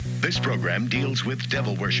This program deals with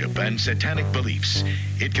devil worship and satanic beliefs.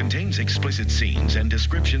 It contains explicit scenes and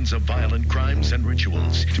descriptions of violent crimes and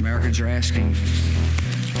rituals. Americans are asking,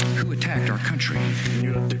 who attacked our country?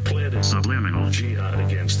 You have declared a subliminal jihad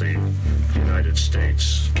against the United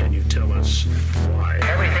States. Can you tell us why?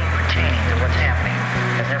 Everything pertaining to what's happening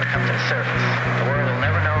has never come to the surface. The world will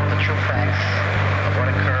never know the true facts of what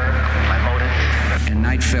occurred, my motives. And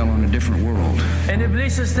night fell on a different world. And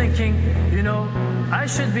Iblis is thinking, I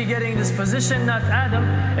should be getting this position, not Adam,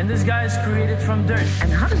 and this guy is created from dirt.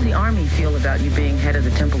 And how does the army feel about you being head of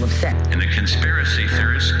the Temple of Set? And the conspiracy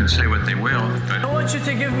theorists can say what they will, but I want you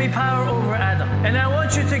to give me power over Adam. And I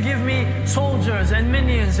want you to give me soldiers and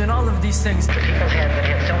minions and all of these things. The people had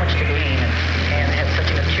so much to gain and had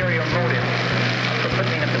such an ulterior motive for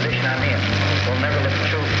putting me in a position I'm in. We'll never let the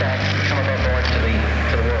true facts come above board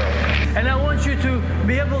to the world. And I want you to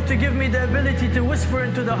be able to give me the ability to whisper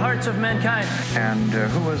into the hearts of mankind. And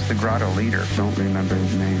who was the grotto leader? Don't remember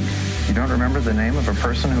his name. You don't remember the name of a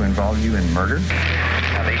person who involved you in murder?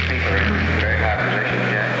 now these people are in very high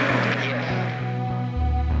positions, yeah.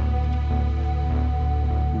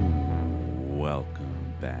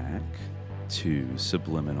 Welcome back to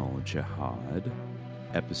Subliminal Jihad,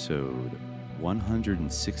 episode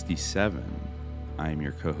 167. I am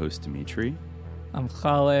your co-host Dimitri. I'm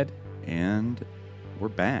Khaled. And we're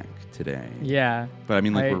back today. Yeah. But I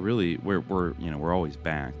mean, like, we're always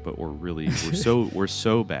back, but we're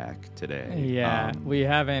so back today. Yeah. We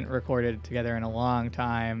haven't recorded together in a long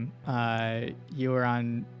time. You were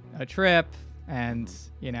on a trip and,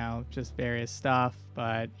 just various stuff,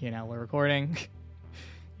 but, we're recording.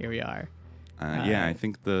 Here we are. Yeah, I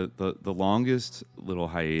think the longest little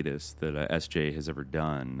hiatus that SJ has ever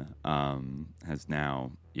done has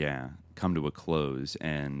now, come to a close,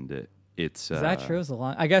 and it's... Is that true?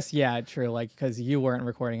 I guess, yeah, true, because you weren't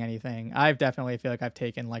recording anything. I've definitely feel like I've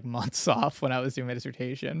taken, months off when I was doing my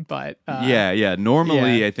dissertation, but...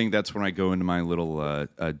 Normally, I think that's when I go into my little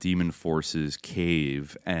Demon Forces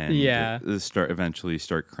cave and eventually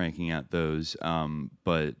start cranking out those,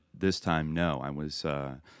 but this time, no, I was...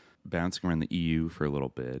 bouncing around the EU for a little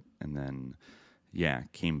bit, and then,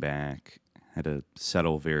 came back, had to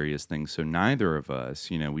settle various things. So neither of us,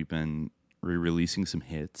 we've been re-releasing some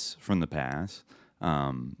hits from the past.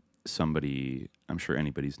 Somebody, I'm sure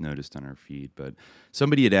anybody's noticed on our feed, but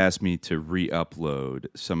somebody had asked me to re-upload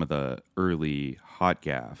some of the early Hot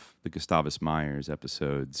Gaff, the Gustavus Myers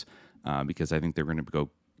episodes, because I think they're going to go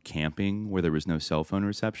camping where there was no cell phone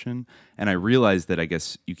reception. And I realized that I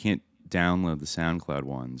guess you can't download the SoundCloud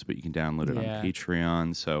ones, but you can download it on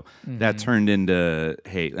Patreon. So that turned into,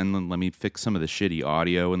 hey, and then let me fix some of the shitty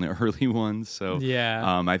audio in the early ones. So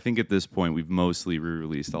I think at this point we've mostly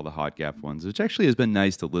re-released all the Hot Gaff ones, which actually has been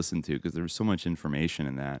nice to listen to because there was so much information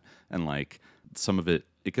in that, and some of it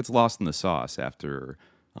gets lost in the sauce after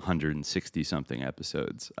 160 something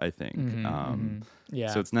episodes, I think.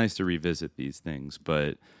 So it's nice to revisit these things,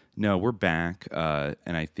 but no, we're back,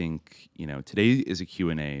 and I think, today is a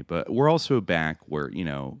Q&A, but we're also back where,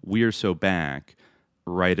 we are so back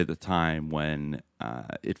right at the time when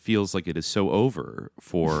it feels like it is so over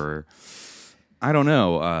for, I don't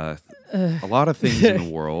know, a lot of things in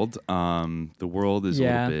the world. The world is a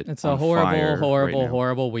little bit it's a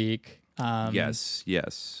horrible week. Yes.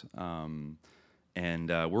 And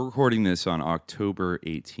we're recording this on October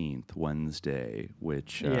 18th, Wednesday,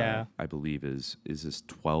 which I believe is this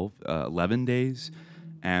 11 days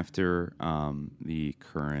after the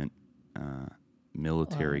current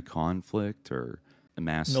military conflict or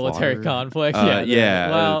mass military slaughter. conflict.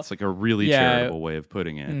 It's like a really charitable way of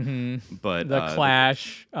putting it. But the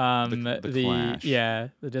clash, the clash.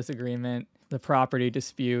 The disagreement. The property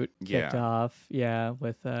dispute kicked off,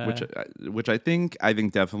 with which I think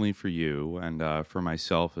definitely for you and for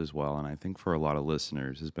myself as well, and I think for a lot of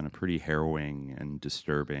listeners has been a pretty harrowing and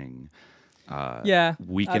disturbing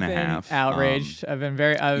week and a half. Outraged. I've been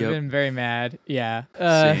very mad.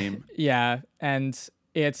 Same. And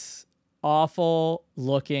it's awful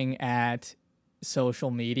looking at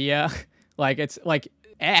social media. It's like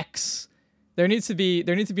X. There needs to be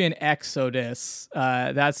an exodus.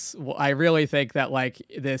 I really think that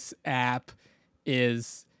this app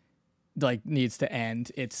is needs to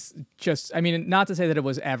end. It's just, not to say that it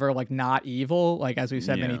was ever not evil, as we've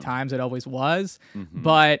said many times, it always was,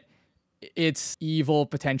 but its evil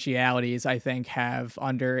potentialities, I think, have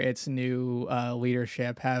under its new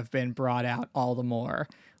leadership have been brought out all the more.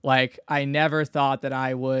 I never thought that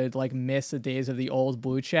I would miss the days of the old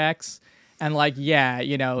blue checks. And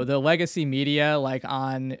the legacy media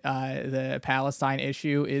on the Palestine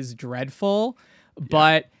issue is dreadful,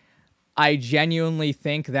 but I genuinely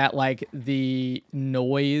think that like the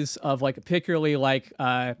noise of like particularly like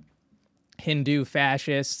Hindu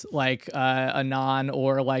fascist like anon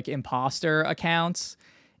or like imposter accounts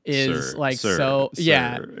is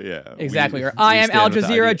yeah exactly. Or I am Al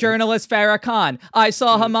Jazeera journalist Farah Khan. I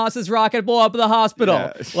saw Hamas's rocket blow up the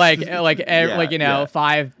hospital. Yeah. like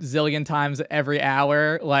 5 zillion times every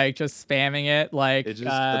hour, like just spamming it like it's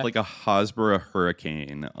just like a Hasbara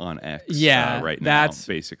hurricane on X right now, that's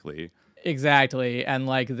basically. Exactly. And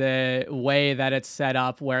like the way that it's set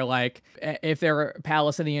up where like if there are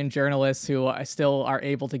Palestinian journalists who still are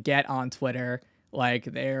able to get on Twitter, like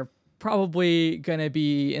they're probably gonna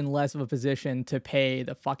be in less of a position to pay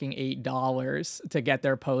the fucking $8 to get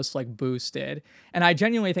their posts like boosted. And I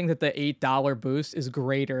genuinely think that the $8 boost is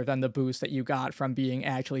greater than the boost that you got from being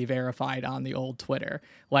actually verified on the old Twitter.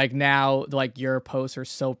 Like now, like your posts are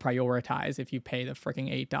so prioritized if you pay the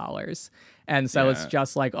freaking $8. And so it's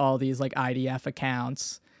just like all these like IDF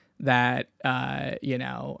accounts that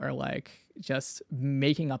are like just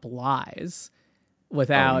making up lies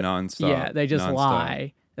without nonstop. Yeah, they just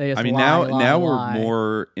lie. I mean, now we're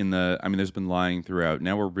more in the. I mean, there's been lying throughout.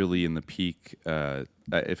 Now we're really in the peak. I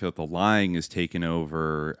feel like the lying is taken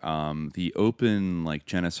over. The open, like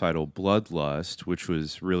genocidal bloodlust, which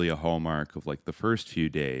was really a hallmark of like the first few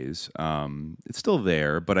days. It's still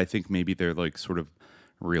there, but I think maybe they're like sort of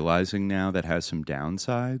realizing now that has some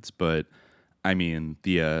downsides. But I mean,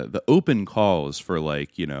 the open calls for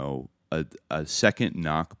like a second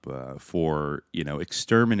Nakba for,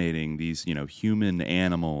 exterminating these, human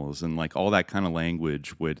animals and like all that kind of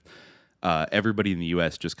language with everybody in the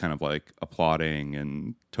U.S. just kind of like applauding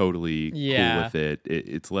and totally cool with it.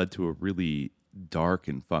 It's led to a really dark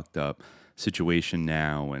and fucked up situation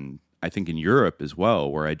now. And I think in Europe as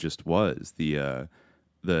well, where I just was, the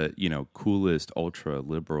coolest ultra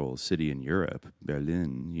liberal city in Europe,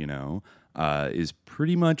 Berlin, is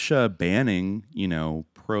pretty much banning,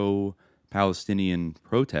 pro-Palestinian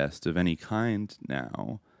protests of any kind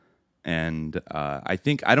now. And I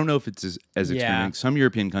don't know if it's as extreme. Some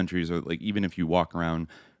European countries are like, even if you walk around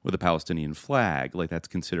with a Palestinian flag, like that's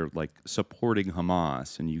considered like supporting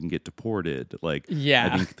Hamas and you can get deported. Like,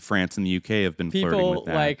 I think France and the UK have been flirting with that.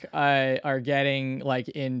 People like are getting like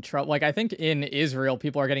in trouble. Like I think in Israel,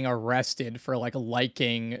 people are getting arrested for like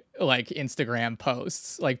liking like Instagram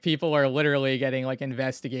posts. Like people are literally getting like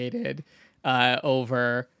investigated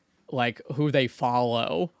over like who they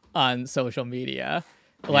follow on social media.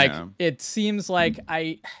 Like it seems like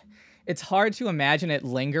it's hard to imagine it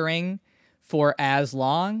lingering for as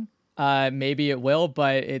long. Maybe it will,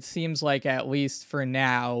 but it seems like at least for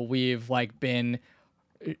now we've like been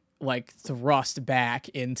like thrust back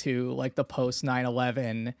into like the post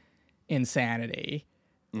 9/11 insanity.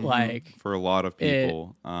 Like for a lot of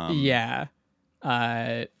people. One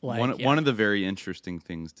of the very interesting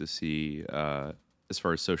things to see as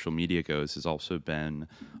far as social media goes has also been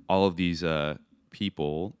all of these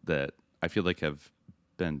people that I feel like have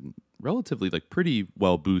been relatively like pretty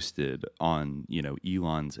well boosted on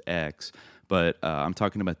Elon's X, but I'm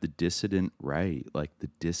talking about the dissident right, like the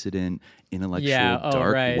dissident intellectual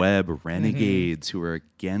dark web renegades who are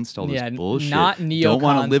against all this bullshit. Not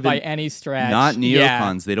neocons by any stretch. Not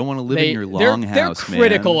neocons. They don't want to live in your longhouse. They're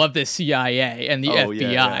critical of the CIA and the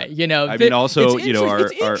FBI. I mean, also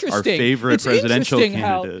our favorite presidential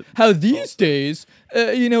candidate. How these days.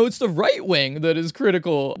 It's the right wing that is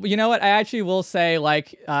critical. You know what? I actually will say,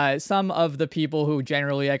 like, some of the people who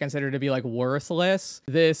generally I consider to be like worthless,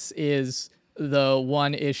 this is the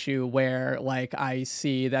one issue where like I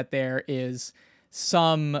see that there is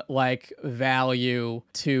some like value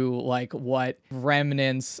to like what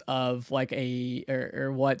remnants of like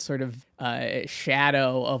or what sort of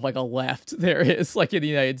shadow of like a left there is like in the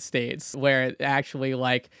United States, where it actually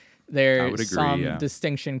like there's some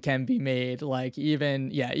distinction can be made. Like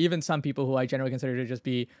even some people who I generally consider to just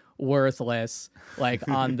be worthless, like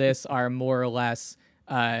on this are more or less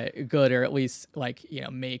good, or at least like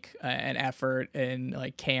make an effort in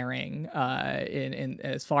like caring in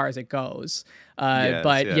as far as it goes.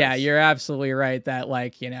 You're absolutely right that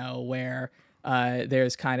like where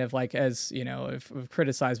there's kind of like, as we've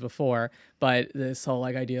criticized before, but this whole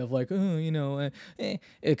like idea of like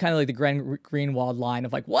it kind of like the Greenwald line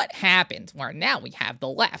of like, what happened where now we have the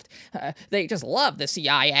left, they just love the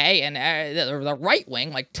CIA and the right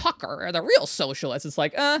wing like Tucker are the real socialists. It's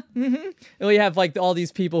like we have like all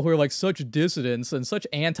these people who are like such dissidents and such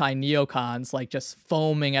anti-neocons like just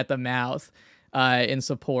foaming at the mouth in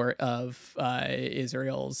support of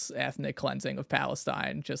Israel's ethnic cleansing of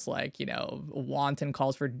Palestine, just like, wanton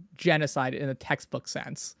calls for genocide in a textbook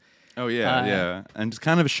sense. Oh, yeah, and just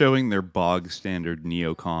kind of showing their bog standard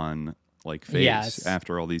neocon like face Yes.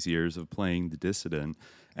 after all these years of playing the dissident.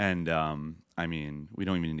 And I mean, we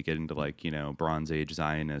don't even need to get into like, Bronze Age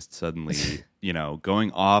Zionists suddenly,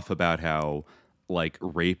 going off about how like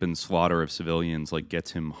rape and slaughter of civilians like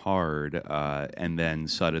gets him hard, and then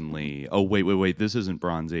suddenly, oh wait, this isn't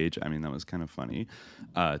Bronze Age. I mean, that was kind of funny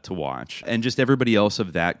to watch, and just everybody else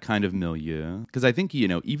of that kind of milieu, because I think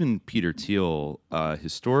even Peter Thiel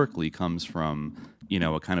historically comes from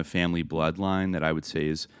a kind of family bloodline that I would say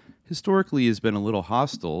is historically has been a little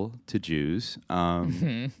hostile to Jews,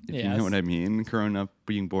 if you know what I mean, growing up,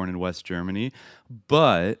 being born in West Germany.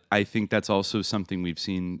 But I think that's also something we've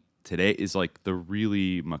seen today is like the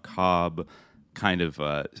really macabre kind of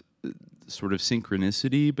sort of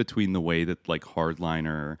synchronicity between the way that like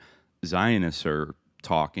hardliner Zionists are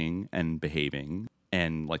talking and behaving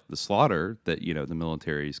and like the slaughter that the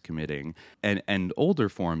military is committing, and older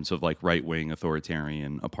forms of like right-wing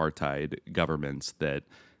authoritarian apartheid governments that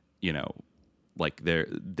like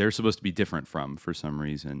they're supposed to be different from for some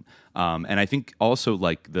reason, and I think also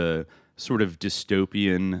like the sort of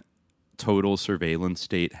dystopian total surveillance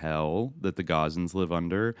state hell that the Gazans live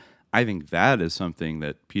under. I think that is something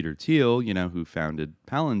that Peter Thiel, who founded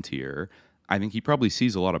Palantir, I think he probably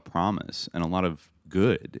sees a lot of promise and a lot of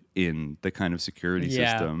good in the kind of security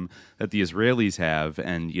system that the Israelis have,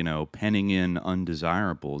 and penning in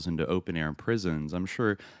undesirables into open air prisons. I'm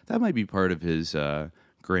sure that might be part of his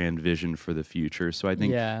grand vision for the future. So I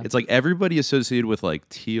think it's like everybody associated with like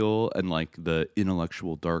Thiel and like the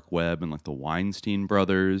intellectual dark web and like the Weinstein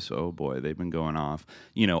brothers, oh boy, they've been going off.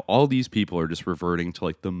 All these people are just reverting to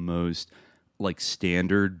like the most like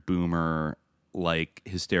standard boomer like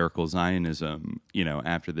hysterical Zionism,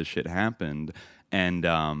 after this shit happened, and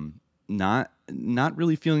not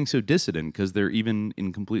really feeling so dissident because they're even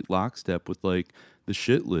in complete lockstep with like the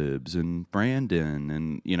shit libs and Brandon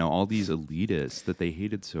and all these elitists that they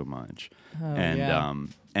hated so much.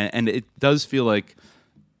 And it does feel like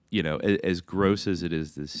as gross as it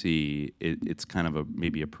is to see, it's kind of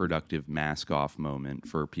maybe a productive mask off moment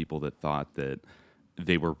for people that thought that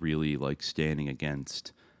they were really like standing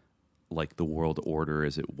against like the world order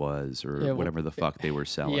as it was, or whatever the fuck they were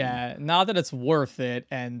selling. Yeah, not that it's worth it,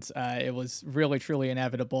 and it was really truly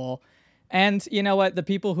inevitable. And you know what? The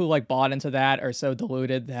people who like bought into that are so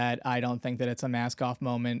deluded that I don't think that it's a mask off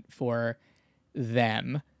moment for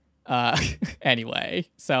them. Anyway,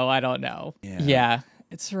 so I don't know. Yeah,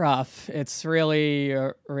 it's rough. It's really,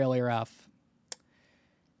 really rough.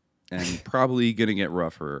 And probably gonna get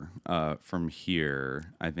rougher from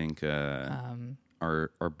here. I think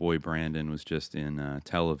our boy Brandon was just in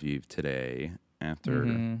Tel Aviv today after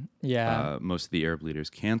most of the Arab leaders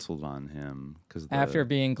canceled on him because after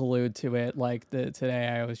being glued to it. Like today,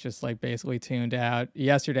 I was just like basically tuned out.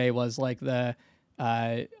 Yesterday was like the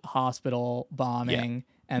hospital bombing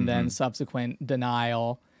and then subsequent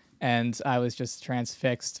denial, and I was just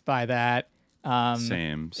transfixed by that.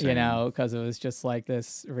 Same. Because it was just like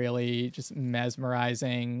this really just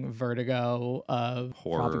mesmerizing vertigo of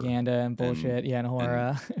horror, propaganda and bullshit. And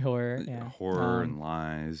horror. Horror and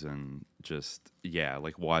lies, and just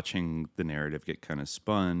like watching the narrative get kind of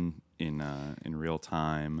spun in real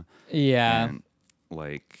time. Yeah. And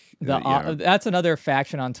like that's another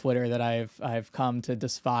faction on Twitter that I've come to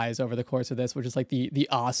despise over the course of this, which is like the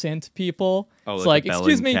OSINT people. Oh, it's like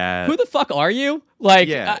excuse me, who the fuck are you? Like,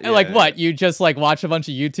 like what? You just like watch a bunch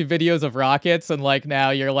of YouTube videos of rockets, and like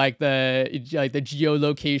now you're like the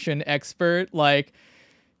geolocation expert. Like,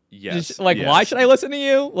 why should I listen to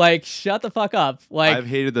you? Like, shut the fuck up. Like, I've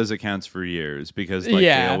hated those accounts for years because like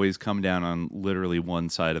they always come down on literally one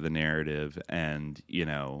side of the narrative, and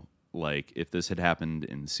like if this had happened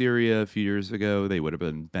in Syria a few years ago, they would have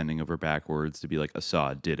been bending over backwards to be like,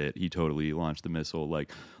 Assad did it. He totally launched the missile. Like,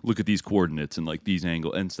 look at these coordinates and like these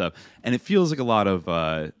angles and stuff. And it feels like a lot of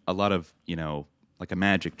like a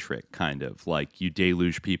magic trick, kind of like you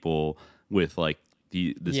deluge people with like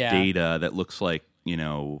this data that looks like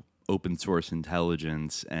open source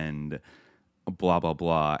intelligence and blah blah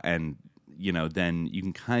blah, and then you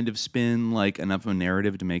can kind of spin like enough of a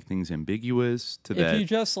narrative to make things ambiguous to that. If you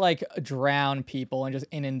just like drown people and just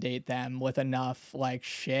inundate them with enough like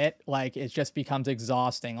shit, like it just becomes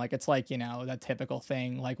exhausting. Like it's like, that typical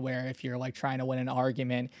thing, like where if you're like trying to win an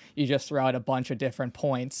argument, you just throw out a bunch of different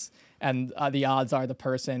points, and the odds are the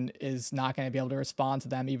person is not going to be able to respond to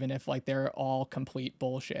them, even if like they're all complete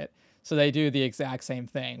bullshit. So they do the exact same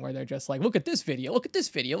thing where they're just like, look at this video, look at this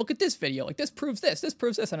video, look at this video. Like this proves this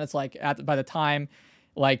proves this. And it's like by the time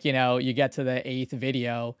like, you get to the 8th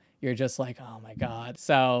video, you're just like, oh my God.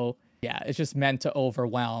 So yeah, it's just meant to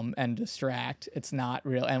overwhelm and distract. It's not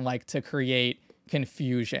real. And like to create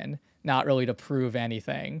confusion, not really to prove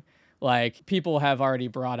anything. like people have already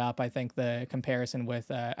brought up, I think, the comparison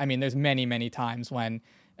with, I mean, there's many, many times when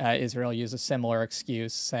Israel used a similar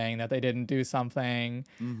excuse saying that they didn't do something.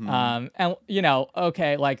 And, you know,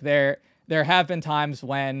 okay, like there have been times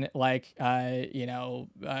when like, you know,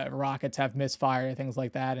 rockets have misfired, things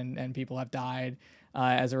like that, and people have died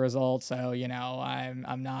as a result. So, you know,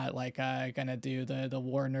 I'm not like gonna do the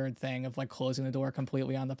war nerd thing of like closing the door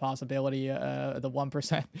completely on the possibility, the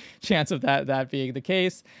 1% chance of that being the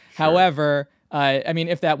case. Sure. However, I mean,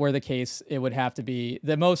 if that were the case, it would have to be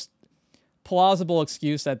the most plausible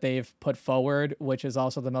excuse that they've put forward, which is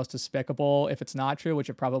also the most despicable if it's not true, which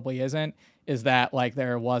it probably isn't, is that like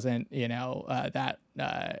there wasn't, you know, that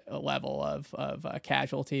level of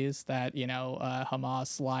casualties, that, you know,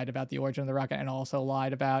 Hamas lied about the origin of the rocket and also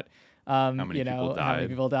lied about how many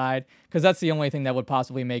people died, because that's the only thing that would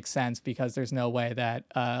possibly make sense, because there's no way that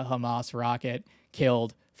Hamas rocket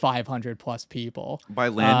killed 500 plus people by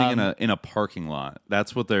landing in a parking lot.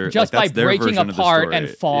 That's what they're just like, that's by breaking apart and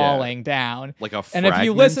falling yeah. down. Like a and if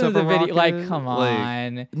you listen to the video, rocket, like, come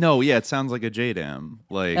on. No, yeah, it sounds like a JDAM.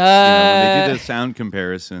 Like, you know, when they do the sound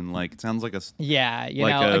comparison, like it sounds like a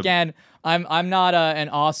again. I'm not an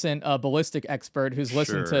Austin ballistic expert who's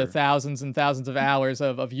listened to thousands and thousands of hours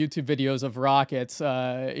of YouTube videos of rockets,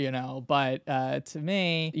 you know, but to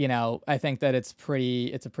me, you know, I think that it's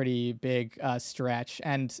a pretty big stretch,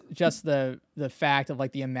 and just the fact of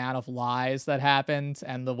like the amount of lies that happened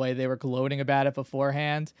and the way they were gloating about it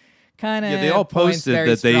beforehand. Kind of they all posted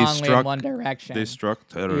that they struck in one direction. They struck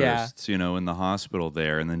terrorists, you know, in the hospital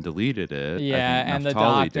there, and then deleted it. Yeah, and the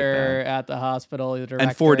doctor at the hospital, the director,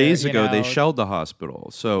 and 4 days ago they shelled the hospital.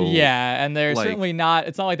 So yeah, and they're certainly not.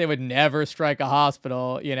 It's not like they would never strike a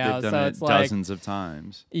hospital, you know. They've done so it it's dozens of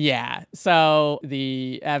times. Yeah, so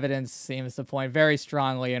the evidence seems to point very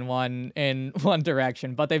strongly in one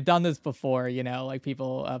direction, but they've done this before, you know. Like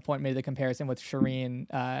people made the comparison with Shireen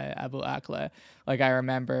Abu Akleh. Like I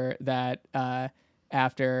remember that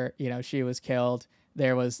after, you know, she was killed,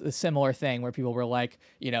 there was a similar thing where people were like,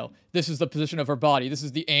 you know, this is the position of her body, this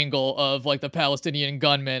is the angle of like the Palestinian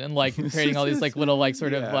gunman, and like creating all these like little like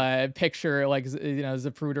sort of picture, like, you know,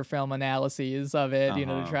 Zapruder film analyses of it, you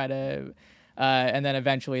know, to try to and then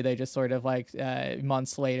eventually they just sort of like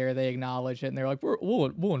months later they acknowledge it, and they're like,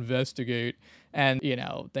 we'll investigate, and you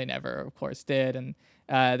know, they never of course did. And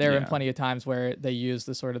there have been plenty of times where they used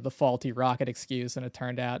the sort of the faulty rocket excuse, and it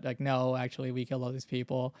turned out like, no, actually we killed all these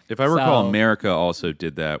people. If I recall, America also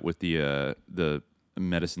did that with the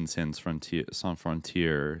Médecins Sans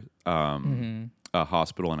Frontières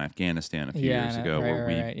hospital in Afghanistan a few years ago, where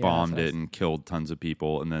we bombed it and killed tons of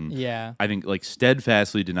people, and then I think like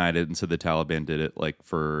steadfastly denied it and said the Taliban did it like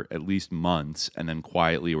for at least months, and then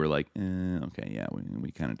quietly were like, okay, yeah,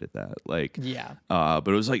 we kind of did that, like, but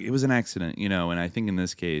it was like, it was an accident, you know. And I think in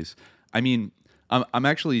this case, I mean,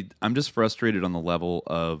 I'm just frustrated on the level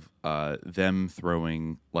of them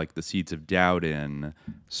throwing like the seeds of doubt in,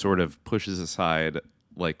 sort of pushes aside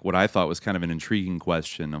like what I thought was kind of an intriguing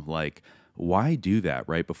question of like, why do that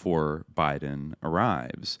right before Biden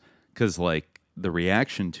arrives? Because like the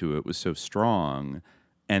reaction to it was so strong,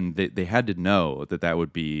 and they had to know that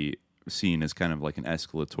would be seen as kind of like an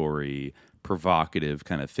escalatory, provocative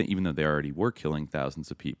kind of thing, even though they already were killing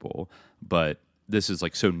thousands of people. But this is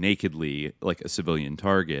like so nakedly like a civilian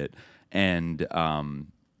target, and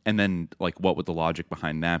then like what would the logic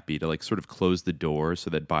behind that be, to like sort of close the door so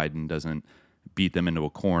that Biden doesn't beat them into a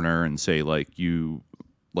corner and say like,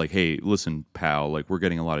 like, hey, listen, pal, like we're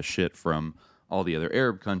getting a lot of shit from all the other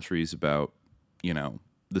Arab countries about, you know,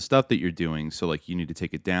 the stuff that you're doing, so like you need to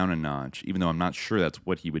take it down a notch, even though I'm not sure that's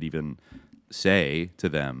what he would even say to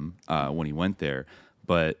them when he went there.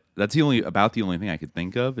 But that's the only thing I could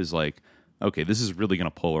think of is like, okay, this is really going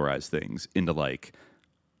to polarize things into like,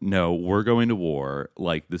 no, we're going to war.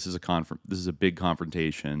 Like this is a big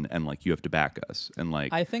confrontation, and like you have to back us. And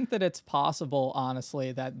like, I think that it's possible,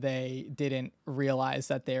 honestly, that they didn't realize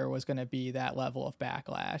that there was going to be that level of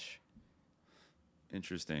backlash.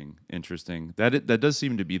 Interesting. That does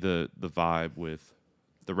seem to be the vibe with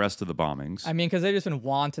the rest of the bombings. I mean, because they've just been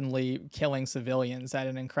wantonly killing civilians at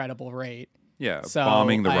an incredible rate. Yeah, so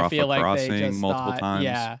bombing the Rafah crossing multiple times.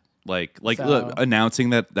 Yeah. Like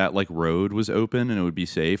announcing that like road was open and it would be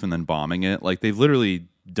safe, and then bombing it. Like they've literally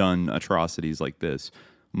done atrocities like this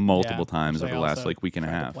multiple times over the last like week and a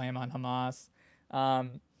half. Blame on Hamas.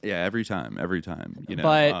 Yeah, every time, you know.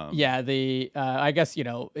 But I guess,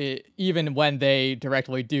 even when they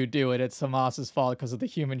directly do it, it's Hamas's fault because of the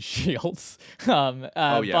human shields. Of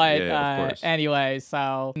course. Anyway,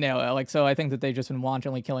 so so I think that they've just been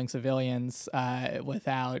wantonly killing civilians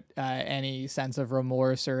without any sense of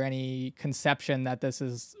remorse or any conception that this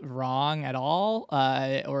is wrong at all,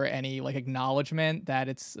 or any like acknowledgement that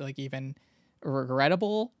it's like even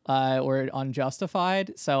regrettable or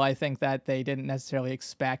unjustified. So I think that they didn't necessarily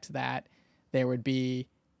expect that there would be,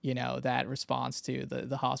 that response to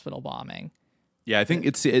the hospital bombing. Yeah, I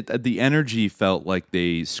think the energy felt like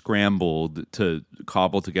they scrambled to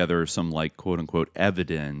cobble together some like quote unquote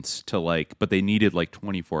evidence to like, but they needed like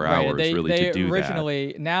 24 hours to do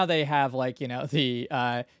that. Now they have like,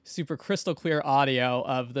 the super crystal clear audio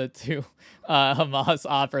of the two Hamas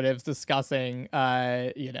operatives discussing,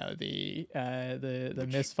 the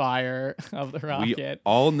misfire of the rocket. We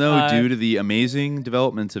all know due to the amazing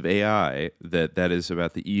developments of AI that is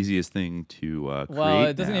about the easiest thing to create. Well,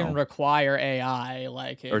 it doesn't now. even require AI.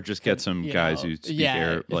 Or just get some guys who speak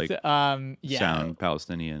sound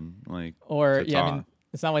Palestinian, like, or I mean,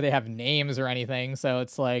 it's not like they have names or anything, so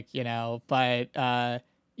it's like that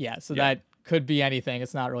could be anything.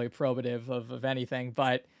 It's not really probative of anything,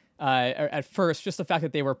 but at first, just the fact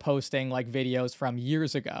that they were posting like videos from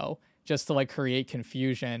years ago just to like create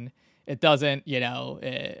confusion, it doesn't,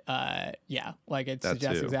 it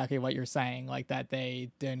suggests exactly what you're saying, like that they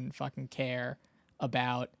didn't fucking care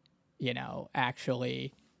about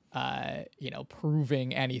actually,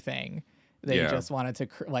 proving anything. They just wanted to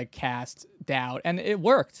cast doubt, and it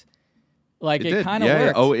worked. Like it kind of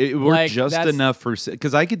worked. Oh, it worked just enough for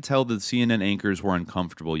because I could tell the CNN anchors were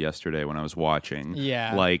uncomfortable yesterday when I was watching.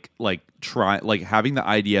 Yeah, like having the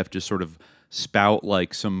IDF just sort of spout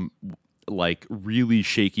like some like really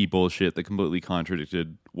shaky bullshit that completely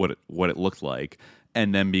contradicted what it looked like.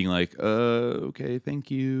 And then being like, okay, thank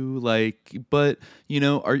you. Like, but,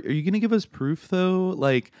 are you going to give us proof, though?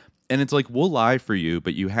 Like, and it's like, we'll lie for you,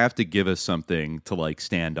 but you have to give us something to, like,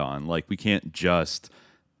 stand on. Like, we can't just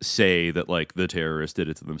say that, like, the terrorists did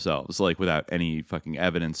it to themselves, like, without any fucking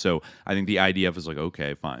evidence. So I think the IDF is like,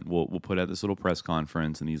 okay, fine. We'll put out this little press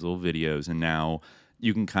conference and these little videos. And now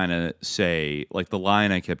you can kind of say, like, the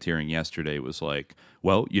line I kept hearing yesterday was like,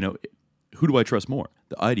 well, who do I trust more?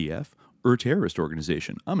 The IDF or a terrorist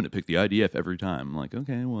organization? I'm going to pick the IDF every time. I'm like,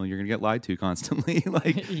 okay, well, you're going to get lied to constantly.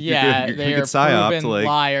 Like, you're they are proven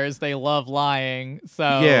liars. They love lying. So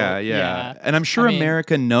yeah. And I'm sure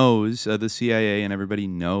America knows, the CIA and everybody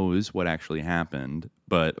knows what actually happened.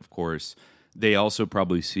 But of course, they also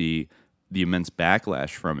probably see the immense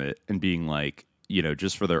backlash from it and being like,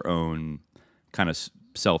 just for their own kind of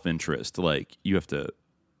self-interest, like you have to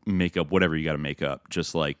make up whatever you got to make up.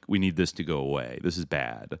 Just like, we need this to go away. This is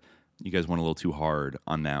bad. You guys went a little too hard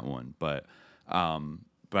on that one, but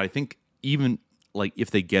I think even like if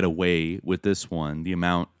they get away with this one, the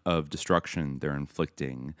amount of destruction they're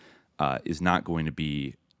inflicting is not going to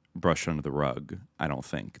be brushed under the rug. I don't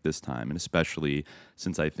think this time, and especially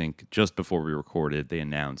since I think just before we recorded, they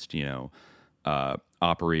announced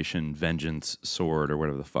Operation Vengeance Sword or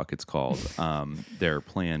whatever the fuck it's called. Their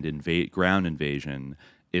planned ground invasion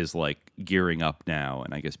is like gearing up now,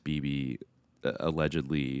 and I guess Bibi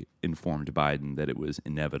allegedly informed Biden that it was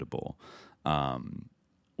inevitable.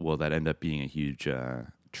 Will that end up being a huge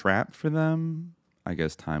trap for them? I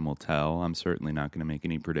guess time will tell. I'm certainly not going to make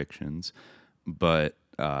any predictions, but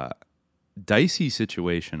dicey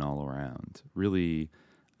situation all around. Really,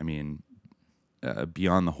 I mean,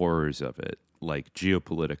 beyond the horrors of it, like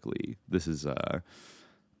geopolitically, this is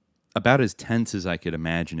about as tense as I could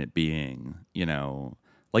imagine it being.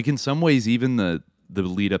 Like in some ways, even the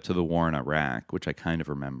lead up to the war in Iraq, which I kind of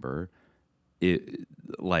remember, it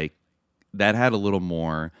like that had a little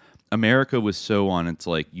more. America was so on its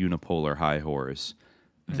like unipolar high horse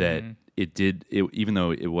that it even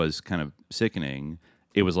though it was kind of sickening,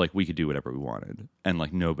 it was like we could do whatever we wanted, and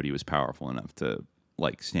like nobody was powerful enough to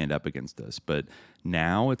like stand up against us. But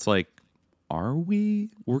now it's like, are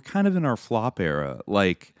we? We're kind of in our flop era.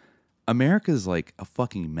 Like America's like a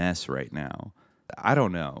fucking mess right now. I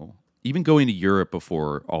don't know. Even going to Europe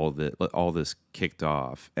before all this kicked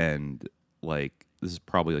off, and like this is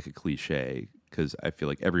probably like a cliche because I feel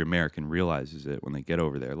like every American realizes it when they get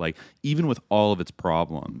over there. Like even with all of its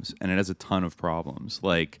problems, and it has a ton of problems,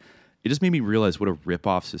 like it just made me realize what a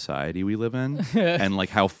rip-off society we live in and like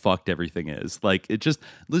how fucked everything is. Like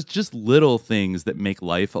there's just little things that make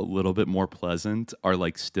life a little bit more pleasant are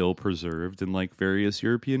like still preserved in like various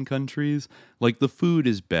European countries. Like the food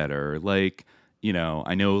is better. Like,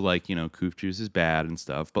 I know like, coof juice is bad and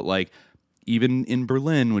stuff, but like even in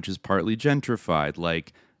Berlin, which is partly gentrified,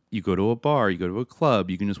 like you go to a bar, you go to a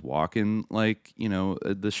club, you can just walk in like,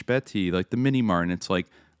 the Späti, like the mini mart, and it's like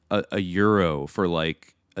a euro for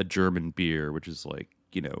like a German beer, which is like,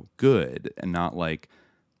 good and not like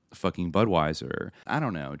fucking Budweiser. I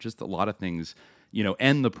don't know, just a lot of things,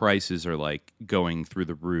 and the prices are like going through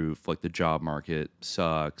the roof. Like the job market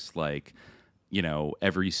sucks. Like,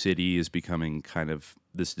 every city is becoming kind of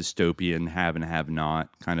this dystopian have and have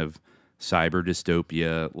not kind of cyber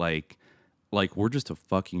dystopia. Like we're just a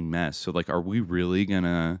fucking mess. So like, are we really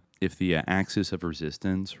gonna, if the axis of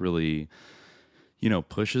resistance really,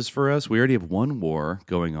 pushes for us? We already have one war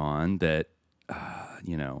going on that,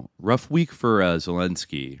 rough week for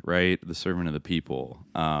Zelensky, right? The servant of the people.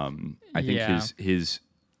 I think his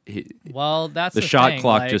well, that's the shot thing,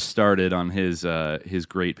 clock like, just started on his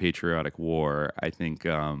great patriotic war. I think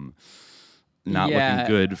not looking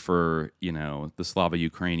good for the Slava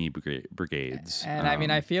Ukraini brigades. And I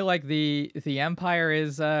mean, I feel like the empire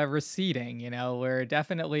is receding. We're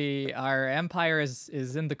definitely, our empire is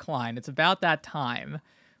in decline. It's about that time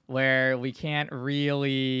where we can't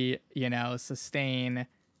really sustain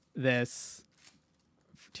this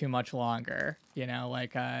too much longer.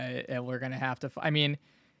 We're gonna have to. I mean,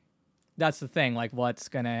 that's the thing. Like, what's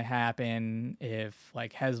gonna happen if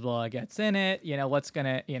like Hezbollah gets in it? What's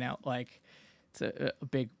gonna it's a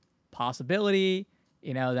big possibility.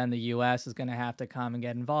 Then the U.S. is gonna have to come and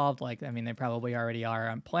get involved. Like, I mean, they probably already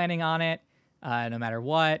are planning on it, no matter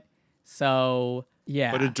what. So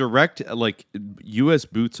yeah, but a direct like U.S.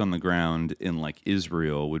 boots on the ground in like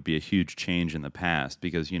Israel would be a huge change in the past,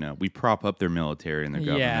 because we prop up their military and their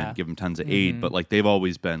government, give them tons of aid, but like they've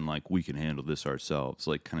always been like, we can handle this ourselves,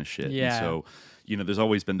 like kind of shit. Yeah. And so there's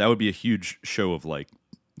always been, that would be a huge show of like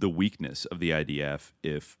the weakness of the IDF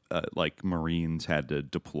if like Marines had to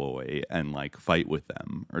deploy and like fight with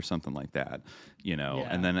them or something like that,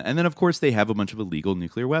 and then of course they have a bunch of illegal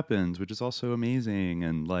nuclear weapons, which is also amazing,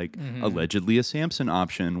 and like allegedly a Samson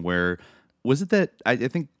option where, was it that I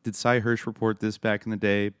think, did Cy Hirsch report this back in the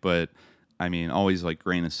day, but I mean, always like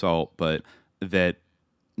grain of salt, but that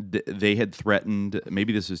they had threatened,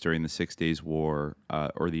 maybe this was during the 6 Days War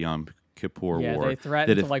or the Yom Kippur War. They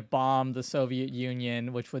threatened to like bomb the Soviet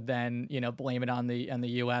Union, which would then blame it on the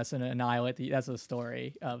U.S. and annihilate that's a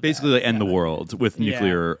story of basically like end the world with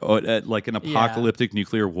nuclear, like an apocalyptic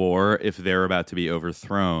nuclear war if they're about to be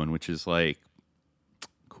overthrown, which is like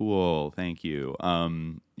cool. Thank you.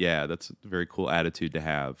 That's a very cool attitude to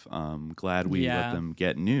have. Glad we let them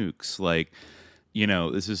get nukes. Like,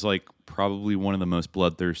 this is like probably one of the most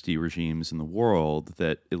bloodthirsty regimes in the world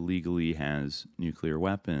that illegally has nuclear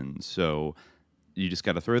weapons. So you just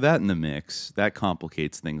got to throw that in the mix. That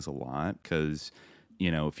complicates things a lot, because,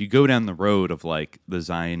 if you go down the road of like the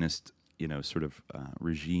Zionist, sort of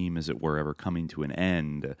regime, as it were, ever coming to an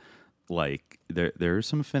end, like there are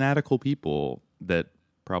some fanatical people that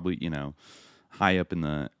probably, high up in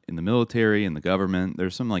the military and the government,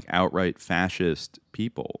 there's some like outright fascist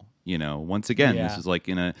people. Once again, this is like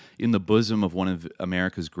in the bosom of one of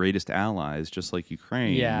America's greatest allies, just like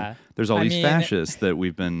Ukraine. Yeah. There's all these fascists that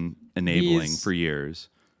we've been enabling for years.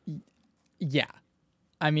 Yeah.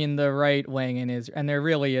 I mean, the right wing in Israel, and there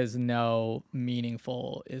really is no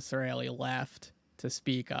meaningful Israeli left to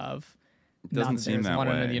speak of. It doesn't seem that way. One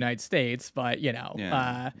in the United States, but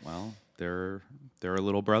well, they're a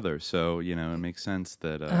little brother, so it makes sense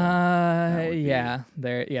that.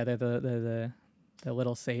 They're the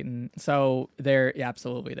little Satan. So they're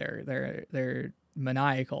absolutely they're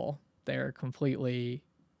maniacal. They're completely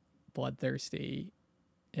bloodthirsty.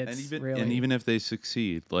 And even if they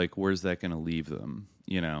succeed, like, where's that going to leave them?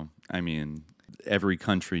 I mean, every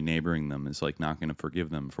country neighboring them is like not going to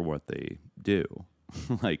forgive them for what they do.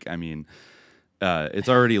 Like, I mean, it's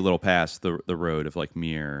already a little past the road of like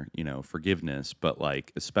mere, forgiveness, but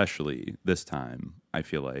like, especially this time, I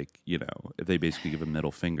feel like, if they basically give a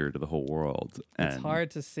middle finger to the whole world. It's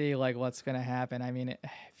hard to see like what's going to happen. I mean, I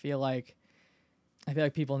feel like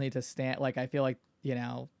people need to stand, like, I feel like,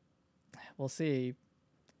 we'll see.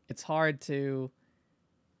 It's hard to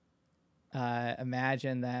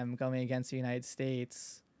imagine them going against the United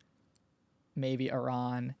States, maybe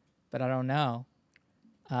Iran, but I don't know.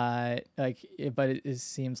 But it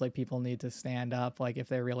seems like people need to stand up, like, if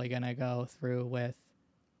they're really gonna go through with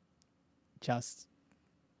just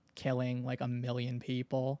killing like 1 million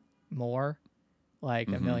people more, like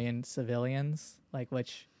 1 million civilians, like,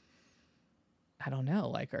 which I don't know,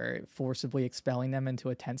 like, are forcibly expelling them into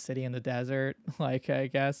a tent city in the desert, like, I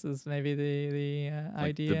guess is maybe the like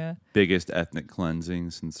idea. The biggest ethnic cleansing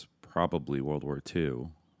since probably World War II.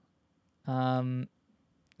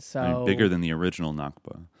 So I mean, bigger than the original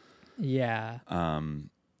Nakba. Yeah.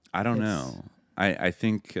 I don't know. I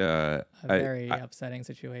think a very upsetting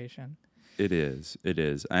situation. It is.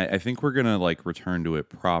 I think we're gonna like return to it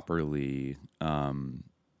properly.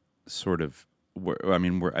 Sort of.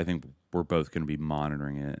 I think we're both gonna be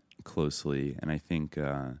monitoring it closely, and I think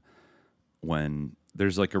when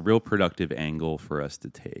there's like a real productive angle for us to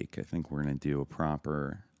take, I think we're gonna do a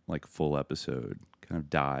proper like full episode kind of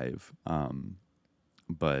dive.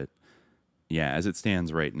 But yeah, as it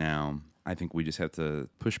stands right now, I think we just have to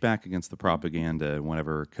push back against the propaganda in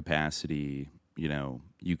whatever capacity,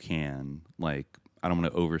 you can. Like, I don't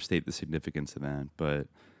want to overstate the significance of that, but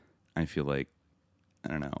I feel like, I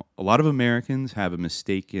don't know, a lot of Americans have a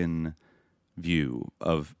mistaken view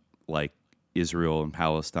of like Israel and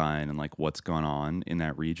Palestine and like what's gone on in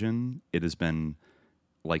that region. It has been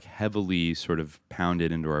like heavily sort of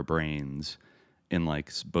pounded into our brains in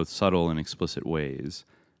like both subtle and explicit ways,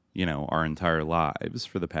 our entire lives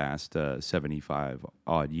for the past 75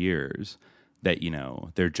 odd years, that,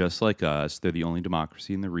 they're just like us. They're the only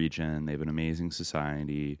democracy in the region. They have an amazing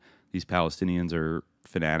society. These Palestinians are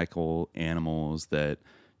fanatical animals that,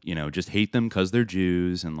 just hate them because they're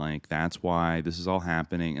Jews. And like, that's why this is all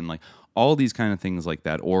happening. And like all these kind of things like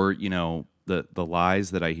that. Or, the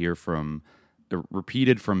lies that I hear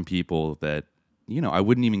repeated from people that, I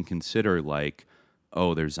wouldn't even consider like,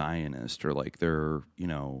 oh, they're Zionist or like they're,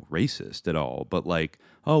 racist at all. But like,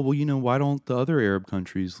 oh, well, why don't the other Arab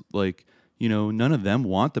countries, like, none of them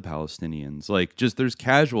want the Palestinians? Like, just there's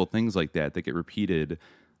casual things like that get repeated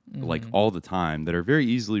like all the time that are very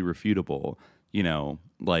easily refutable.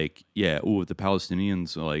 Like, yeah, if the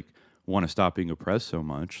Palestinians like want to stop being oppressed so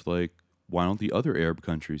much, like, why don't the other Arab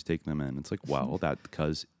countries take them in? It's like, well,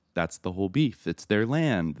 because that's the whole beef. It's their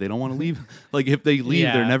land. They don't want to leave. Like, if they leave,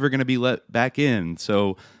 they're never going to be let back in.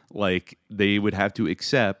 So, like, they would have to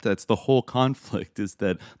accept that's the whole conflict, is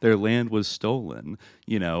that their land was stolen,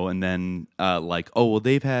 and then, like, oh, well,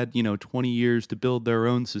 they've had, 20 years to build their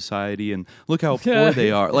own society, and look how poor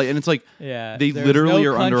they are. Like, and it's like, they literally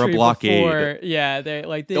are under a blockade.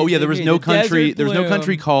 There was no country. There was no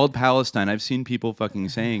country called Palestine. I've seen people fucking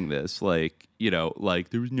saying this, like, like,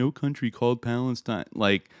 there was no country called Palestine.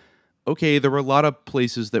 Like, okay, there were a lot of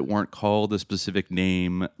places that weren't called a specific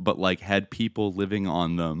name, but like had people living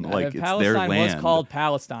on them. Like, it's Palestine their land. Was called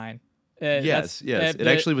Palestine. Yes. It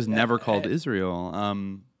actually was never called Israel.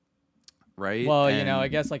 Right? Well, I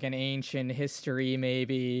guess like an ancient history,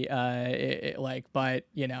 maybe. But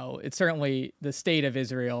it's certainly the state of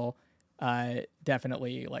Israel.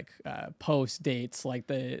 Definitely like post dates like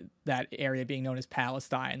that area being known as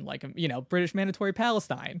Palestine, like British Mandatory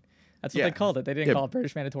Palestine. That's what they called it. They didn't call it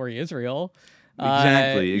British Mandatory Israel.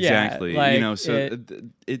 Exactly.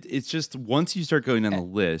 It's just once you start going down the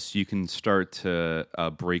list, you can start to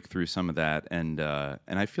break through some of that, and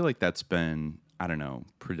I feel like that's been, I don't know,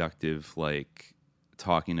 productive. Like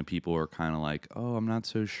talking to people who are kind of like, oh, I'm not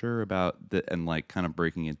so sure about and like kind of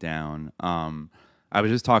breaking it down. I was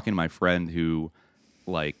just talking to my friend who,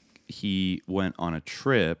 like, he went on a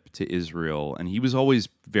trip to Israel, and he was always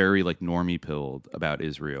very like normie pilled about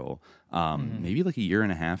Israel. Maybe like a year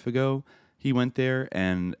and a half ago, he went there,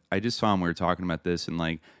 and I just saw him. We were talking about this, and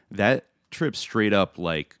like that trip straight up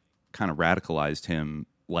like kind of radicalized him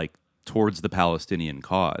like towards the Palestinian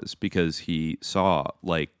cause, because he saw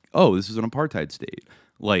like, oh, this is an apartheid state.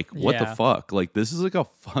 Like, what the fuck? Like, this is like a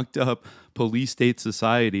fucked up police state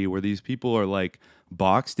society where these people are like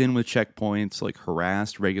boxed in with checkpoints, like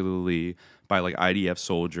harassed regularly by like IDF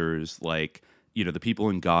soldiers. Like, the people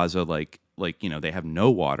in Gaza, like they have no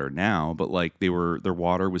water now, but like their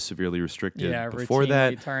water was severely restricted before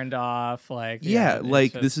that. Turned off. Like,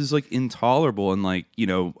 this is like intolerable. And like,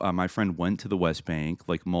 my friend went to the West Bank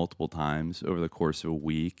like multiple times over the course of a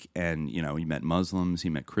week, and he met Muslims, he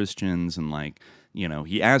met Christians, and like,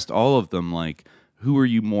 he asked all of them like, who are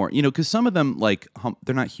you more, because some of them, like,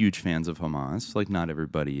 they're not huge fans of Hamas. Like, not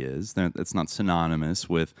everybody is. It's not synonymous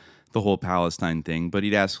with the whole Palestine thing. But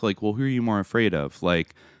he'd ask, like, well, who are you more afraid of?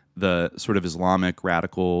 Like, the sort of Islamic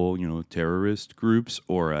radical, terrorist groups,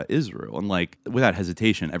 or Israel? And, like, without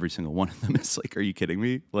hesitation, every single one of them is like, are you kidding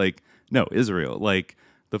me? Like, no, Israel. Like,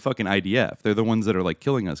 the fucking IDF. They're the ones that are, like,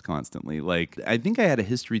 killing us constantly. Like, I think I had a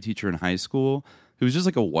history teacher in high school who was just,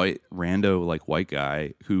 like, a white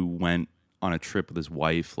guy who went on a trip with his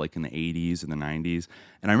wife like in the 80s and the 90s.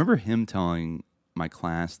 And I remember him telling my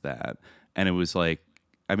class that, and it was like,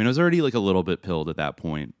 I mean, I was already like a little bit pilled at that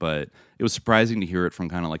point, but it was surprising to hear it from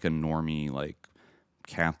kind of like a normie, like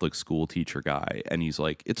Catholic school teacher guy, and he's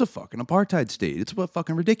like, "It's a fucking apartheid state. It's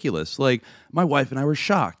fucking ridiculous. Like, my wife and I were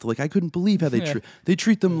shocked. Like, I couldn't believe how they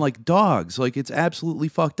treat them like dogs. Like, it's absolutely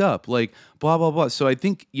fucked up. Like, blah blah blah." So I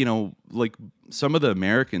think, you know, like some of the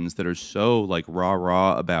Americans that are so like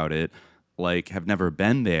rah about it, like, have never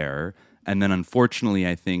been there, and then unfortunately,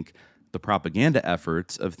 I think the propaganda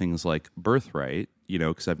efforts of things like birthright, you know,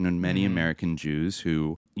 because I've known many American Jews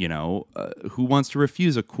who, you know, who wants to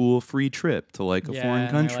refuse a cool free trip to like a foreign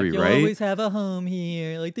country, like, right? You always have a home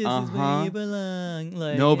here. Like, this is where you belong.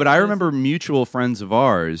 Like, no, but I remember mutual friends of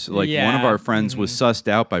ours, like one of our friends was sussed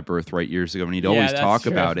out by birthright years ago, and he'd always talk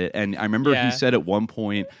about it. And I remember he said at one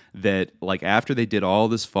point that like after they did all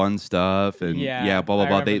this fun stuff and blah blah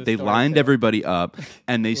blah, they lined everybody up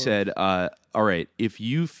and they said, all right, if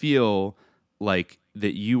you feel like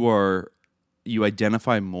that you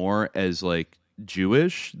identify more as like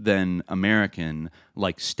Jewish than American,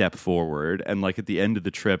 like step forward. And like at the end of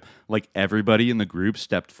the trip, like everybody in the group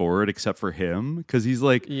stepped forward except for him, because he's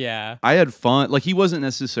like, I had fun. Like he wasn't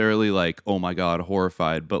necessarily like, oh my God,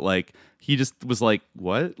 horrified, but like he just was like,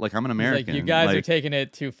 what? Like, I'm an American. Like, you guys are taking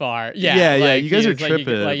it too far. Yeah, like, you guys are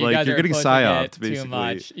tripping. Like, you're getting psyoped, basically. Too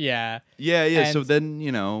much. Yeah. And so then,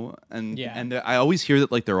 you know, and I always hear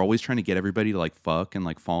that like they're always trying to get everybody to like fuck and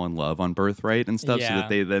like fall in love on birthright and stuff, so that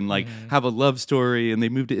they then like have a love story and they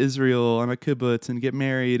move to Israel on a kibbutz and get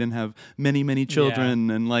married and have many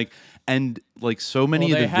children and like so many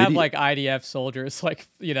of the they have like IDF soldiers, like,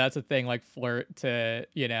 you know, that's a thing, like flirt to,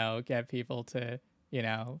 you know, get people to, you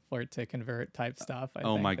know, flirt to convert type stuff.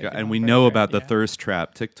 Oh my God. And we know about the thirst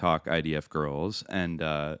trap TikTok IDF girls. And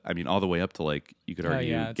I mean, all the way up to like, you could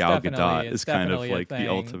argue Gal Gadot is kind of like the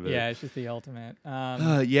ultimate. Yeah, it's just the ultimate.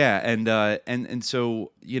 And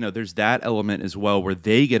so, you know, there's that element as well where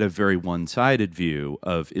they get a very one-sided view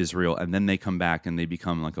of Israel, and then they come back and they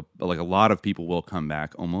become like a lot of people will come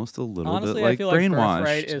back almost a little bit like I feel brainwashed. Like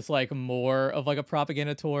Birthright is like more of like a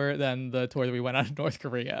propaganda tour than the tour that we went on in North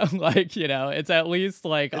Korea. Like, you know, it's at least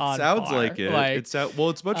like on sounds par. like it. Like,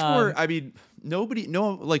 it's much more. I mean, no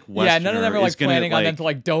like Westerner. Yeah, none of them are like planning on like, them to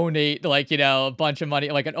like donate like, you know, a bunch of money,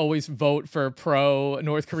 like, and always vote for pro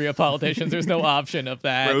North Korea politicians. There's no option of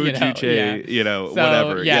that. Pro you know? Juche, you know, So,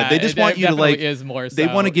 whatever. Yeah, they just want you to like. Is more so, they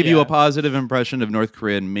want to give you a positive impression of North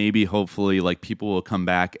Korea, and maybe hopefully like people will come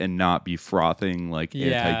back and not be frothing like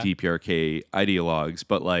anti-DPRK ideologues,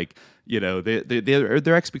 but like, you know,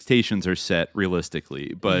 their expectations are set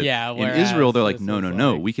realistically. But in Israel, they're like,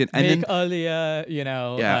 no, we can and make then Aliyah, you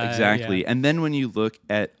know. Exactly. And then when you look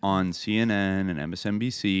at on CNN and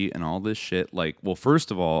MSNBC and all this shit, like, well,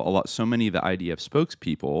 first of all, so many of the IDF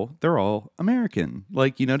spokespeople, they're all American.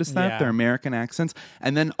 Like, you notice that they're American accents.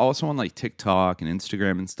 And then also on like TikTok and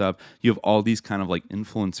Instagram and stuff, you have all these kind of like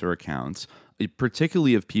influencer accounts,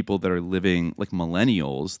 particularly of people that are living like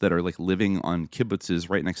millennials that are like living on kibbutzes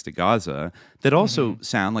right next to Gaza that also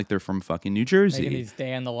sound like they're from fucking New Jersey. Making these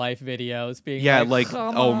day in the life videos being like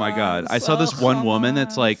oh my God. I saw this one woman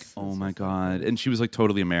that's like, oh my God. And she was like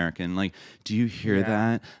totally American. Like, do you hear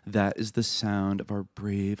that? That is the sound of our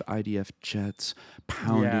brave IDF jets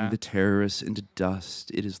pounding the terrorists into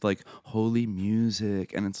dust. It is like holy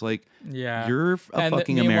music. And it's like, you're a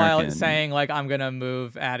fucking American. Meanwhile, saying like, I'm going to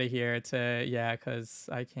move out of here to, because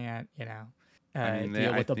I can't, you know,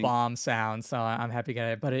 deal with the bomb sound, so I'm happy to get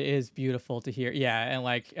it. But it is beautiful to hear. Yeah, and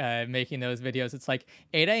like making those videos, it's like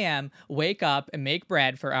 8 a.m., wake up and make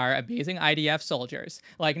bread for our amazing IDF soldiers.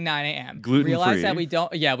 Like 9 a.m. Gluten-free. Realize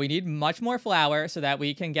that we need much more flour so that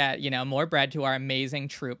we can get, you know, more bread to our amazing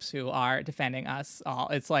troops who are defending us all.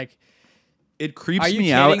 It's like, it creeps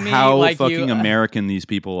me out how like fucking American these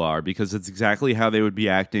people are, because it's exactly how they would be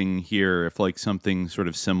acting here if like something sort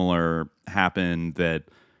of similar happened, that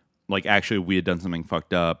like actually we had done something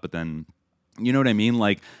fucked up, but then, you know what I mean?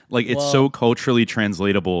 Like it's so culturally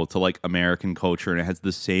translatable to like American culture, and it has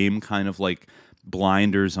the same kind of like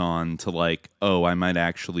blinders on to like, oh, I might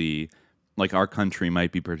actually, like our country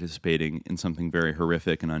might be participating in something very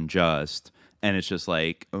horrific and unjust. And it's just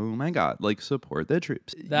like, oh my God, like support the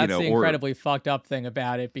troops. That's the incredibly fucked up thing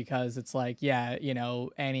about it, because it's like, you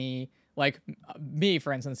know, like me,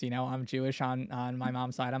 for instance, you know, I'm Jewish on my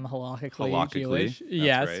mom's side. I'm halakhically Jewish.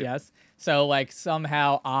 Yes. So like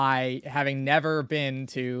somehow I, having never been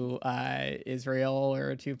to Israel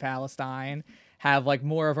or to Palestine, have like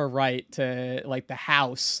more of a right to like the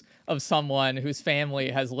house of someone whose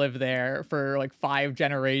family has lived there for like 5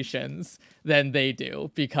 generations than they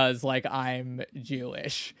do, because like I'm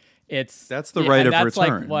Jewish. That's the right of that's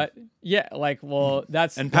return. Like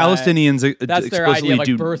that's and Palestinians. That's their idea of like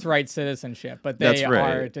do birthright citizenship, but they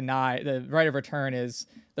are denied. The right of return is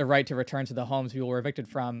the right to return to the homes people were evicted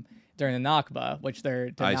from during the Nakba, which they're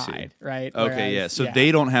denied, right? Okay, Whereas, So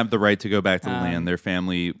they don't have the right to go back to the land their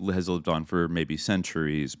family has lived on for maybe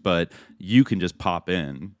centuries, but you can just pop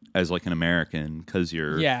in as like an American because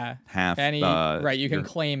you're half right. You can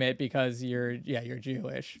claim it because you're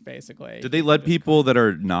Jewish, basically. Did they let people that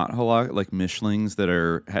are not halak, like Mishlings that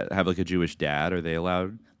are have like a Jewish dad? Are they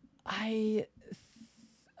allowed?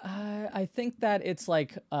 I think that it's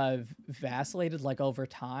like vacillated like over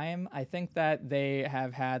time. I think that they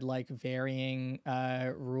have had like varying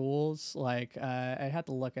rules. Like I'd have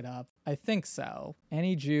to look it up. I think so.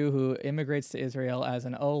 Any Jew who immigrates to Israel as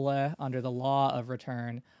an Oleh under the law of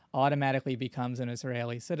return automatically becomes an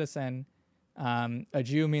Israeli citizen. A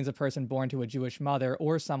Jew means a person born to a Jewish mother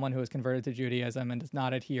or someone who is converted to Judaism and does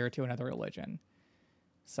not adhere to another religion.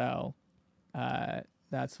 So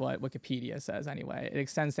that's what Wikipedia says anyway. It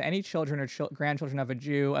extends to any children or grandchildren of a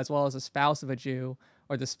Jew, as well as a spouse of a Jew,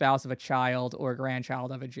 or the spouse of a child or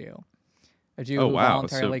grandchild of a Jew. A Jew who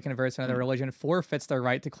voluntarily converts to another religion forfeits their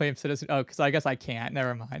right to claim citizenship. Oh, because I guess I can't.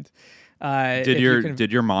 Never mind.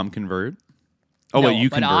 Did your mom convert? Oh, no, wait, you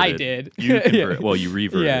but converted. I did. You converted. Well, you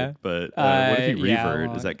reverted, but what if you revert?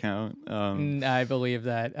 Well, does that count? I believe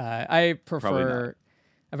that I prefer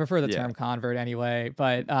the term convert anyway,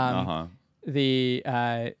 but but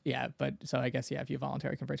so I guess if you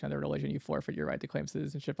voluntarily convert to another religion, you forfeit your right to claim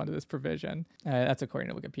citizenship under this provision. That's according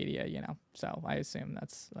to Wikipedia, so I assume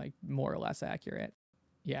that's like more or less accurate.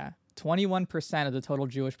 21% of the total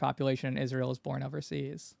Jewish population in Israel is born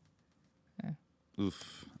overseas.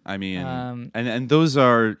 Oof. I mean, and those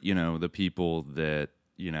are, the people that,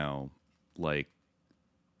 like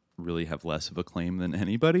really have less of a claim than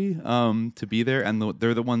anybody to be there. And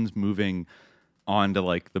they're the ones moving on to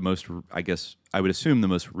like the most, I guess, I would assume the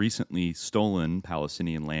most recently stolen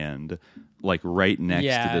Palestinian land, like right next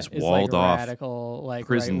to this walled off radical, like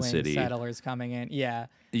prison city. Settlers coming in.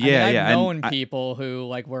 I've known people who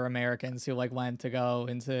like were Americans who like went to go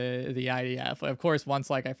into the IDF. Of course, once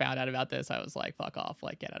like I found out about this, I was like, "Fuck off!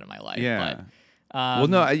 Like, get out of my life." Yeah. But,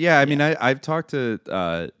 I mean, I've talked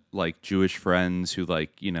to like Jewish friends who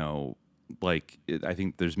like I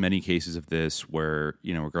think there's many cases of this where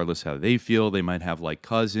regardless how they feel, they might have like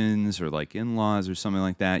cousins or like in-laws or something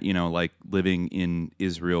like that, like living in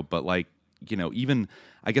Israel, but like even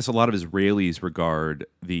I guess a lot of Israelis regard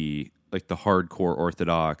the hardcore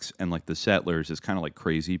Orthodox and like the settlers as kind of like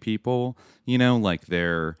crazy people, like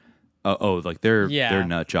they're they're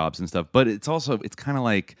nut jobs and stuff. But it's kind of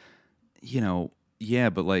like,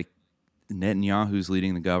 but like Netanyahu's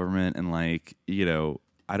leading the government and like,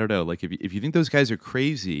 I don't know, like if you think those guys are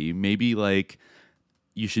crazy, maybe like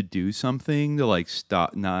you should do something to like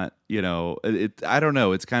stop, not, I don't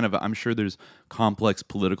know. It's kind of, I'm sure there's complex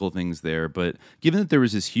political things there, but given that there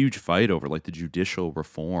was this huge fight over like the judicial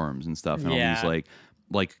reforms and stuff and all these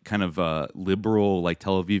like kind of liberal, like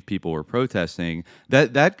Tel Aviv people were protesting,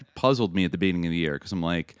 that puzzled me at the beginning of the year. Cause I'm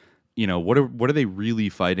like, what are they really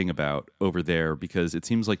fighting about over there? Because it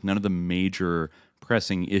seems like none of the major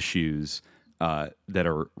pressing issues that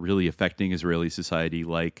are really affecting Israeli society,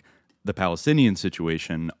 like the Palestinian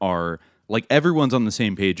situation, are like everyone's on the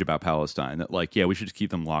same page about Palestine. That like, we should just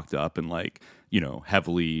keep them locked up and like,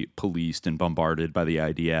 heavily policed and bombarded by the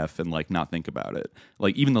IDF and like not think about it.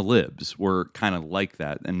 Like even the libs were kind of like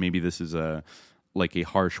that, and maybe this is a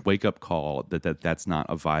harsh wake up call that's not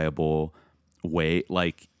a viable way.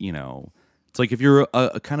 Like it's like if you're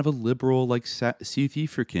a kind of a liberal, like South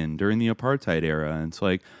African during the apartheid era, and it's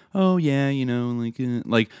like, oh yeah,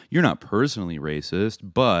 like you're not personally racist,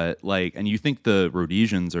 but like, and you think the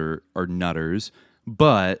Rhodesians are nutters,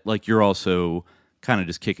 but like you're also kind of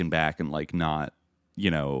just kicking back and like not,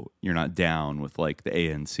 you're not down with like the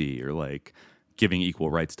ANC or like giving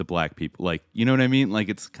equal rights to black people, like, you know what I mean? Like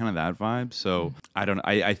it's kind of that vibe. So I don't know.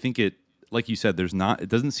 I think it, like you said, it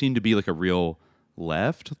doesn't seem to be like a real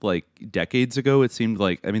left. Like decades ago it seemed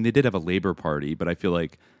like, I mean, they did have a Labor Party, but I feel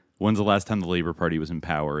like when's the last time the Labor Party was in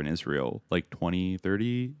power in Israel? Like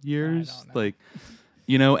 20-30 years, like,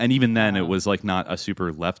 and even then it was like not a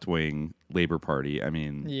super left-wing Labor Party. I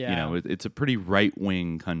mean, it's a pretty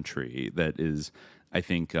right-wing country that is, I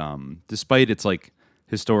think, despite its like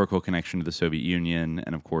historical connection to the Soviet Union,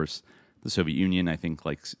 and of course the Soviet Union, I think,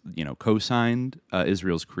 like, co-signed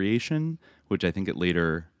Israel's creation, which I think it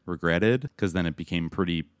later regretted because then it became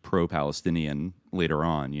pretty pro-Palestinian later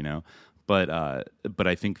on, But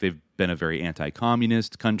I think they've been a very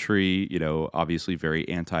anti-communist country, obviously very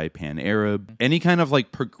anti-pan-Arab. Any kind of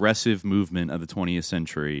like progressive movement of the 20th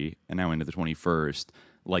century and now into the 21st,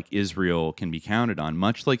 like Israel can be counted on,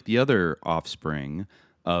 much like the other offspring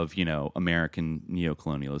of, American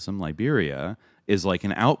neocolonialism, Liberia is like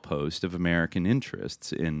an outpost of American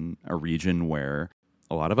interests in a region where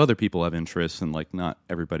a lot of other people have interests, and like not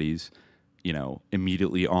everybody's,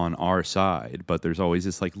 immediately on our side, but there's always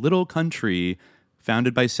this like little country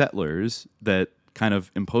founded by settlers that kind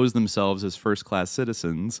of impose themselves as first-class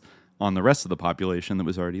citizens on the rest of the population that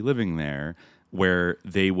was already living there, where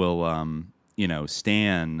they will,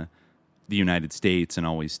 stan the United States and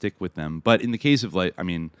always stick with them. But in the case of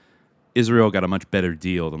Israel got a much better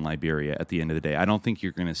deal than Liberia at the end of the day. I don't think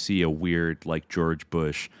you're going to see a weird like George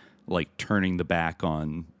Bush like turning the back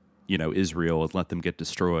on, Israel and let them get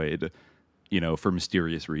destroyed, for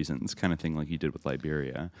mysterious reasons, kind of thing like you did with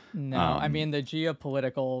Liberia. No, the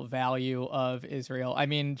geopolitical value of Israel.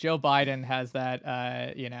 Joe Biden has that,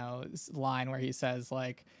 line where he says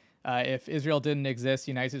like, if Israel didn't exist,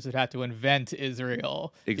 the United States would have to invent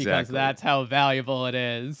Israel. Exactly. Because that's how valuable it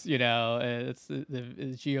is. It's the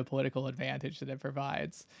geopolitical advantage that it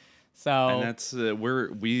provides. So, and that's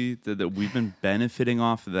we've been benefiting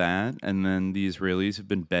off of that, and then the Israelis have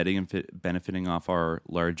been benefiting off our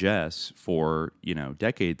largesse for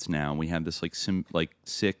decades now. We have this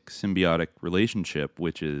sick symbiotic relationship,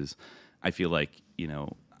 which is, I feel like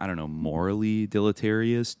I don't know, morally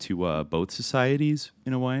deleterious to both societies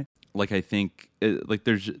in a way. Like I think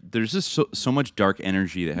there's just so much dark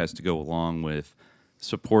energy that has to go along with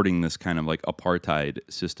supporting this kind of like apartheid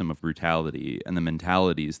system of brutality and the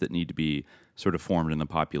mentalities that need to be sort of formed in the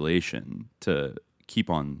population to keep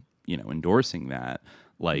on, endorsing that.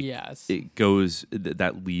 Like, yes. It goes,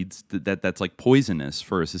 that leads, that's like poisonous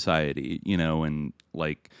for a society, and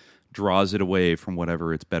like draws it away from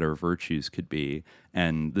whatever its better virtues could be.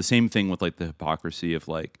 And the same thing with like the hypocrisy of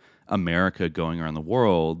like America going around the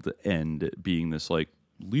world and being this like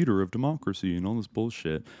leader of democracy and all this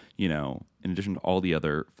bullshit, in addition to all the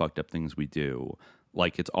other fucked up things we do.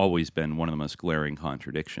 Like, it's always been one of the most glaring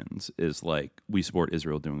contradictions is like we support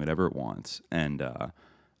Israel doing whatever it wants, and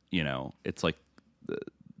it's like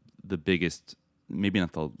the biggest, maybe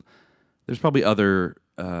not the, there's probably other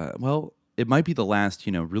it might be the last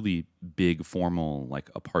really big formal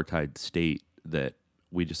like apartheid state that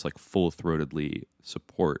we just like full-throatedly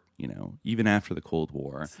support, even after the Cold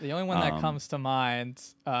War. It's the only one that comes to mind.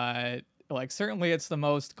 Certainly it's the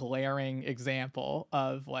most glaring example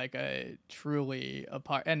of like a truly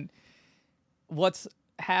apart. And what's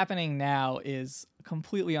happening now is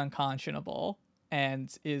completely unconscionable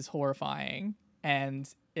and is horrifying. And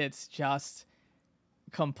it's just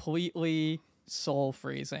completely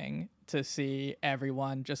soul-freezing to see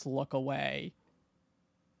everyone just look away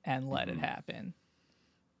and let it happen.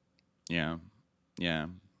 Yeah.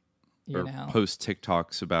 Or post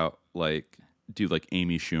TikToks about like do like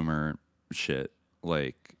Amy Schumer shit,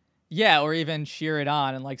 like or even cheer it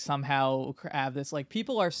on and like somehow have this like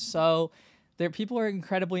people are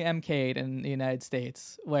incredibly MK'd in the United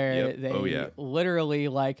States where they literally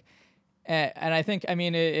like, and I think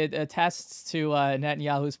it attests to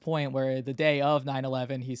Netanyahu's point where the day of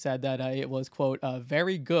 9/11 he said that it was quote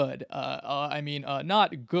very good,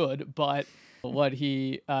 not good, but what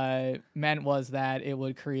he meant was that it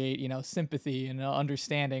would create, sympathy and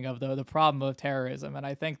understanding of the problem of terrorism. And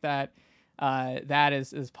I think that that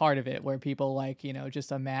is part of it, where people like,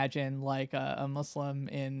 just imagine like a Muslim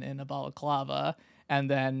in a balaclava, and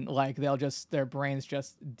then like their brains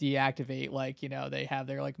just deactivate, like, they have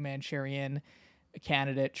their like Manchurian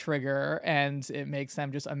candidate trigger, and it makes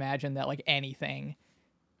them just imagine that like anything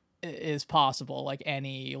is possible, like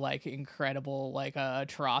any like incredible like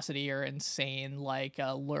atrocity or insane like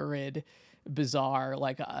lurid bizarre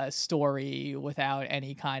like a story without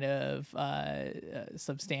any kind of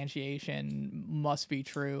substantiation must be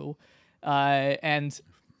true, and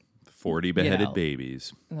 40 beheaded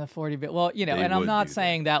babies, the 40 and I'm not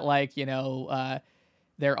saying that like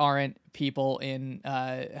there aren't people in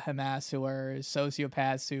Hamas who are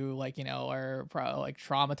sociopaths who like, are like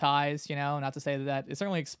traumatized, not to say that it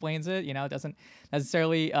certainly explains it, it doesn't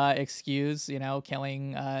necessarily excuse,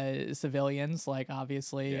 killing civilians. Like,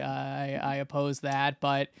 obviously, I oppose that,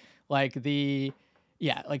 but like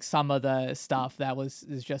like some of the stuff that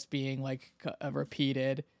is just being like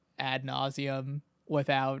repeated ad nauseum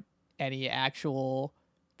without any actual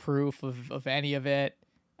proof of any of it.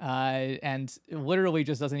 And it literally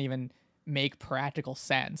just doesn't even make practical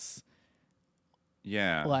sense.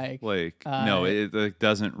 Yeah, no, it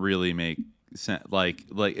doesn't really make sense. Like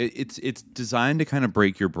it's designed to kind of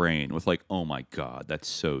break your brain with like, oh my god, that's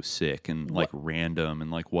so sick and like random and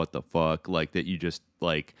like what the fuck, like that you just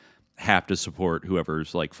like have to support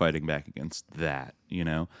whoever's like fighting back against that,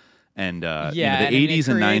 And the 80s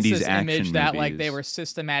and 90s action image that movies, like they were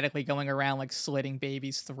systematically going around like slitting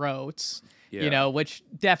babies' throats, which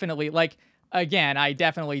definitely like, again, I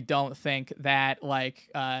definitely don't think that like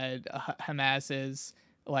Hamas is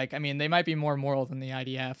like, I mean, they might be more moral than the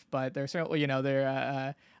IDF, but they're certainly,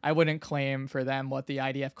 they're I wouldn't claim for them what the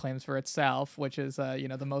IDF claims for itself, which is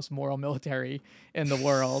the most moral military in the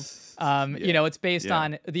world. It's based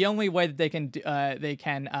on the only way that they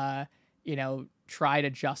can try to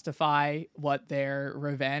justify what their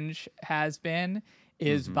revenge has been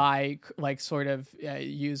is by like sort of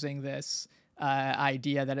using this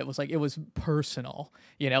idea that it was personal,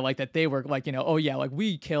 like that they were like, oh yeah, like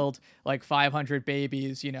we killed like 500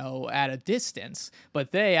 babies, at a distance,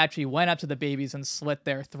 but they actually went up to the babies and slit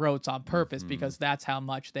their throats on purpose because that's how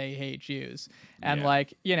much they hate Jews. And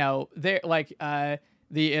they're like,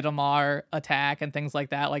 the Itamar attack and things like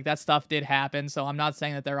that stuff did happen. So I'm not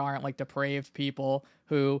saying that there aren't like depraved people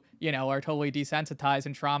who, are totally desensitized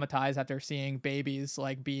and traumatized after seeing babies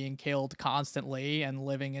like being killed constantly and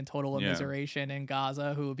living in total immiseration in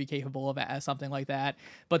Gaza who would be capable of something like that.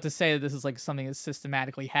 But to say that this is like something that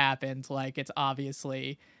systematically happened, like it's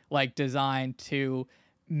obviously like designed to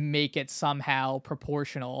make it somehow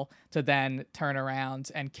proportional to then turn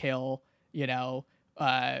around and kill,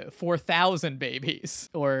 4,000 babies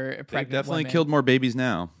or pregnant They definitely women. killed more babies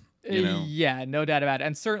now. Yeah, no doubt about it.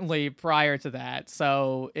 And certainly prior to that.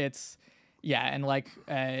 So it's, and like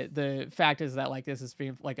the fact is that like this is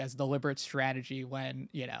being like as deliberate strategy when,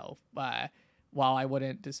 while I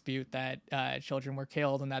wouldn't dispute that children were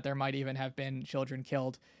killed and that there might even have been children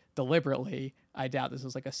killed deliberately, I doubt this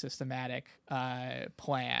was like a systematic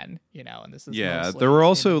plan, and this is mostly, there were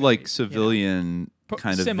also like civilian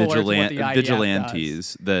kind of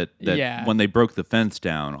vigilantes that when they broke the fence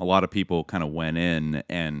down, a lot of people kind of went in,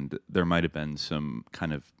 and there might have been some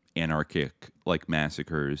kind of anarchic like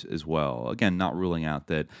massacres as well. Again, not ruling out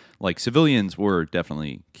that like civilians were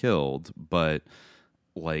definitely killed, but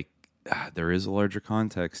like there is a larger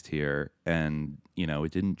context here, and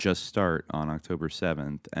it didn't just start on October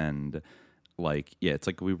 7th, and like it's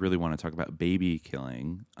like we really want to talk about baby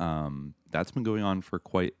killing. That's been going on for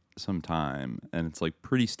quite some time, and it's like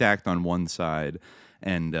pretty stacked on one side.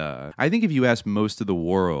 And I think if you ask most of the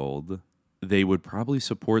world, they would probably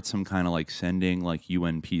support some kind of like sending like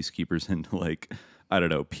UN peacekeepers into like, I don't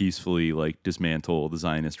know, peacefully like dismantle the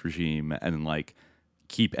Zionist regime and like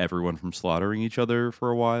keep everyone from slaughtering each other for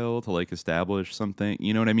a while to like establish something.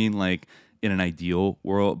 You know what I mean? Like in an ideal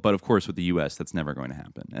world. But of course with the US, that's never going to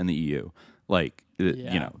happen. And the EU, like,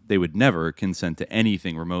 they would never consent to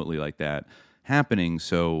anything remotely like that happening.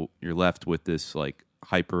 So you're left with this like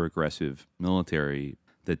hyper aggressive military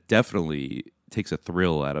that definitely takes a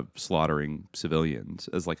thrill out of slaughtering civilians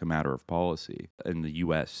as like a matter of policy, and the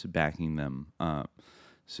U.S. backing them up.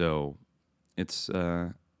 So it's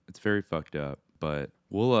very fucked up. But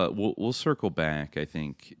we'll circle back, I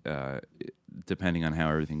think, depending on how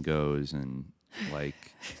everything goes, and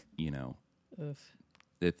like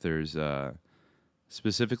if there's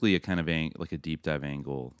specifically a kind of like a deep dive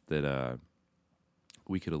angle that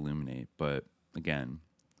we could illuminate. But again,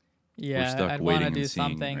 we're stuck I'd waiting want to do and seeing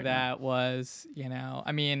something right that now. was,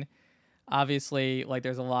 I mean, obviously, like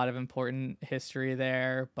there's a lot of important history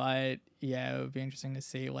there, but it would be interesting to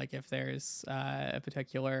see like if there's a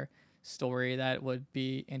particular story that would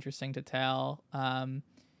be interesting to tell. But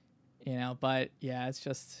it's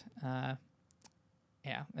just,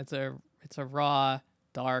 it's a raw,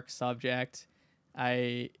 dark subject.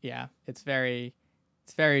 It's very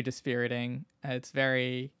dispiriting. It's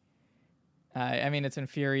very, it's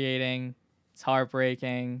infuriating. It's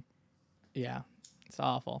heartbreaking. Yeah, it's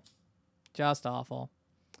awful. Just awful.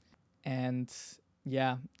 And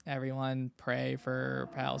everyone pray for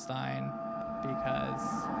Palestine because,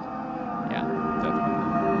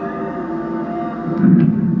 Definitely.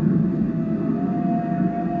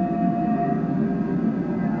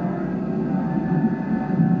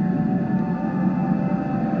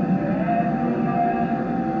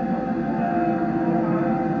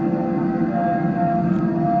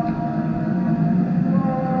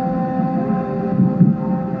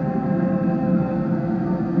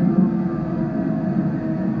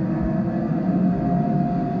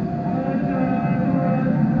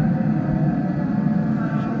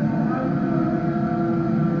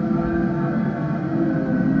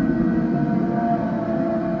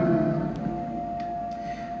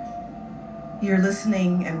 You're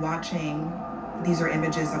listening and watching. These are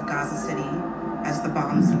images of Gaza City as the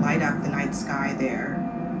bombs light up the night sky there.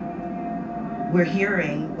 We're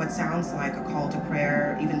hearing what sounds like a call to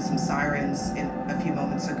prayer, even some sirens a few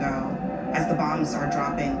moments ago, as the bombs are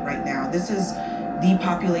dropping right now. This is the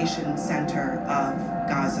population center of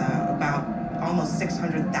Gaza. About almost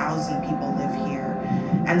 600,000 people live here.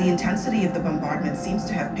 And the intensity of the bombardment seems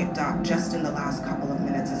to have picked up just in the last couple of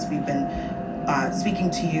minutes as we've been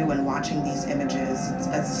speaking to you and watching these images. It's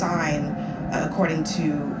a sign, according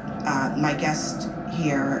to my guest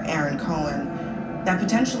here, Aaron Cohen, that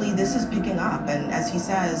potentially this is picking up. And as he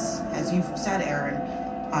says, as you've said, Aaron,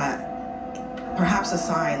 perhaps a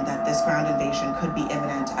sign that this ground invasion could be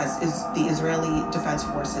imminent, as is the Israeli Defense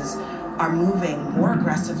Forces are moving more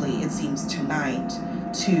aggressively, it seems, tonight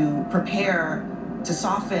to prepare to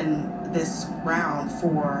soften this ground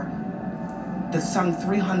for the some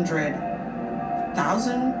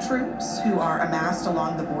 300,000 troops who are amassed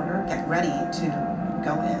along the border, get ready to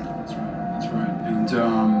go in. That's right. And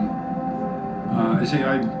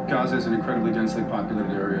Gaza is an incredibly densely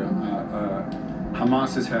populated area.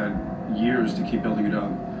 Hamas has had years to keep building it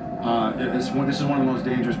up. This is one of the most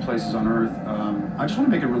dangerous places on earth. I just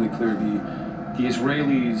want to make it really clear, the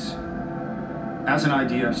Israelis, as an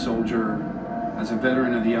IDF soldier, as a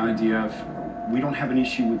veteran of the IDF, we don't have an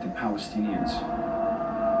issue with the Palestinians.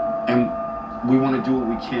 And we want to do what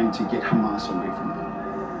we can to get Hamas away from them.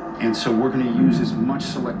 And so we're going to use as much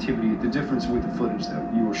selectivity. The difference with the footage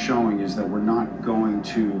that you were showing is that we're not going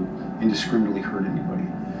to indiscriminately hurt anybody.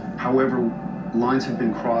 However, lines have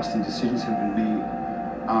been crossed and decisions have been made.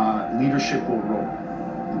 Leadership will roll.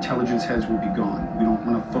 Intelligence heads will be gone. We don't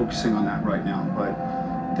want to focusing on that right now, but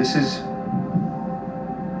this is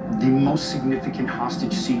the most significant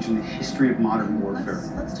hostage siege in the history of modern warfare.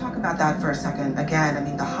 Let's talk about that for a second. Again, I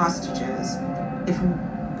mean, the hostages.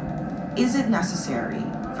 Is it necessary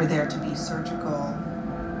for there to be surgical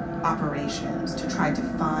operations to try to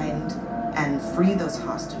find and free those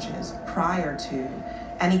hostages prior to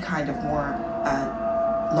any kind of more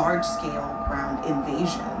large-scale ground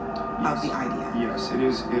invasion of the IDF? Yes, it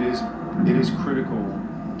is critical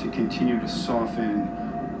to continue to soften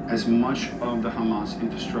as much of the Hamas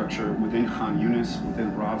infrastructure within Khan Yunis,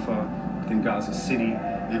 within Rafah, within Gaza City,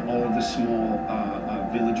 and all of the small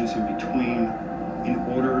villages in between, in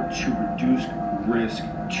order to reduce risk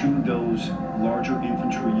to those larger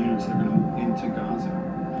infantry units that are going to move into Gaza.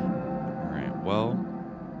 All right. Well,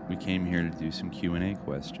 we came here to do some Q&A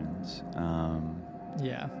questions.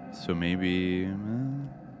 Yeah. So maybe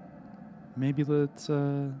let's.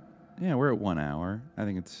 We're at 1 hour. I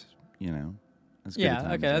think it's as good a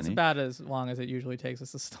time okay, as that's any. about as long as it usually takes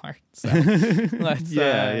us to start. So let's.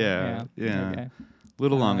 Yeah. Okay. A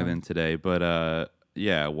little longer than today, but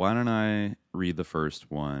why don't I read the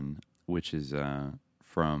first one, which is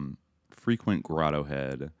from frequent Grotto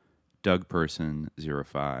head, Doug Person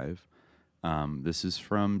 05. This is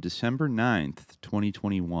from December 9th,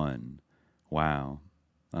 2021. Wow.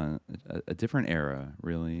 A different era,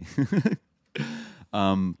 really.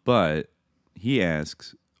 But he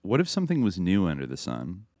asks, what if something was new under the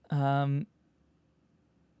sun?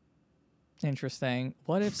 Interesting.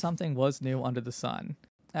 What if something was new under the sun?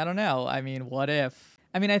 I don't know. I mean, I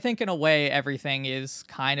think in a way everything is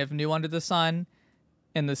kind of new under the sun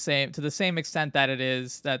to the same extent that it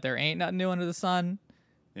is that there ain't nothing new under the sun.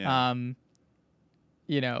 Yeah.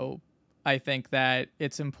 I think that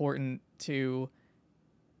it's important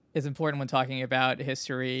when talking about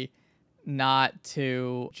history not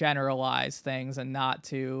to generalize things and not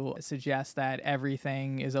to suggest that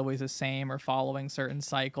everything is always the same or following certain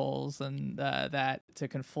cycles, and that to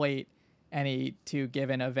conflate any two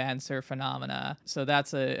given events or phenomena. So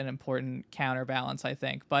that's an important counterbalance, I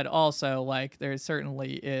think. But also, there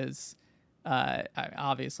certainly is,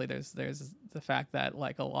 obviously, there's the fact that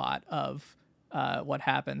a lot of what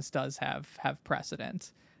happens does have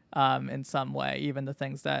precedent in some way, even the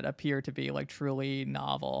things that appear to be truly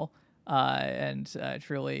novel and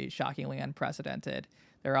truly shockingly unprecedented.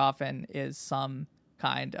 There often is some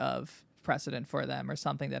kind of precedent for them or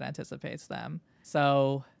something that anticipates them.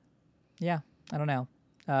 So, yeah, I don't know.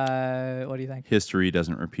 What do you think? History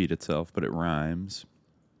doesn't repeat itself, but it rhymes.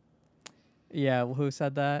 Yeah, who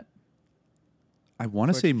said that? I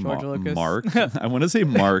want to say Marx. I want to say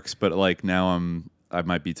Marx, but now I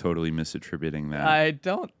might be totally misattributing that. I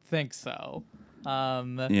don't think so.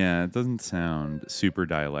 Yeah, it doesn't sound super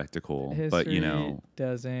dialectical, but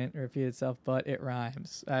doesn't repeat itself, but it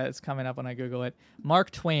rhymes. It's coming up when I Google it. Mark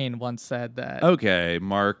Twain once said that. Okay,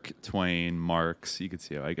 Mark Twain, Marx. You could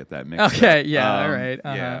see how I get that mixed up. Okay, yeah, all right.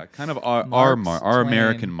 Yeah, kind of our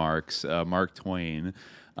American Marx, Mark Twain.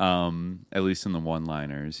 At least in the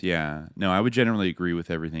one-liners. Yeah. No, I would generally agree with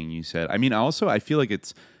everything you said. I mean, also, I feel like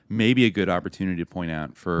it's maybe a good opportunity to point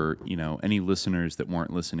out for, any listeners that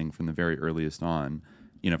weren't listening from the very earliest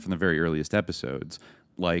episodes,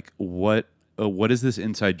 what what is this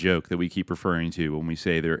inside joke that we keep referring to when we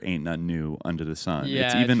say there ain't nothing new under the sun? Yeah,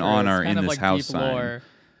 it's even true. on It's our kind in of this like house deep sign. lore.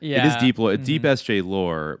 Yeah. It is deep lore, deep SJ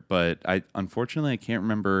lore, but I unfortunately I can't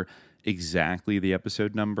remember exactly the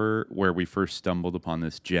episode number where we first stumbled upon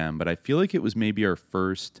this gem, but I feel like it was maybe our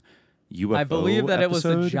first UFO I believe that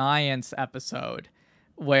episode. it was the Giants episode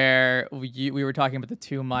where we were talking about the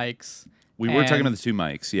two mics. We were talking about the two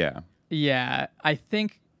mics, yeah. Yeah, I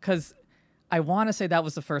think because I want to say that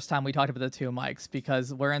was the first time we talked about the two mics,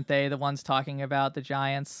 because weren't they the ones talking about the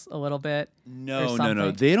Giants a little bit?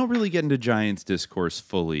 No. They don't really get into Giants discourse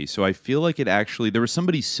fully. So I feel like there was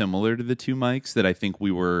somebody similar to the two mics that I think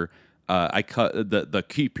we were. I cut the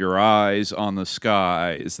keep your eyes on the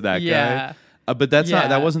skies. That guy. But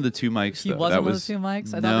that wasn't the two mics. He wasn't one of the two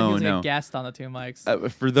mics? I thought that he was a guest on the two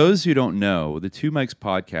mics. For those who don't know, the Two Mics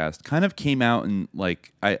podcast kind of came out in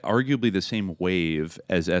arguably the same wave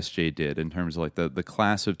as SJ did in terms of like the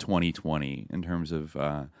class of 2020 in terms of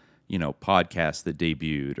podcasts that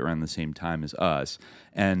debuted around the same time as us.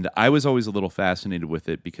 And I was always a little fascinated with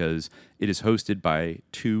it because it is hosted by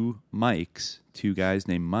two mics, two guys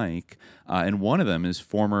named Mike, and one of them is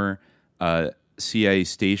former CIA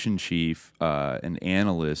station chief and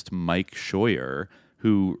analyst Mike Scheuer,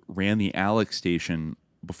 who ran the Alex station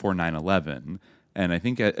before 9/11. And I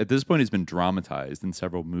think at this point he's been dramatized in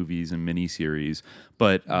several movies and miniseries,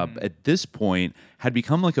 but at this point had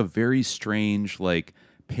become like a very strange, like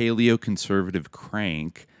paleo-conservative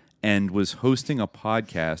crank, and was hosting a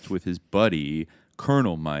podcast with his buddy,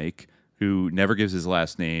 Colonel Mike, who never gives his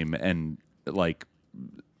last name and like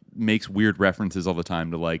makes weird references all the time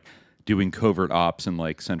to like doing covert ops in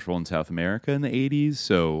like Central and South America in the 80s.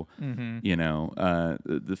 So,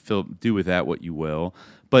 the film, do with that what you will.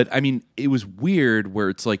 But I mean, it was weird where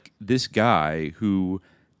it's like this guy who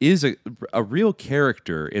is a real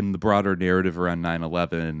character in the broader narrative around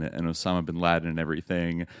 9/11 and Osama bin Laden and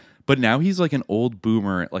everything. But now he's like an old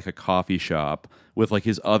boomer at like a coffee shop with like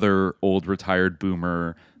his other old retired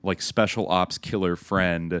boomer, like special ops killer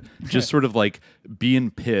friend, just sort of like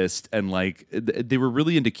being pissed. And like they were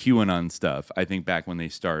really into QAnon stuff, I think, back when they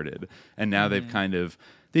started. And now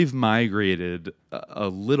they've migrated a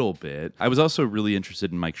little bit. I was also really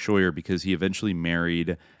interested in Mike Scheuer because he eventually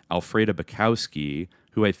married Alfreda Bukowski,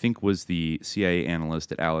 who I think was the CIA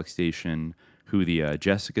analyst at Alex Station, who the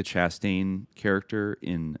Jessica Chastain character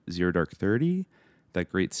in Zero Dark 30, that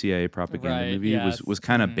great CIA propaganda movie, was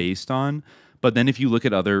kind of based on. But then if you look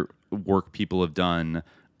at other work people have done,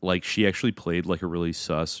 like she actually played like a really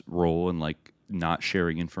sus role in like not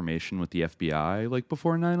sharing information with the FBI like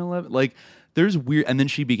before 9/11. Like there's weird, and then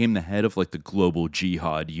she became the head of like the global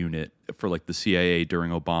jihad unit for like the CIA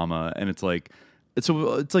during Obama, and it's like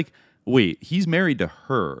wait, he's married to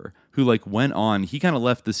her, who like went on, he kind of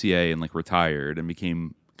left the CIA and like retired and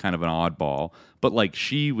became kind of an oddball, but like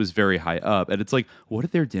she was very high up, and it's like, what are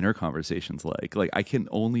their dinner conversations like? Like I can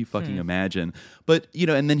only fucking imagine. But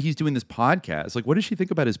and then he's doing this podcast. Like, what does she think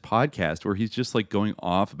about his podcast where he's just like going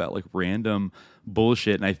off about like random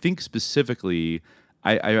bullshit? And I think specifically,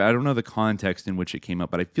 I don't know the context in which it came up,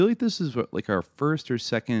 but I feel like this is like our first or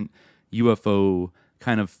second UFO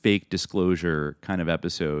kind of fake disclosure kind of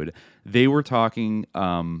episode. They were talking,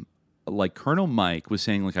 like Colonel Mike was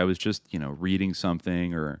saying, like, I was just, reading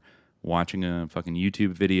something or watching a fucking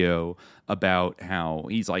YouTube video about how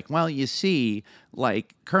he's like, well, you see,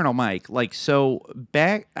 like Colonel Mike, like, so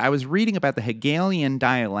back, I was reading about the Hegelian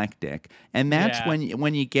dialectic, and that's when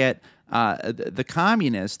you get the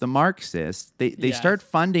communists, the Marxists, they start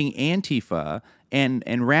funding Antifa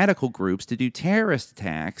and radical groups to do terrorist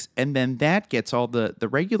attacks, and then that gets all the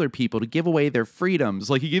regular people to give away their freedoms.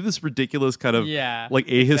 Like he gave this ridiculous kind of like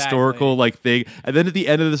ahistorical like thing, and then at the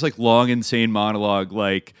end of this like long insane monologue,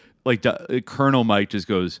 like Colonel Mike just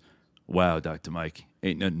goes, "Wow, Dr. Mike,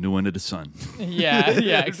 ain't nothing new under the sun." Yeah,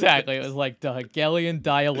 exactly. It was like the Hegelian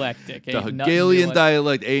dialectic. The Hegelian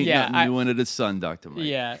dialect ain't nothing new under the sun, Dr. Mike.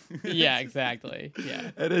 Yeah, exactly.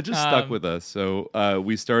 Yeah. And it just stuck with us. So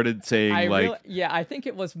we started saying I think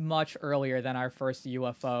it was much earlier than our first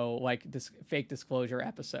UFO, like this fake disclosure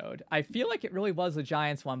episode. I feel like it really was the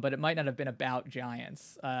Giants one, but it might not have been about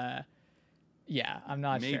Giants. I'm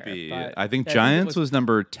not sure. Maybe. I think Giants was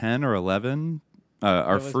number 10 or 11.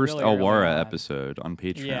 Our first really Elwara episode on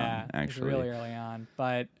Patreon, actually. It was really early on.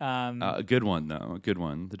 But a good one, though. A good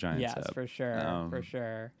one, the Giants Yes, for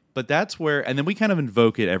sure. But that's where, and then we kind of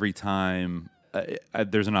invoke it every time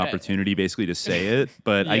there's an opportunity basically to say it.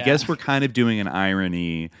 But I guess we're kind of doing an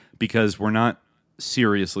irony because we're not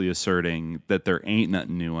seriously asserting that there ain't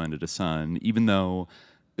nothing new under the sun, even though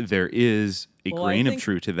there is a grain of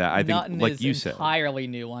truth to that. I think, like you said, entirely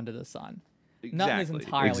new under the sun. nothing is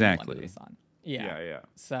entirely under the sun. Yeah.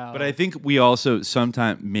 So, but I think we also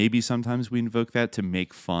sometimes we invoke that to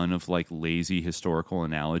make fun of like lazy historical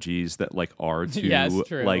analogies that like are too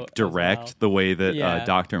like direct the way that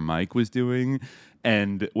Dr. Mike was doing.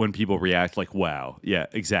 And when people react like, wow, yeah,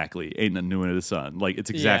 exactly, ain't nothing new under the sun. Like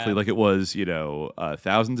it's exactly like it was,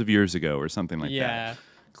 thousands of years ago or something like that.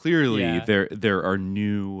 Clearly, there are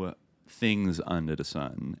new things under the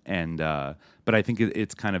sun, and but I think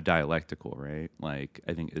it's kind of dialectical, right? Like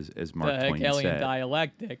I think as Mark Twain said, Hegelian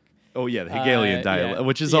dialectic. Oh yeah, the Hegelian dialectic,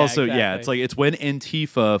 which is also it's like it's when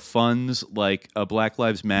Antifa funds like a Black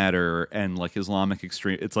Lives Matter and like Islamic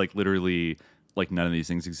extreme. It's like literally like none of these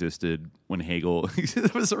things existed when Hegel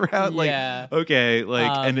was around. Like okay,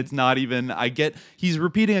 like and it's not even. I get he's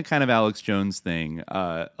repeating a kind of Alex Jones thing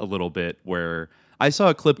a little bit where. I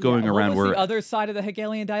saw a clip going around where the other side of the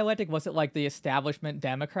Hegelian dialectic was it like the establishment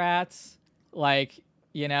Democrats, like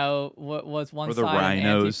what was one side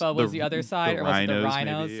rhinos, and Antifa was the other side, or was it the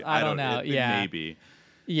rhinos? Maybe. I don't know. Maybe.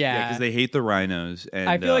 Yeah, because they hate the rhinos. And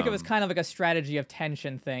I feel like it was kind of like a strategy of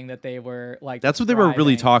tension thing that they were like. That's what they were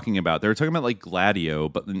really talking about. They were talking about like Gladio,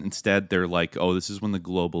 but instead they're like, oh, this is when the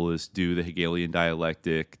globalists do the Hegelian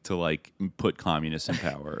dialectic to like put communists in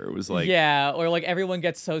power. It was like or like everyone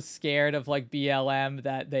gets so scared of like BLM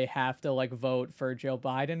that they have to like vote for Joe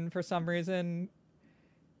Biden for some reason.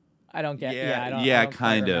 I don't get. I don't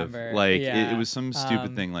kind of remember. like it was some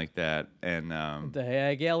stupid thing like that, and the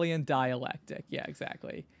Hegelian dialectic. Yeah,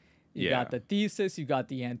 exactly. You got the thesis, you got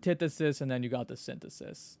the antithesis, and then you got the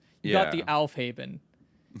synthesis. You got the Aufheben.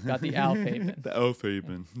 The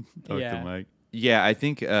Aufheben. Dr. Mike. Yeah, I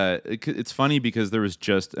think it's funny because there was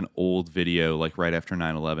just an old video like right after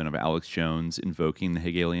 9/11 of Alex Jones invoking the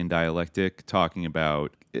Hegelian dialectic, talking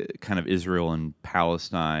about kind of Israel and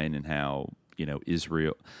Palestine and how.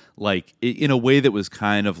 Israel, like in a way that was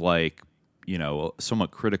kind of like,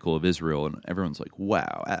 somewhat critical of Israel, and everyone's like,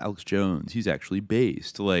 "Wow, Alex Jones, he's actually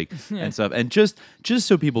based," like and stuff. And just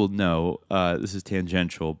so people know, this is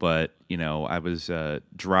tangential, but I was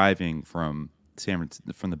driving from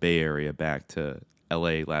the Bay Area back to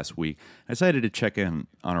L.A. last week. I decided to check in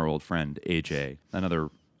on our old friend AJ,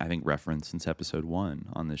 another. I think reference since episode 1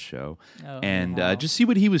 on this show, and just see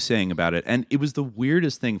what he was saying about it. And it was the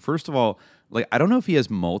weirdest thing. First of all, like I don't know if he has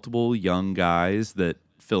multiple young guys that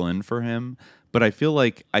fill in for him, but I feel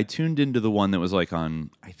like I tuned into the one that was like on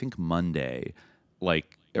I think Monday,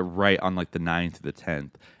 like right on like the 9th or the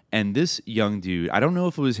 10th. And this young dude, I don't know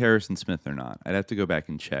if it was Harrison Smith or not. I'd have to go back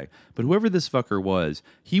and check. But whoever this fucker was,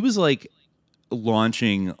 he was like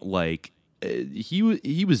launching like. He was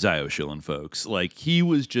Zioshilling folks. Like he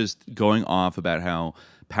was just going off about how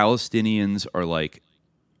Palestinians are like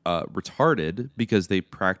retarded because they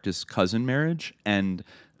practice cousin marriage and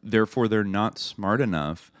therefore they're not smart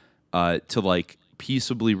enough to like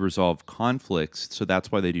peaceably resolve conflicts. So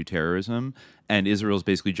that's why they do terrorism. And Israel's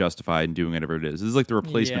basically justified in doing whatever it is. This is like the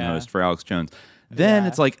replacement host for Alex Jones. Then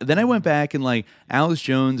it's like, then I went back and like Alex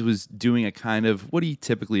Jones was doing a kind of what he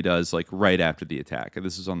typically does like right after the attack. And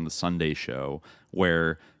this is on the Sunday show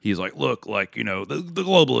where he's like, look, like, the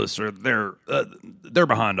globalists are they're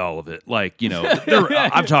behind all of it. Like,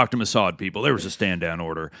 I've talked to Mossad people. There was a stand down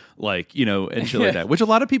order, like, and shit like that, which a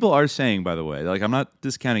lot of people are saying, by the way. Like, I'm not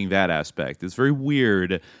discounting that aspect. It's very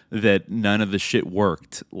weird that none of the shit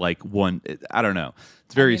worked. Like I don't know.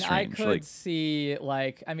 It's very strange. I could see,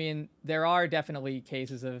 like, there are definitely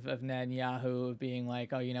cases of Netanyahu being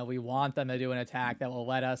like, oh, we want them to do an attack that will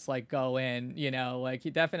let us, like, go in, like, he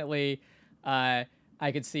definitely, I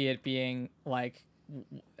could see it being, like,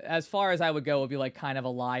 as far as I would go, it would be, like, kind of a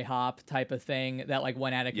lie hop type of thing that, like,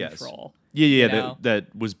 went out of control. Yeah,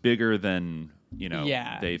 that was bigger than,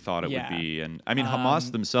 they thought it would be. And,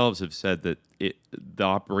 Hamas themselves have said that the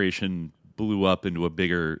operation blew up into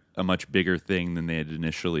a much bigger thing than they had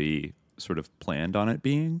initially sort of planned on it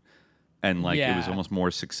being. And like it was almost more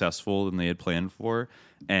successful than they had planned for.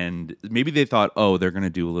 And maybe they thought, oh, they're going to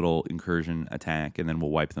do a little incursion attack and then we'll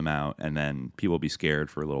wipe them out and then people will be scared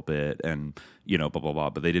for a little bit and, blah, blah, blah.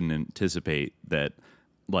 But they didn't anticipate that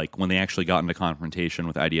like when they actually got into confrontation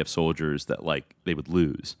with IDF soldiers that like they would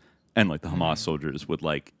lose. And like the Hamas soldiers would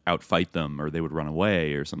like outfight them or they would run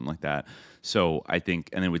away or something like that. So I think,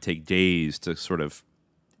 and it would take days to sort of,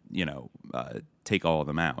 take all of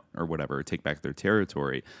them out or whatever, take back their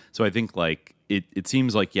territory. So I think like it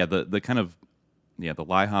seems like, the kind of, the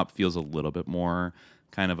lie hop feels a little bit more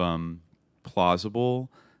kind of plausible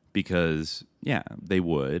because, they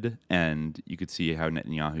would. And you could see how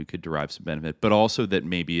Netanyahu could derive some benefit, but also that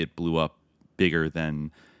maybe it blew up bigger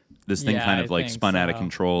than this thing kind of like spun out of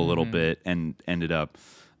control a little bit and ended up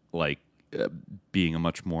like being a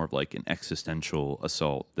much more of like an existential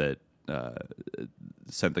assault that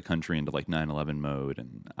sent the country into like 9/11 mode,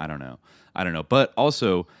 and I don't know. But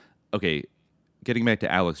also, okay, getting back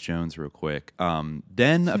to Alex Jones real quick.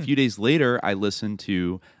 Then a few days later, I listened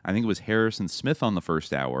to, I think it was Harrison Smith on the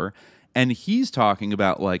first hour, and he's talking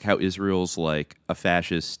about like how Israel's like a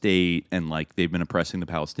fascist state, and like they've been oppressing the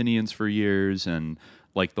Palestinians for years, and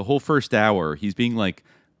like the whole first hour, he's being like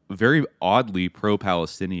very oddly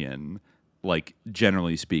pro-Palestinian, like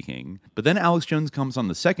generally speaking. But then Alex Jones comes on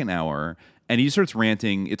the second hour and he starts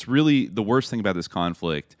ranting. It's really the worst thing about this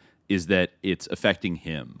conflict is that it's affecting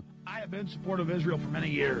him. I have been supportive of Israel for many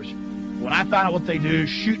years. When I found out what they do,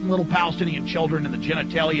 shooting little Palestinian children in the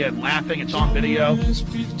genitalia and laughing, it's on video.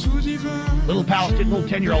 Little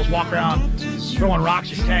 10-year-olds walk around throwing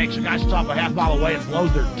rocks at tanks. A guy's top a half mile away and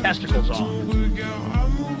blows their testicles off.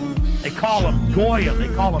 They call them Goyim. They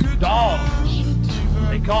call them dogs.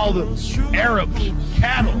 They call the Arabs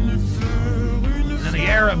cattle. And then the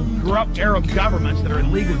corrupt Arab governments that are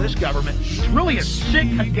in league with this government. It's really a sick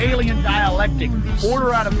Hegelian dialectic,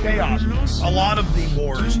 order out of chaos. A lot of the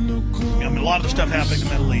wars, a lot of the stuff happening in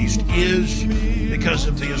the Middle East is because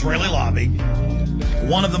of the Israeli lobby,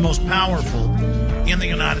 one of the most powerful in the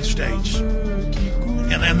United States.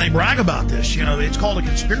 And then they brag about this. It's called a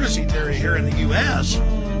conspiracy theory here in the U.S.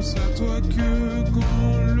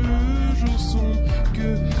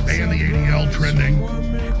 Ban the ADL trending.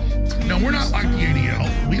 No, we're not like the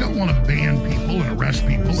ADL. We don't want to ban people and arrest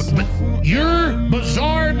people. But your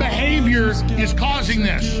bizarre behavior is causing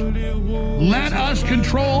this. Let us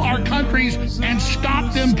control our countries and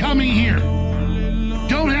stop them coming here.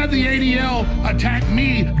 Don't have the ADL attack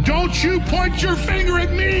me. Don't you point your finger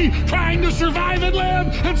at me trying to survive and live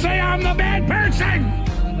and say I'm the bad person.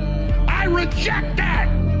 I reject that.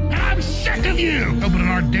 And I'm sick of you opening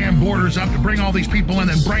our damn borders up to bring all these people in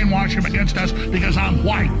and brainwash them against us because I'm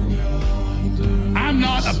white. I'm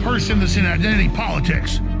not a person that's in identity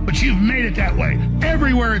politics, but you've made it that way.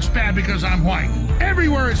 Everywhere it's bad because I'm white.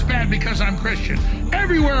 Everywhere it's bad because I'm Christian.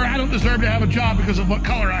 Everywhere I don't deserve to have a job because of what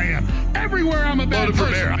color I am. Everywhere I'm a bad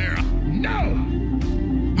person. No.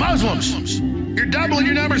 Muslims, you're doubling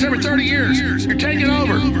your numbers every 30 years. You're taking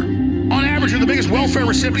over. On average, you're the biggest welfare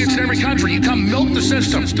recipients in every country. You come milk the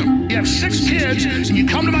system. You have 6 kids, and you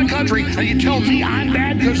come to my country, and you tell me I'm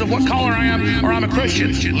bad because of what color I am, or I'm a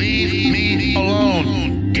Christian. Leave me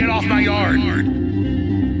alone. Get off my yard.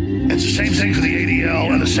 It's the same thing for the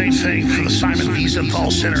ADL, and the same thing for the Simon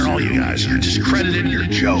Wiesenthal Center, and all you guys. You're discredited your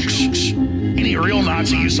jokes. Any real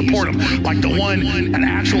Nazi, you support him. Like the one, an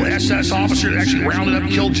actual SS officer that actually rounded up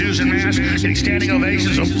and killed Jews in mass, getting standing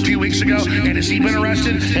ovations a few weeks ago. And has he been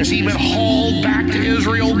arrested? Has he been hauled back to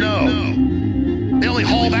Israel? No. They only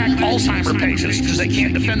haul back Alzheimer patients because they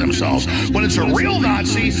can't defend themselves. When it's a real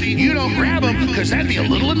Nazi, you don't grab them because that'd be a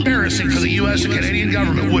little embarrassing for the U.S. and Canadian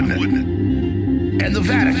government, wouldn't it? And the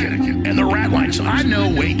Vatican and the rat lines. I know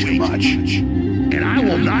way too much. And I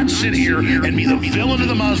will not sit here and be the villain to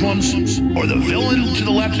the Muslims, or the villain to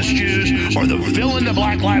the leftist Jews, or the villain to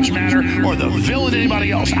Black Lives Matter, or the villain to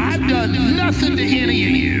anybody else. I've done nothing to any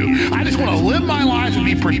of you. I just want to live my life and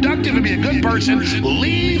be productive and be a good person.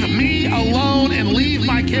 Leave me alone and leave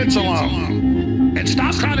my kids alone. And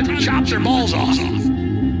stop trying to chop their balls off. All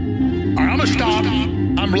right, I'm going to stop.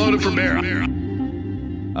 I'm loaded for bear.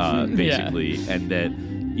 Basically, and that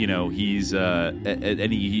he's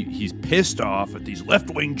pissed off at these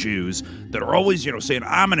left-wing Jews that are always saying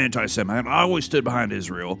I'm an anti-Semite. I always stood behind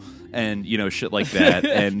Israel and shit like that.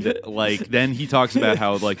 And like then he talks about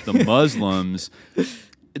how like the Muslims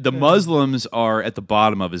are at the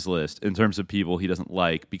bottom of his list in terms of people he doesn't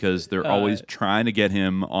like because they're always trying to get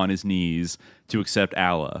him on his knees to accept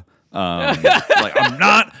Allah. Like I'm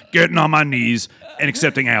not getting on my knees and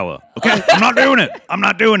accepting Allah. Okay, I'm not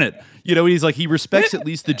doing it. He's like he respects at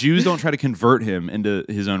least the Jews don't try to convert him into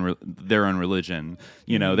their own religion.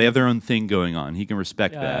 They have their own thing going on. He can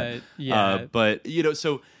respect that. Yeah. But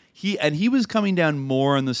so he was coming down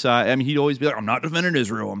more on the side. I mean, he'd always be like, I'm not defending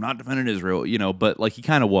Israel. But like he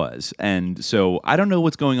kind of was. And so I don't know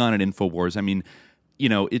what's going on at InfoWars. I mean,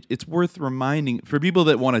 it's worth reminding for people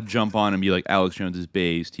that want to jump on and be like, Alex Jones is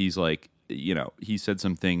based. He's like, he said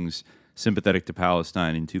some things sympathetic to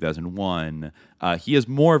Palestine in 2001. He has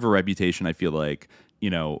more of a reputation, I feel like,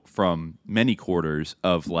 from many quarters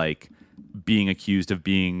of like being accused of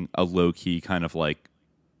being a low key kind of like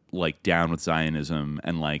down with Zionism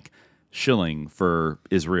and like shilling for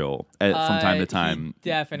Israel from time to time.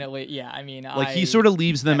 Definitely, yeah. I mean, like he sort of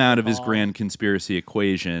leaves them out of his grand conspiracy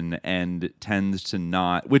equation and tends to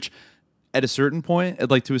not. Which, at a certain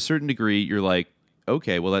point, like to a certain degree, you're like,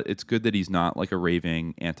 okay, well, it's good that he's not like a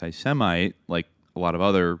raving anti-Semite like a lot of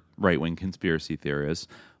other right-wing conspiracy theorists,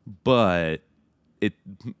 but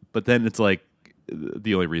then it's like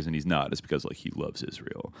the only reason he's not is because like he loves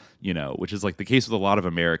Israel, which is like the case with a lot of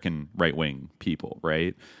American right-wing people,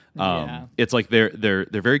 right? It's like they're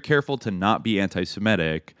very careful to not be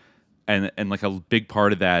anti-Semitic, and like a big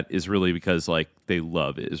part of that is really because like they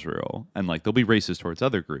love Israel, and like they'll be racist towards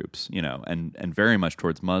other groups, and very much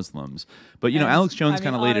towards Muslims. But Alex Jones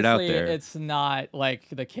kind of laid it out there. It's not like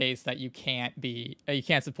the case that you can't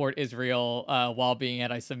support Israel while being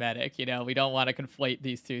anti-Semitic. We don't want to conflate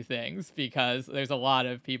these two things, because there's a lot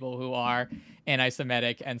of people who are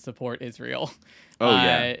anti-Semitic and support Israel. Oh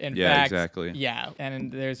yeah, in fact, exactly. Yeah,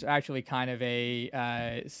 and there's actually kind of a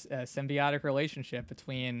symbiotic relationship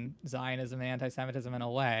between Zionism and anti-Semitism in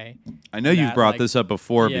a way. I know you've brought this up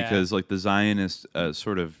before, because like the Zionist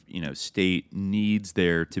sort of state needs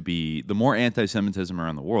there to be the more anti-Semitism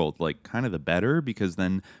around the world, like kind of the better, because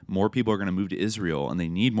then more people are going to move to Israel, and they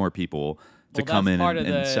need more people to come in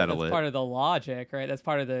and settle it. That's part of the logic, right? That's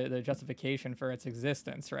part of the justification for its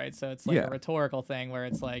existence, right? So it's like a rhetorical thing where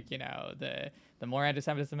it's like, the more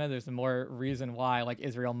anti-Semitism there's the more reason why like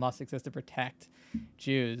Israel must exist to protect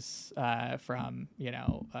Jews from,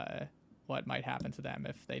 what might happen to them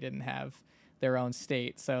if they didn't have their own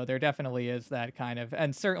state. So there definitely is that kind of,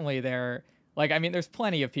 and certainly there's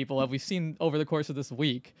plenty of people that we've seen over the course of this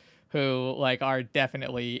week who like are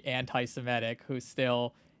definitely anti-Semitic, who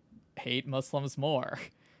still hate Muslims more,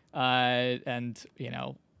 and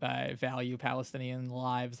value Palestinian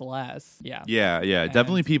lives less. Yeah.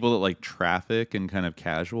 Definitely people that like traffic and kind of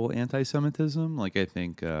casual anti-Semitism. Like I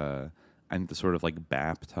think the sort of like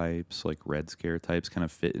BAP types, like Red Scare types, kind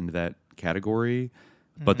of fit into that category,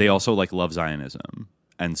 but they also like love Zionism.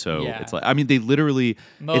 And so it's like, they literally,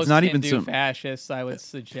 most it's not Hindu even some fascists, I would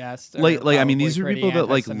suggest. These are people that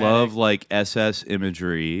like love like SS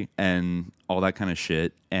imagery and all that kind of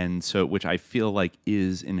shit. And so, which I feel like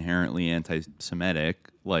is inherently anti-Semitic,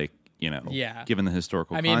 like, given the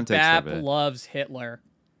historical context BAP of it. loves Hitler,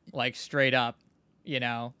 like straight up,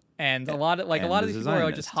 and a lot of these people are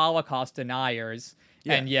like just Holocaust deniers.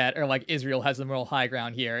 Yeah. And yet, or like Israel has the moral high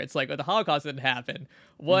ground here. It's like, the Holocaust didn't happen.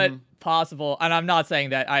 What possible? And I'm not saying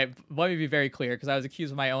that. Let me be very clear, because I was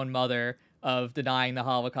accused of my own mother of denying the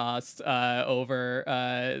Holocaust over,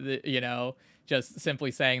 just simply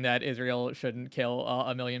saying that Israel shouldn't kill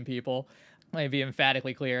a million people. Let me be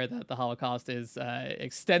emphatically clear that the Holocaust is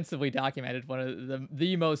extensively documented, one of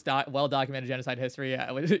the most well-documented genocide history.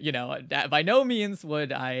 By no means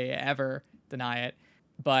would I ever deny it.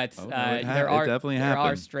 But there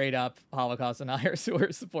are straight up Holocaust deniers who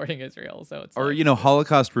are supporting Israel. So it's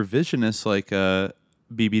Holocaust revisionists like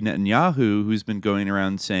Bibi Netanyahu, who's been going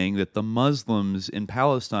around saying that the Muslims in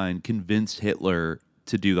Palestine convinced Hitler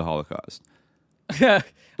to do Told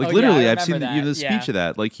literally, I've seen the speech of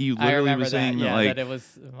that. Like he literally was saying that it was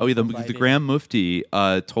the Grand Mufti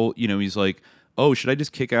told he's like, oh, should I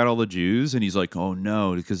just kick out all the Jews? And he's like, oh,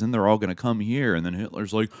 no, because then they're all going to come here. And then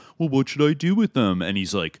Hitler's like, well, what should I do with them? And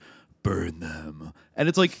he's like, burn them. And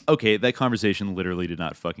it's like, okay, that conversation literally did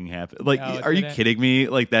not fucking happen. Like, are you kidding me?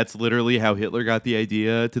 Like, that's literally how Hitler got the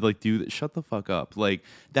idea to like do that. Shut the fuck up. Like,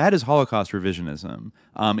 that is Holocaust revisionism.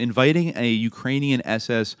 Inviting a Ukrainian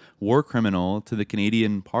SS war criminal to the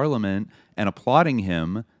Canadian Parliament and applauding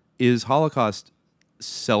him is Holocaust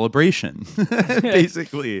celebration,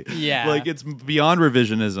 basically. Like, it's beyond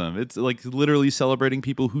revisionism. It's like literally celebrating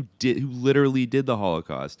people who literally did the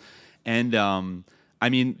Holocaust. And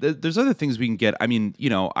there's other things we can get.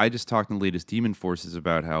 I just talked in the latest Demon Forces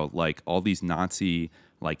about how like all these Nazi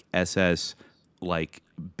like SS like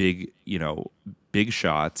big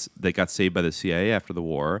shots that got saved by the CIA after the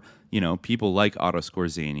war, people like Otto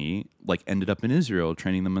Skorzeny like ended up in Israel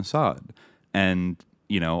training the Mossad, and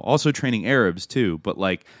also training Arabs too. But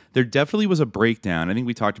like, there definitely was a breakdown. I think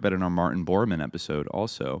we talked about it in our Martin Bormann episode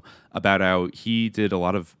also, about how he did a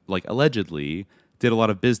lot of like, allegedly did a lot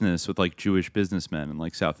of business with like Jewish businessmen in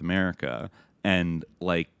like South America. And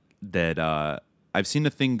like that, I've seen a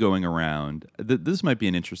thing going around. This might be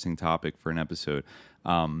an interesting topic for an episode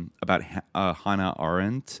about Hannah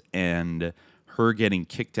Arendt and her getting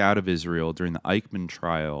kicked out of Israel during the Eichmann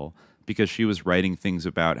trial because she was writing things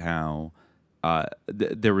about how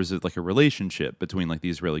there was a relationship between like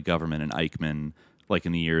the Israeli government and Eichmann, like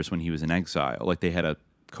in the years when he was in exile. Like they had a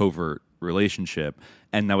covert relationship,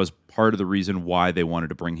 and that was part of the reason why they wanted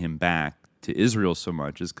to bring him back to Israel so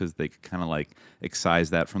much, is because they could kind of like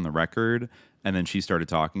excise that from the record. And then she started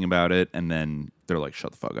talking about it, and then they're like,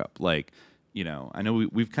 "Shut the fuck up!" Like, I know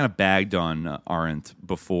we've kind of bagged on Arendt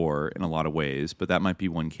before in a lot of ways, but that might be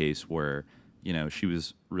one case where she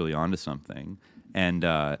was really onto something. And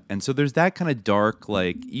so there's that kind of dark,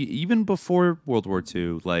 like, even before World War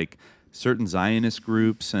II, like, certain Zionist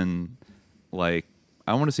groups and, like,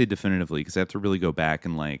 I want to say definitively because I have to really go back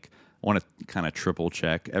and, like, I want to kind of triple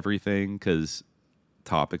check everything because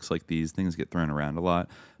topics like these things get thrown around a lot.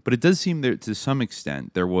 But it does seem that to some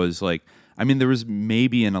extent there was, like, there was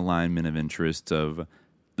maybe an alignment of interest of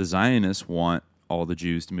the Zionists want all the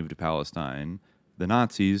Jews to move to Palestine. The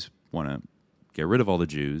Nazis want to get rid of all the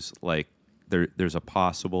Jews. Like, there's a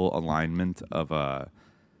possible alignment of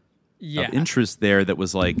interest there that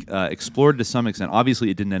was, like, explored to some extent. Obviously,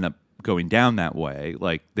 it didn't end up going down that way.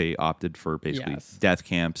 Like, they opted for basically death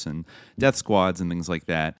camps and death squads and things like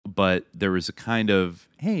that. But there was a kind of,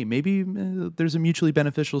 hey, maybe there's a mutually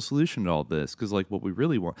beneficial solution to all this because, like, what we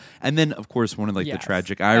really want. And then, of course, one of, like, the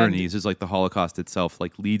tragic ironies is, like, the Holocaust itself,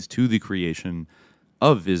 like, leads to the creation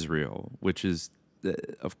of Israel, which is,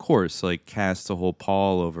 of course, like, casts a whole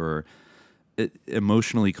pall over. It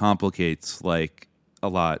emotionally complicates, like, a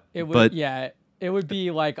lot. It would be,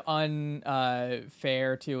 like,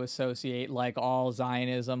 unfair to associate, like, all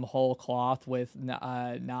Zionism whole cloth with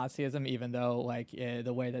Nazism, even though, like,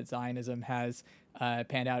 the way that Zionism has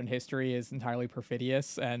panned out in history is entirely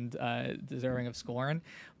perfidious and deserving of scorn.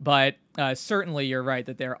 But certainly you're right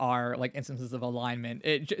that there are, like, instances of alignment.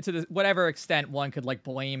 To whatever extent one could, like,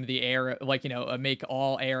 blame the Arab, like, make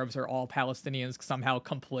all Arabs or all Palestinians somehow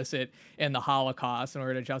complicit in the Holocaust in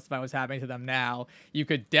order to justify what's happening to them now, you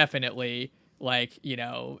could definitely, like,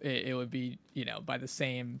 it would be, by the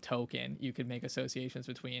same token, you could make associations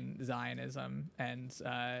between Zionism and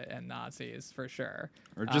Nazis for sure.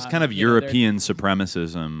 Or just kind of European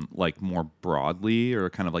supremacism, like, more broadly,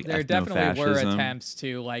 or kind of like there ethno-fascism. Definitely were attempts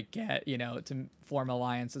to, like, get, to form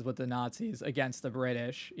alliances with the Nazis against the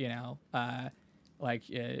British, like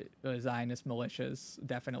Zionist militias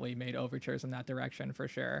definitely made overtures in that direction for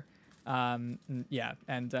sure. And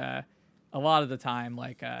a lot of the time,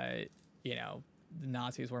 like, the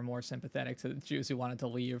Nazis were more sympathetic to the Jews who wanted to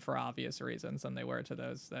leave for obvious reasons than they were to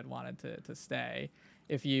those that wanted to stay.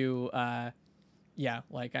 If you,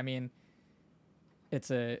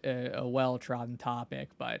 it's a well-trodden topic,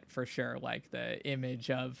 but for sure, like, the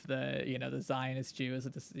image of the, the Zionist Jew is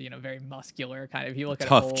this, very muscular kind of, if you look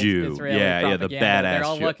tough at old Jew, Israeli the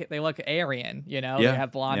badass they look Aryan, they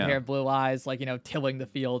have blonde hair, blue eyes, like, tilling the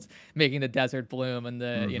fields, making the desert bloom, and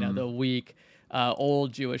the, the weak,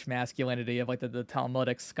 old Jewish masculinity of, like, the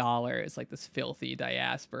Talmudic scholar is, like, this filthy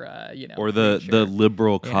diaspora, or the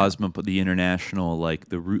liberal the international, like,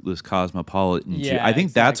 the rootless cosmopolitan Jew. I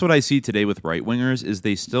think that's what I see today with right wingers is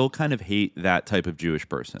they still kind of hate that type of Jewish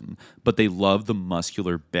person, but they love the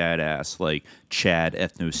muscular badass, like, Chad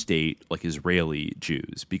ethno-state, like, Israeli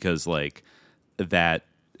Jews because, like, that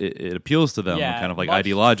it appeals to them kind of, like,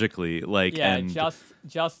 ideologically, like, and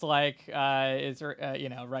just like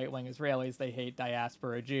right-wing Israelis, they hate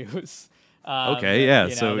diaspora Jews.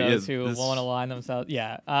 Those who won't align themselves.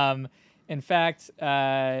 In fact,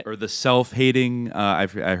 or the self-hating. I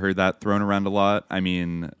heard that thrown around a lot. I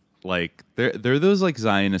mean, like, there are those, like,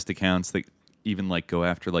 Zionist accounts that even, like, go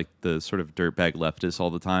after, like, the sort of dirtbag leftists all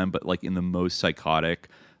the time, but, like, in the most psychotic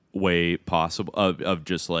way possible of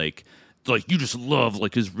just, like, you just love,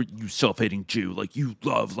 like, you self-hating Jew, like, you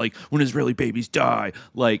love, like, when Israeli babies die,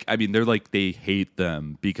 like, I mean, they're, like, they hate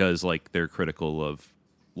them because, like, they're critical of,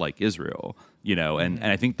 like, Israel, and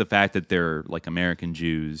I think the fact that they're, like, American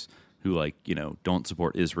Jews who, like, don't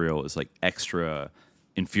support Israel is, like, extra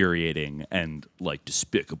infuriating and, like,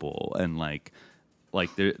 despicable, and like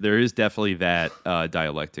there is definitely that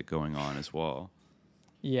dialectic going on as well.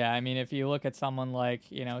 Yeah, I mean, if you look at someone like,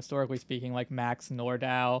 historically speaking, like Max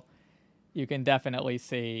Nordau, you can definitely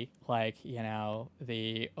see, like,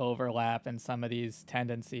 the overlap in some of these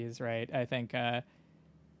tendencies, right? I think,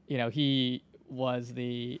 he was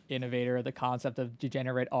the innovator of the concept of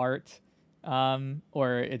degenerate art,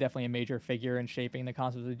 or definitely a major figure in shaping the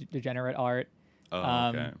concept of degenerate art. Oh,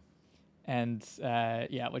 okay. And,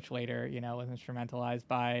 which later, was instrumentalized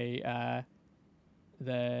by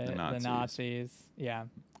the Nazis. Yeah.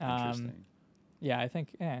 Interesting. Yeah, I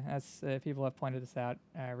think that's people have pointed this out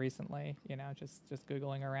recently. Just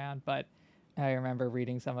Googling around. But I remember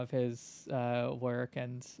reading some of his work,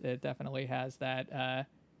 and it definitely has that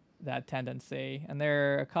tendency. And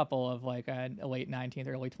there are a couple of, like, late 19th,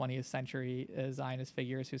 early 20th century Zionist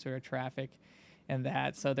figures who sort of traffic in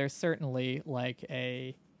that. So there's certainly, like,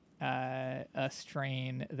 a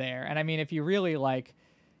strain there. And I mean, if you really, like,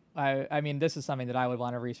 I mean, this is something that I would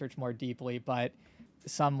want to research more deeply, but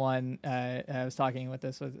someone I was talking with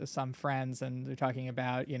some friends, and they're talking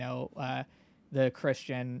about the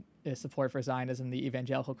Christian support for Zionism, the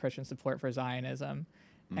evangelical Christian support for Zionism.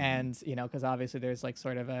 And, because obviously there's like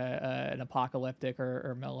sort of an apocalyptic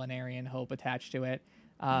or millenarian hope attached to it.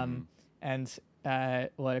 And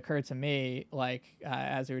what occurred to me,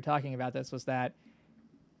 as we were talking about this, was that,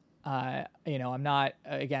 I'm not,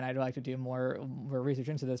 again, I'd like to do more research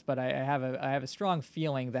into this, but I have a strong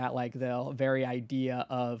feeling that like the very idea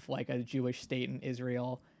of like a Jewish state in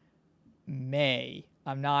Israel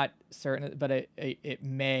I'm not certain, but it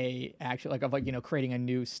may actually creating a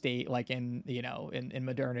new state, like in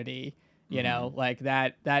modernity, like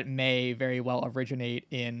that may very well originate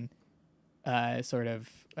in sort of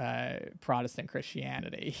Protestant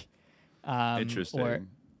Christianity. Interesting. Or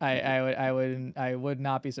I would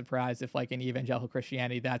not be surprised if like in evangelical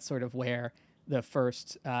Christianity, that's sort of where the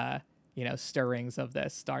first stirrings of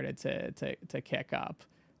this started to kick up.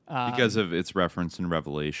 Because of its reference in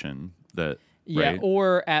Revelation, that yeah, right?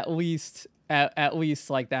 Or at least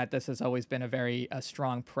like that. This has always been a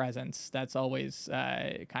strong presence that's always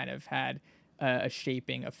kind of had a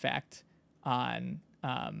shaping effect on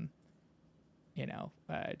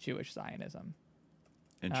Jewish Zionism.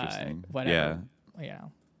 Interesting. Whatever. Yeah.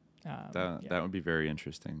 That would be very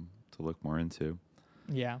interesting to look more into.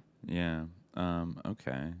 Yeah. Yeah.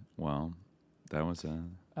 Okay. Well, that was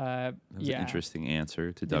an interesting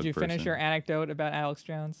answer to Doug. Did you finish your anecdote about Alex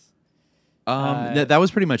Jones? That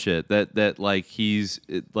was pretty much it. That like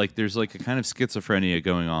there's like a kind of schizophrenia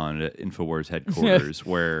going on at InfoWars headquarters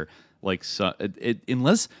where like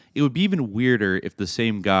unless it would be even weirder if the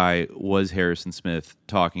same guy was Harrison Smith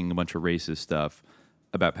talking a bunch of racist stuff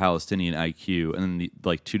about Palestinian IQ, and then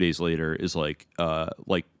like 2 days later is like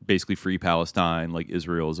basically free Palestine, like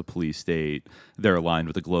Israel is a police state, they're aligned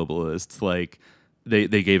with the globalists, like they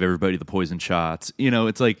gave everybody the poison shots.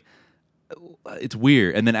 It's like it's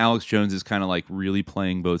weird. And then Alex Jones is kind of like really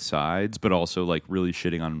playing both sides, but also like really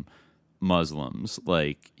shitting on Muslims.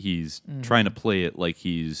 Like he's trying to play it like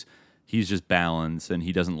he's just balanced and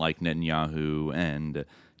he doesn't like Netanyahu and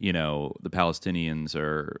the Palestinians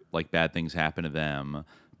are like bad things happen to them,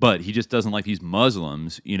 but he just doesn't like these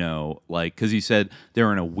Muslims, because he said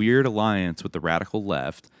they're in a weird alliance with the radical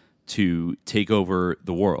left to take over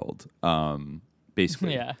the world.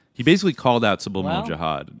 Basically, he basically called out subliminal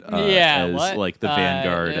jihad as like the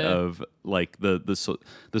vanguard of like the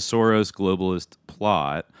Soros globalist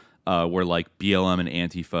plot, where like BLM and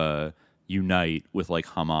Antifa unite with like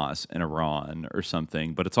Hamas and Iran or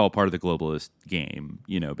something, but it's all part of the globalist game,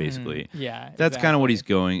 basically. That's kind of what he's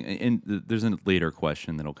going. And there's a later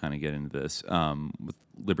question that'll kind of get into this with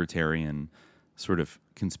libertarian sort of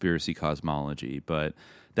conspiracy cosmology, but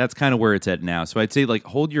that's kind of where it's at now. So I'd say like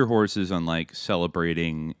hold your horses on like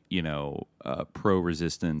celebrating,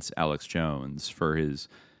 pro-resistance Alex Jones for his,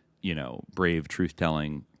 brave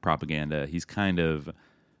truth-telling propaganda. He's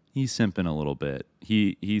simping a little bit.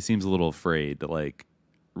 He seems a little afraid to like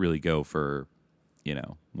really go for,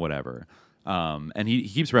 whatever. And he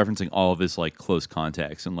keeps referencing all of his like close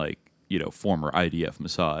contacts and like, former IDF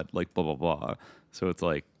Mossad, like blah, blah, blah. So it's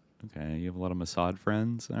like, okay, you have a lot of Mossad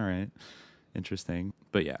friends. All right. Interesting.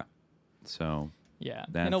 But yeah. So yeah,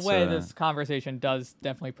 in a way, this conversation does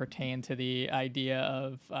definitely pertain to the idea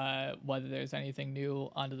of whether there's anything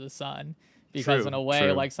new under the sun. Because in a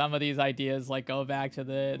way, like some of these ideas like go back to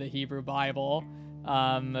the Hebrew Bible,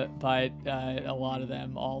 but a lot of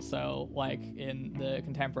them also, like in the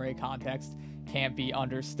contemporary context, can't be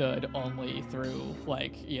understood only through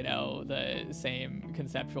like the same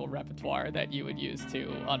conceptual repertoire that you would use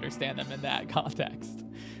to understand them in that context.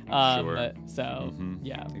 So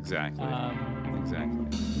yeah, exactly.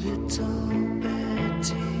 Little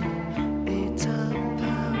Betty ate a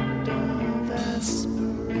pound of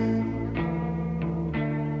aspirin.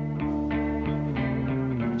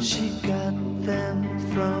 She got them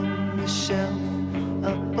from the shelf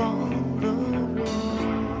up on the wall.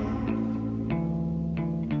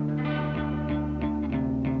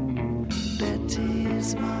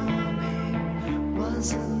 Betty's mommy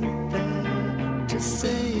wasn't there to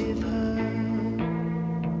save her.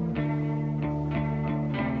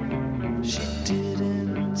 She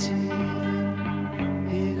didn't even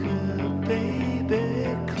hear her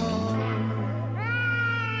baby call.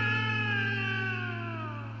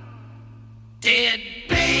 Dead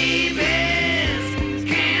babies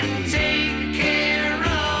can't take care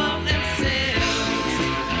of themselves.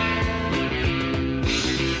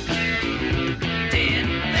 Dead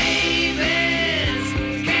babies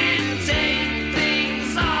can't take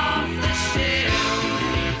things off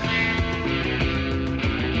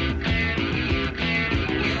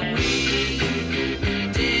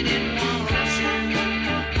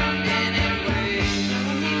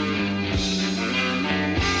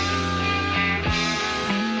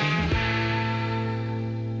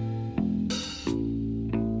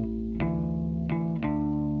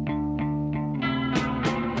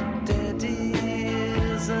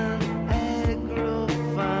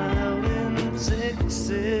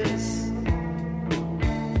roses.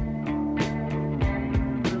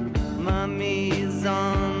 Mommy's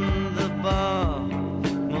on the bar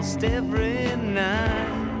most every night.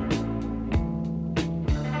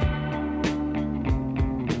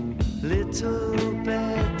 Little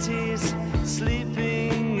Betty's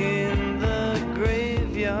sleeping in the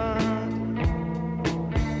graveyard.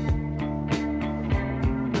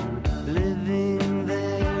 Living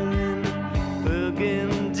there in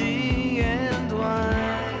burgundy and white.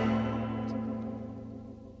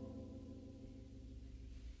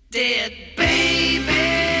 Dead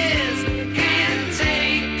babies can't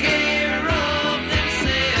take care of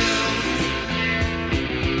themselves.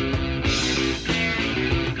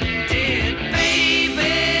 Dead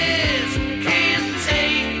babies can't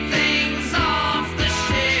take things off the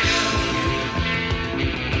shelf.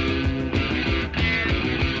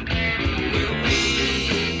 Well, we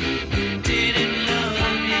didn't love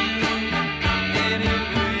you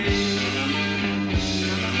anyway.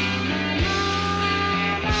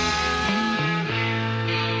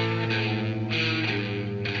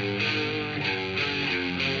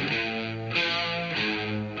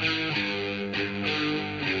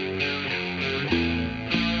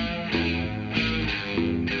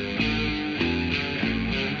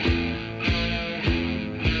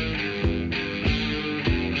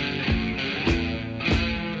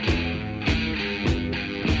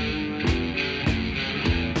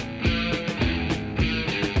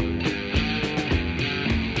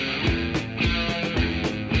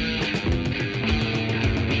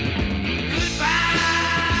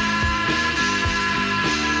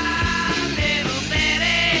 Little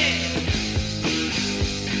Betty.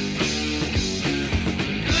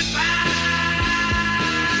 Goodbye,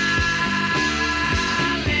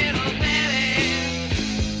 little Betty.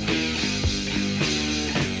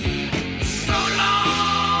 So long,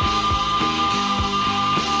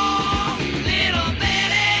 little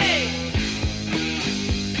Betty.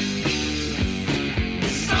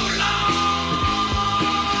 So long,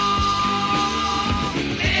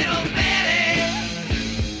 little Betty.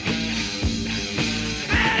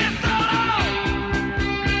 Betty, so long.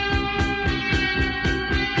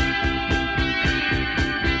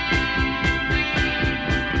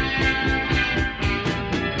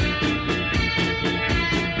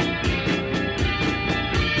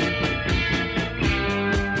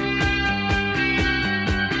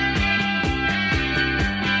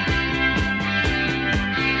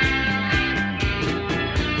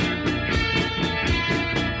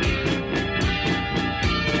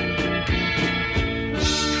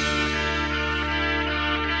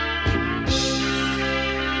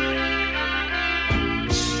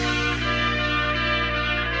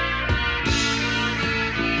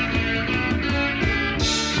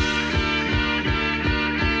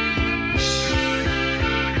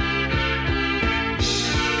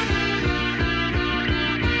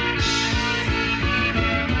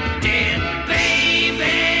 Dead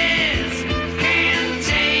babies can't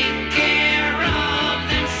take care of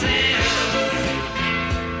themselves.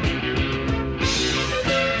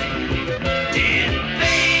 Dead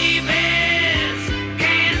babies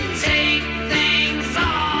can't take things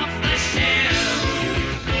off the shelf.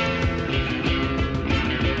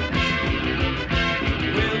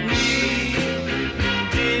 Well, we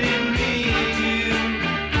didn't need you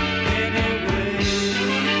anyway.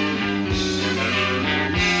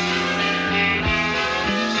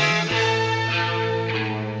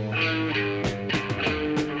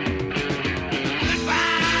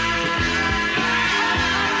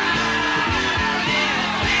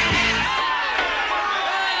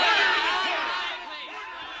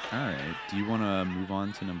 All right. Do you want to move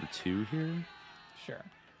on to number 2 here? Sure.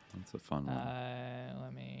 That's a fun one.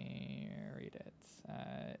 Let me read it.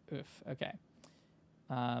 Okay.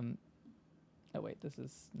 Oh wait, this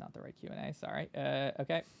is not the right Q&A. Sorry.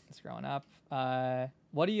 Okay, scrolling up.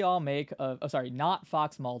 What do y'all make of? Oh, sorry, not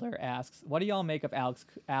Fox Mulder asks. What do y'all make of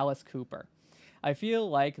Alice Cooper? I feel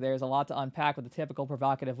like there's a lot to unpack with the typical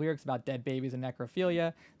provocative lyrics about dead babies and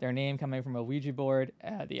necrophilia, their name coming from a Ouija board,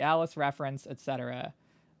 the Alice reference, etc.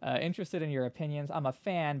 Interested in your opinions. I'm a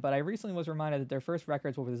fan, but I recently was reminded that their first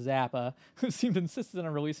records were with Zappa, who seemed insistent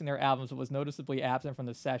on releasing their albums but was noticeably absent from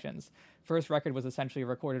the sessions. First record was essentially a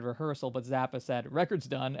recorded rehearsal, but Zappa said, "Record's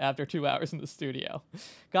done," after 2 hours in the studio.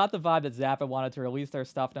 Got the vibe that Zappa wanted to release their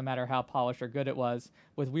stuff no matter how polished or good it was.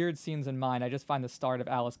 With weird scenes in mind, I just find the start of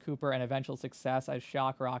Alice Cooper and eventual success as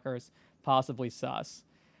shock rockers possibly sus.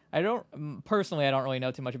 I don't really know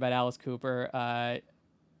too much about Alice Cooper.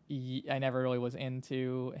 I never really was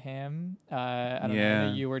into him. I don't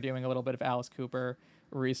know. You were doing a little bit of Alice Cooper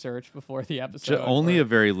research before the episode. Only a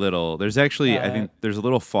very little. There's actually, I think there's a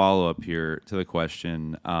little follow-up here to the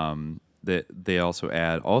question that they also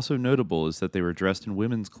add. Also notable is that they were dressed in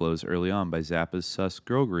women's clothes early on by Zappa's sus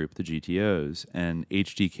girl group, the GTOs. And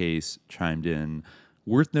HD Case chimed in,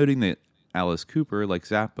 worth noting that Alice Cooper, like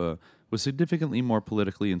Zappa, was significantly more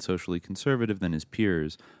politically and socially conservative than his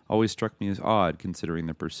peers. Always struck me as odd considering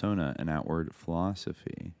their persona and outward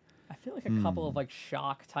philosophy. I feel like a couple of like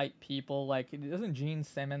shock type people, like isn't Gene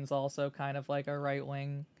Simmons also kind of like a right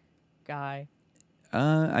wing guy?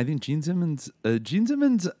 I think Gene Simmons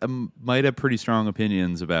might have pretty strong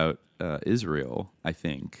opinions about Israel. I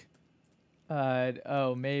think.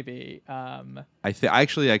 Maybe.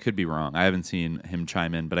 Actually I could be wrong. I haven't seen him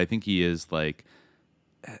chime in, but I think he is like,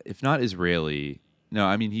 if not Israeli. No,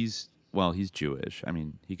 I mean he's Jewish. I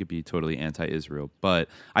mean, he could be totally anti-Israel, but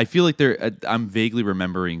I feel like I'm vaguely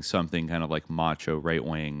remembering something kind of like macho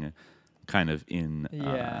right-wing kind of in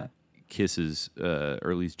Kiss's,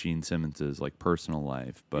 or at least Gene Simmons's like personal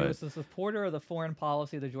life. But he was a supporter of the foreign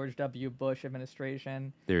policy of the George W. Bush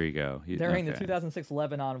administration. There you go. During the 2006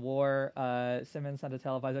 Lebanon War, Simmons sent a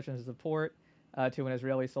televised message of support to an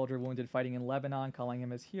Israeli soldier wounded fighting in Lebanon, calling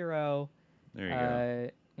him his hero. There you go.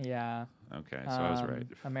 Yeah. Okay, so I was right.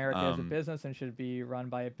 America is a business and should be run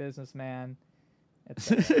by a businessman.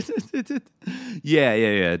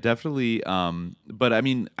 Yeah, definitely. But I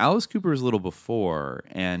mean, Alice Cooper was a little before,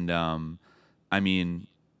 and I mean,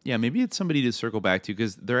 yeah, maybe it's somebody to circle back to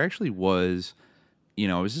because there actually was,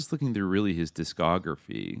 I was just looking through really his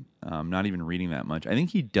discography, not even reading that much. I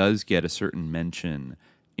think he does get a certain mention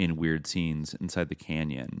in Weird Scenes Inside the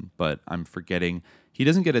Canyon, but I'm forgetting. He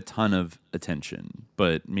doesn't get a ton of attention,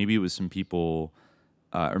 but maybe it was some people,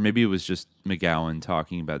 or maybe it was just McGowan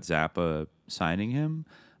talking about Zappa signing him.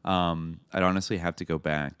 I'd honestly have to go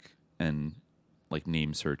back and like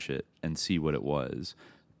name search it and see what it was.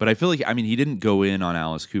 But I feel like, I mean, he didn't go in on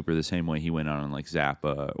Alice Cooper the same way he went on like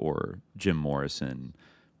Zappa or Jim Morrison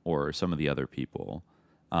or some of the other people.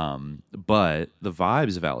 But the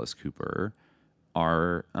vibes of Alice Cooper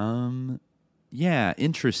are,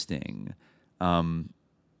 interesting.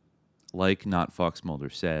 Like Not Fox Mulder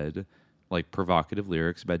said, like provocative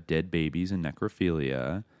lyrics about dead babies and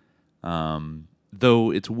necrophilia.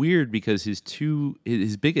 Though it's weird because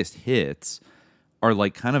his biggest hits are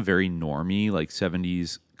like kind of very normie, like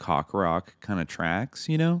 70s cock rock kind of tracks,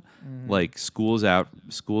 like School's Out,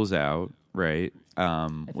 right?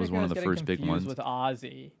 Was one of the first big ones. With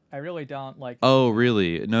Ozzy. I really don't like. Oh,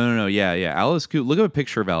 really? No. Yeah. Alice Cooper. Look at a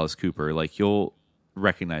picture of Alice Cooper. Like you'll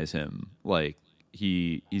recognize him. Like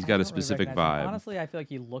he's got a specific vibe. Honestly, I feel like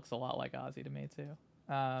he looks a lot like Ozzy to me too.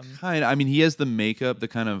 Kind of. I mean, he has the makeup, the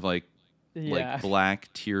kind of like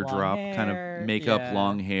black teardrop kind of makeup,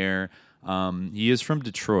 long hair. He is from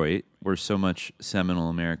Detroit, where so much seminal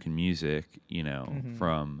American music,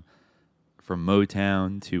 from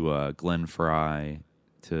Motown to Glenn Frey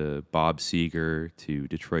to Bob Seger to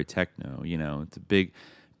Detroit techno. It's a big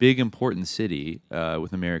important city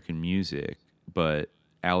with American music. But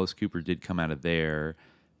Alice Cooper did come out of there,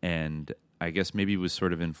 and I guess maybe was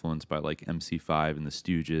sort of influenced by like MC5 and the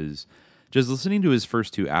Stooges. Just listening to his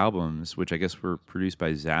first two albums, which I guess were produced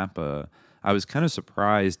by Zappa, I was kind of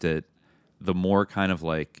surprised at the more kind of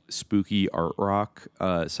like spooky art rock,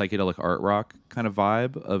 psychedelic art rock kind of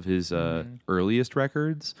vibe of his earliest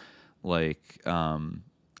records. Like,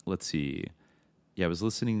 let's see. Yeah, I was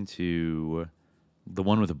listening to the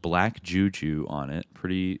one with Black Juju on it.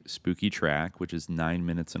 Pretty spooky track, which is 9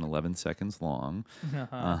 minutes and 11 seconds long.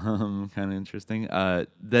 Kind of interesting.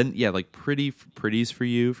 Then, yeah, like Pretties for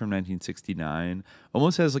You from 1969.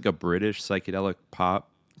 Almost has like a British psychedelic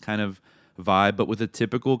pop kind of vibe, but with a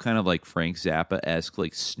typical kind of like Frank Zappa-esque,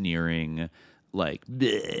 like sneering, like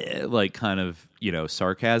bleh, like kind of,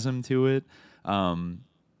 sarcasm to it.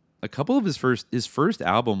 A couple of his first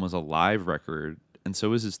album was a live record, and so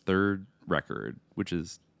was his third record, which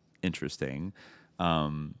is interesting,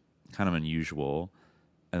 kind of unusual.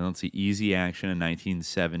 And let's see, Easy Action in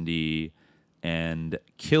 1970 and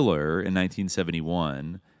Killer in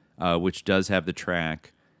 1971, which does have the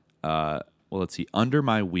track, let's see, Under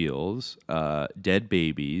My Wheels, Dead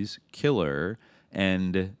Babies, Killer,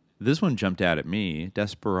 and this one jumped out at me,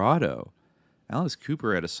 Desperado. Alice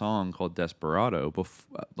Cooper had a song called Desperado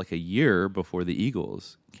like a year before the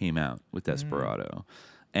Eagles came out with Desperado.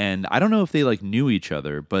 And I don't know if they like knew each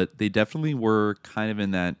other, but they definitely were kind of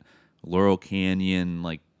in that Laurel Canyon,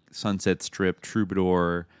 like Sunset Strip,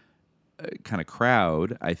 Troubadour kind of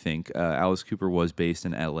crowd. I think Alice Cooper was based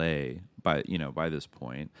in L.A. by this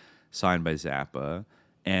point, signed by Zappa.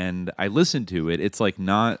 And I listened to it. It's like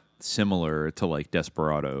not similar to like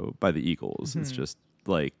Desperado by the Eagles. It's just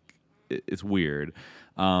like it's weird.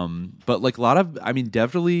 But like a lot of, I mean,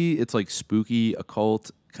 definitely it's like spooky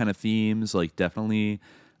occult kind of themes, like definitely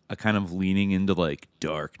a kind of leaning into like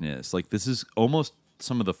darkness. Like this is almost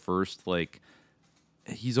some of the first, like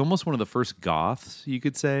he's almost one of the first goths, you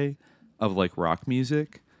could say, of like rock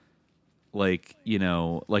music. Like, you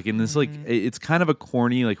know, like in this, like it's kind of a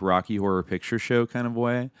corny, like Rocky Horror Picture Show kind of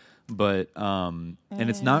way, but and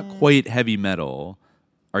it's not quite heavy metal.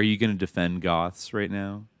 Are you going to defend goths right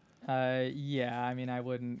now? Yeah, I mean, I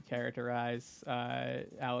wouldn't characterize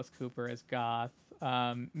Alice Cooper as goth.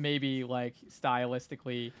 Maybe like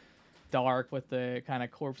stylistically dark with the kind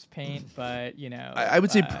of corpse paint, but you know, I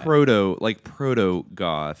would say proto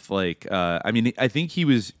goth. Like, I mean, I think he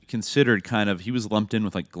was considered kind of, he was lumped in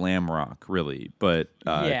with like glam rock, really, but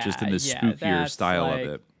just in this spookier style like, of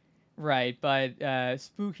it. Right, but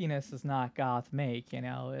spookiness is not goth make, you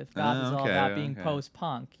know. If goth is all about being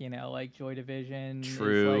post-punk, you know, like Joy Division.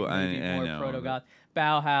 True, is like maybe I more know. proto-goth.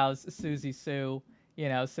 Bauhaus, Susie Sue, you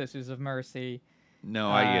know, Sisters of Mercy.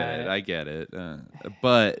 No, I get it.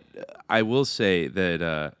 But I will say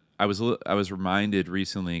that I was reminded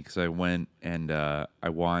recently because I went and I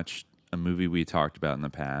watched a movie we talked about in the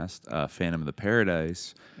past, Phantom of the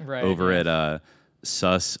Paradise, over at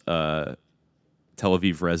Sus Tel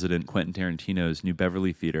Aviv resident Quentin Tarantino's New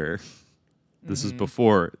Beverly Theater. This is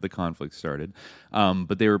before the conflict started,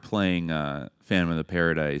 but they were playing Phantom of the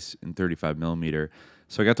Paradise in 35 millimeter.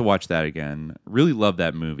 So I got to watch that again. Really love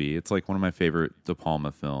that movie. It's like one of my favorite De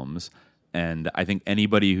Palma films. And I think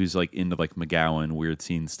anybody who's like into like McGowan weird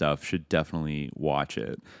scene stuff should definitely watch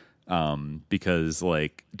it. Because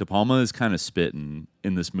like De Palma is kind of spitting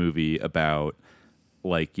in this movie about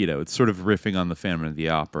like, you know, it's sort of riffing on the Phantom of the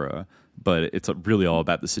Opera, but it's really all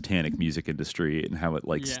about the satanic music industry and how it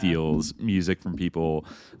like steals music from people,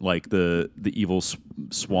 like the evil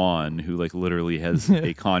swan who like literally has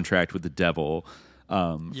a contract with the devil.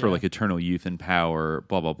 For like eternal youth and power,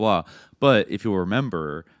 blah, blah, blah. But if you'll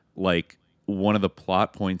remember, like one of the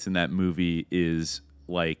plot points in that movie is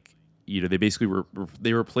like, you know, they basically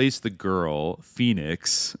they replaced the girl,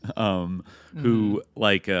 Phoenix, who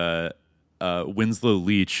like Winslow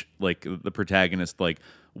Leach, like the protagonist, like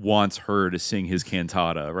wants her to sing his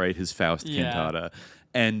cantata, right? His Faust cantata.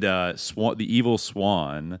 And the evil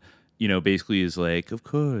swan, you know, basically is like, of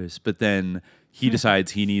course. But then he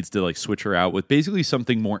decides he needs to like switch her out with basically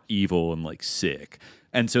something more evil and like sick.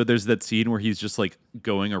 And so there's that scene where he's just like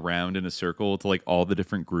going around in a circle to like all the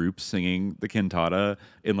different groups singing the cantata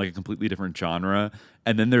in like a completely different genre.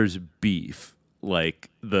 And then there's Beef, like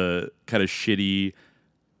the kind of shitty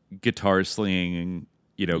guitar slinging,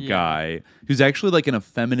 you know, guy who's actually like an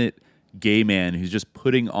effeminate gay man who's just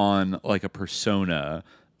putting on like a persona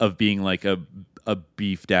of being like a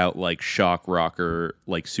beefed out like shock rocker,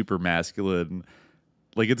 like super masculine.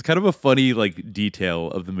 Like it's kind of a funny like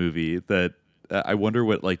detail of the movie that I wonder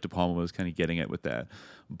what like De Palma was kind of getting at with that.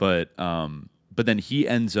 But then he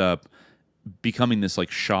ends up becoming this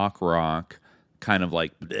like shock rock kind of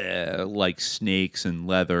like like snakes and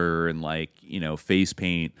leather and like, you know, face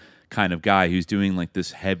paint kind of guy who's doing like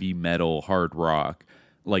this heavy metal hard rock,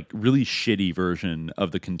 like really shitty version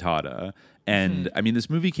of the cantata. And I mean, this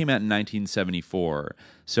movie came out in 1974,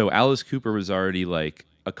 so Alice Cooper was already like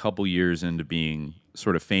a couple years into being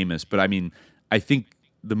sort of famous. But I mean, I think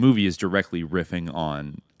the movie is directly riffing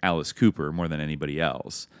on Alice Cooper more than anybody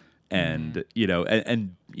else. And you know,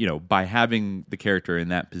 and you know, by having the character in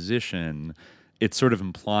that position, it's sort of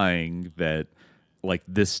implying that like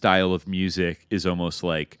this style of music is almost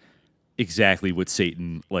like exactly what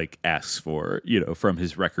Satan like asks for, you know, from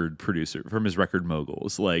his record producer, from his record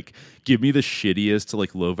moguls. Like, give me the shittiest,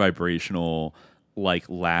 like low vibrational, like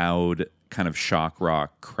loud kind of shock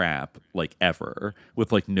rock crap like ever,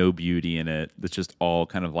 with like no beauty in it. That's just all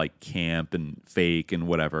kind of like camp and fake and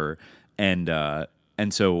whatever. And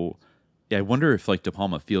so yeah, I wonder if like De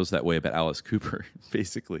Palma feels that way about Alice Cooper.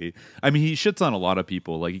 Basically, I mean, he shits on a lot of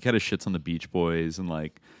people. Like he kind of shits on the Beach Boys and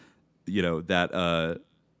like, you know, that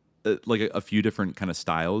like a few different kind of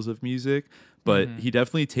styles of music, but he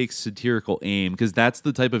definitely takes satirical aim because that's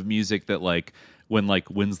the type of music that like when like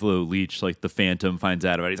Winslow Leach, like the Phantom, finds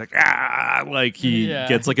out about it, he's like, ah, like he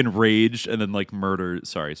gets like enraged and then like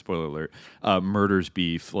spoiler alert, murders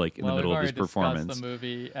Beef like in the middle of his performance. The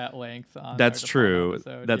movie at length. On That's true.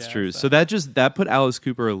 That's true. So that put Alice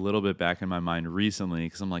Cooper a little bit back in my mind recently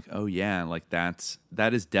because I'm like, oh yeah, like that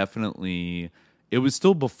is definitely. It was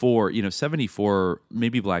still before, you know, 74,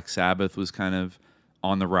 maybe Black Sabbath was kind of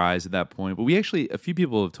on the rise at that point. But a few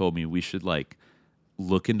people have told me we should like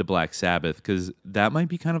look into Black Sabbath because that might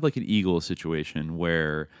be kind of like an Eagle situation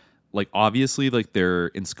where like obviously like they're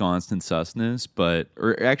ensconced in susness, but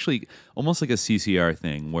or actually almost like a CCR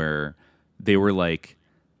thing where they were like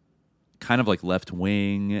kind of like left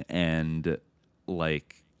wing and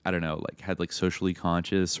like I don't know, like had like socially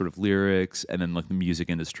conscious sort of lyrics, and then like the music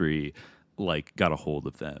industry like got a hold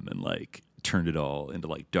of them and like turned it all into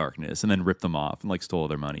like darkness and then ripped them off and like stole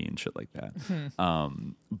their money and shit like that.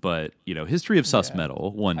 But you know, history of sus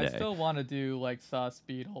metal one day. I still want to do like sus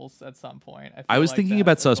Beatles at some point. I was like thinking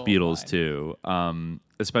about that's sus a gold Beatles line. too,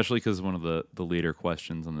 especially because one of the later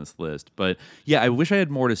questions on this list. But yeah, I wish I had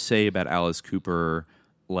more to say about Alice Cooper,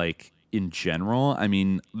 like in general. I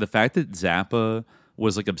mean, the fact that Zappa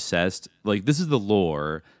was like obsessed, like this is the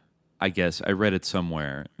lore. I guess I read it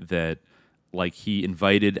somewhere that like he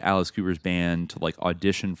invited Alice Cooper's band to like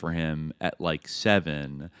audition for him at like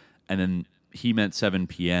 7, and then he meant 7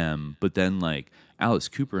 p.m. But then like Alice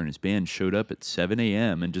Cooper and his band showed up at 7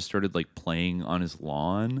 a.m. and just started like playing on his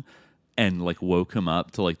lawn and like woke him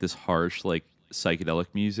up to like this harsh like psychedelic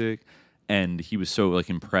music, and he was so like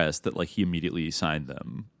impressed that like he immediately signed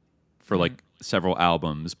them for like several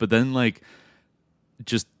albums. But then like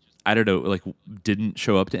just I don't know, like didn't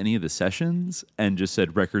show up to any of the sessions and just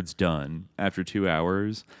said record's done after 2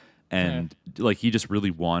 hours. And like he just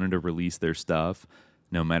really wanted to release their stuff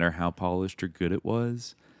no matter how polished or good it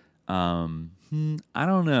was. I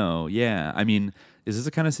don't know. Yeah. I mean, is this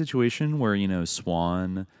the kind of situation where, you know,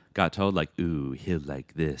 Swan got told like, ooh, he'll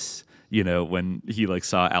like this, you know, when he like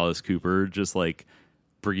saw Alice Cooper just like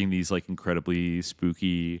bringing these like incredibly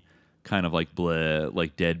spooky kind of like bleh,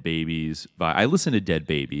 like Dead Babies. I listen to Dead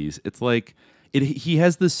Babies. It's like he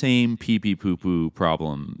has the same pee pee poo poo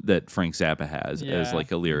problem that Frank Zappa has as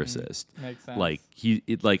like a lyricist. Makes sense. Like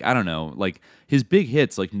like I don't know, like his big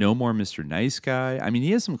hits like No More Mr. Nice Guy. I mean,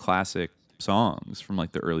 he has some classic songs from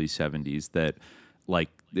like the early 70s that like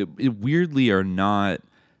it weirdly are not.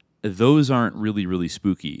 Those aren't really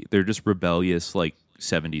spooky. They're just rebellious like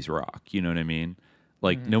 70s rock. You know what I mean?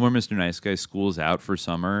 Like No More Mr. Nice Guy, School's Out for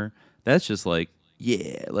Summer. That's just like,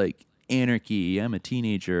 yeah, like anarchy. I'm a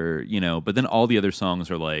teenager, you know. But then all the other songs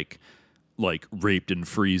are like raped and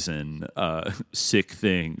freezing, sick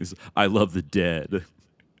things. I love the dead,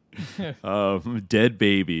 Dead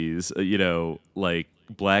Babies. You know, like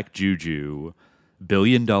Black Juju, $1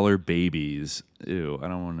 Billion Babies. Ew, I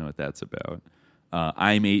don't want to know what that's about.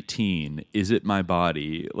 I'm 18. Is it my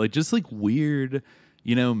body? Like just like weird.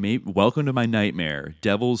 You know, maybe Welcome to My Nightmare,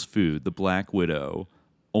 Devil's Food, The Black Widow,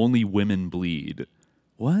 Only Women Bleed.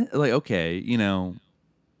 What? Like, okay, you know,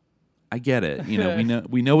 I get it. You know,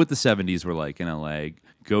 we know what the 70s were like in LA.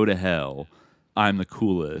 Go to Hell. I'm the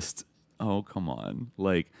Coolest. Oh, come on.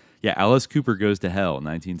 Like, yeah, Alice Cooper Goes to Hell,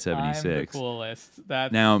 1976. I'm the coolest.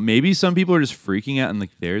 That's... Now, maybe some people are just freaking out and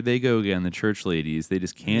like, there they go again, the church ladies. They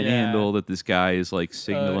just can't handle that this guy is like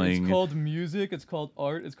signaling. It's called music. It's called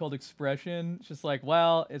art. It's called expression. It's just like,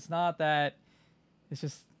 well, it's not that. It's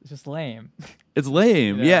just lame. It's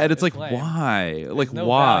lame. You know, yeah, and it's like, lame. why? There's like, no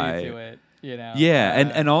why? value to it, you know?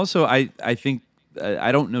 Yeah, and also I think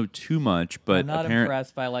I don't know too much, but I'm not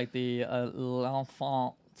impressed by like the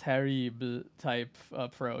l'enfant terrible type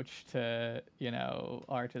approach to, you know,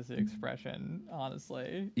 artistic expression,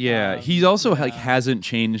 honestly. Yeah, he also like hasn't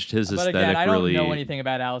changed his aesthetic again, I don't really. know anything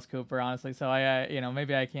about Alice Cooper, honestly, so I you know,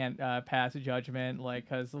 maybe I can't pass a judgment, like,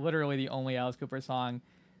 because literally the only Alice Cooper song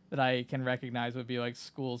that I can recognize would be like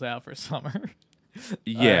School's Out for Summer.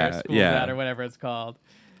 Yeah, School's Out or whatever it's called.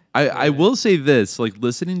 I will say this, like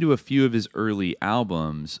listening to a few of his early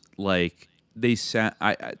albums, like they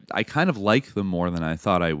I kind of like them more than I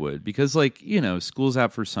thought I would, because like, you know, School's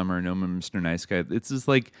Out for Summer, No More Mr. Nice Guy, it's just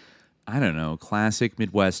like, I don't know, classic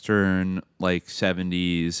Midwestern, like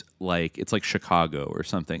 70s, like it's like Chicago or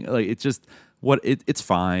something. Like it's just it's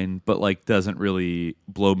fine, but like doesn't really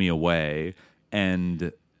blow me away.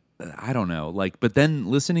 And I don't know, like, but then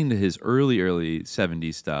listening to his early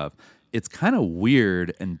 70s stuff, it's kind of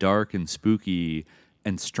weird and dark and spooky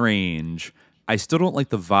and strange. I still don't like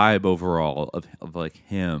the vibe overall of like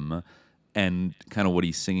him and kind of what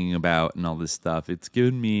he's singing about and all this stuff. It's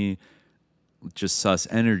given me just sus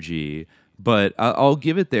energy, but I'll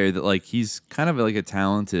give it there that like he's kind of like a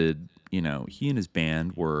talented, you know, he and his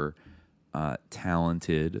band were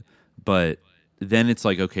talented, but then it's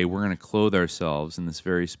like, okay, we're going to clothe ourselves in this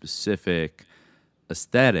very specific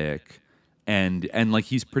aesthetic, and like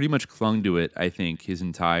he's pretty much clung to it, I think, his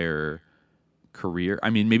entire career. I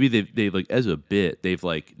mean, maybe they like as a bit they've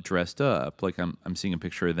like dressed up, like I'm seeing a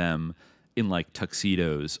picture of them in like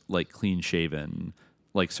tuxedos, like clean shaven,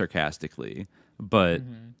 like sarcastically. But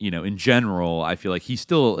you know, in general, I feel like he's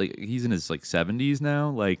still like he's in his like 70s now.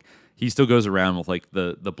 Like he still goes around with like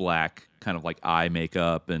the black kind of like eye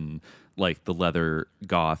makeup and like the leather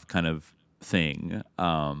goth kind of thing.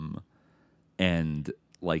 And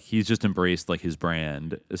like he's just embraced like his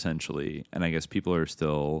brand essentially, and I guess people are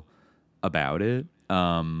still about it.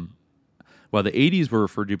 While the 80s were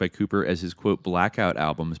referred to by Cooper as his, quote, blackout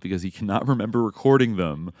albums because he cannot remember recording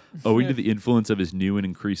them owing to the influence of his new and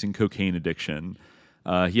increasing cocaine addiction.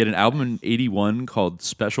 He had an album in 81 called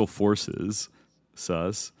Special Forces,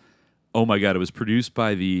 sus. Oh my God, it was produced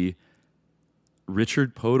by the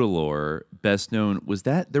Richard Podolor, best known.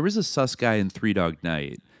 There was a sus guy in Three Dog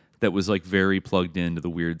Night that was like very plugged into the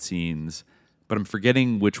weird scenes, but I'm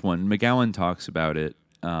forgetting which one. McGowan talks about it.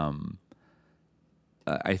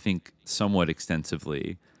 I think somewhat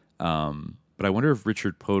extensively, but I wonder if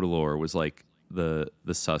Richard Podolor was like the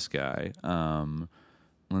sus guy.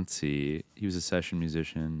 Let's see, he was a session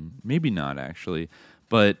musician, maybe not actually,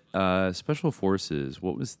 but Special Forces.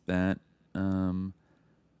 What was that?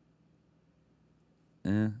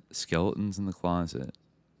 Skeletons in the Closet,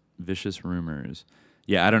 Vicious Rumors.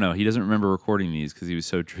 Yeah, I don't know. He doesn't remember recording these because he was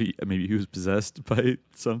so maybe he was possessed by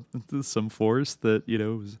some force that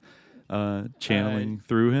was channeling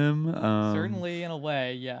through him. Certainly, in a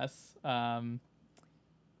way, yes.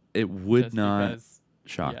 It would not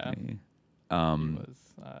shock me.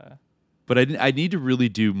 But I need to really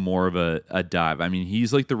do more of a dive. I mean,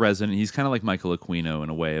 he's like the resident. He's kind of like Michael Aquino in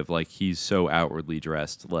a way of like he's so outwardly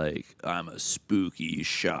dressed like I'm a spooky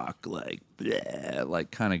shock like bleh,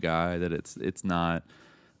 like kind of guy that it's not.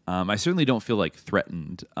 I certainly don't feel like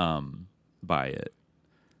threatened by it,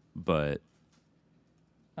 but.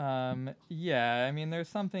 Yeah, I mean, there's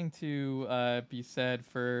something to be said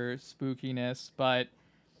for spookiness, but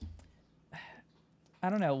I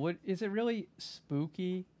don't know. Is it really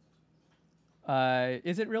spooky?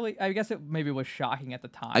 Is it really? I guess it maybe was shocking at the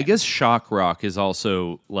time. I guess shock rock is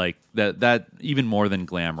also like that even more than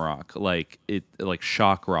glam rock. Like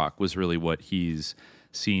shock rock was really what he's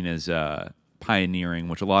seen as pioneering,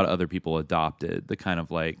 which a lot of other people adopted. The kind of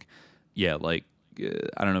like, yeah, like.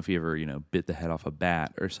 I don't know if you ever, bit the head off a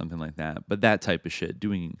bat or something like that, but that type of shit,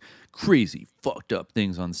 doing crazy, fucked up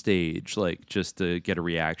things on stage, like just to get a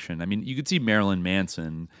reaction. I mean, you could see Marilyn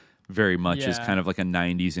Manson very much as kind of like a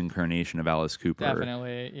 90s incarnation of Alice Cooper.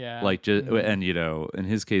 Definitely, yeah. Like, just, and, in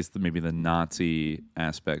his case, maybe the Nazi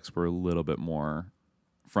aspects were a little bit more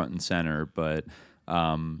front and center, but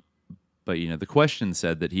the question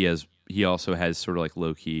said that he also has sort of like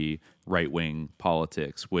low-key right-wing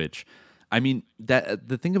politics, which... I mean, that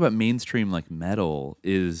the thing about mainstream like metal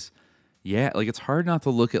is, like it's hard not to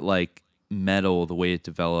look at like metal the way it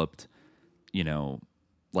developed,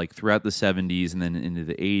 like throughout the 70s and then into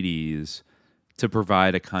the 80s to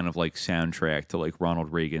provide a kind of like soundtrack to like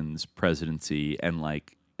Ronald Reagan's presidency and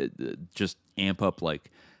like just amp up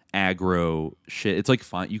like aggro shit. It's like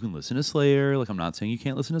fine, you can listen to Slayer. Like I'm not saying you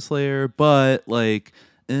can't listen to Slayer, but like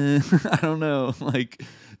I don't know. Like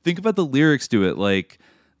think about the lyrics to it. Like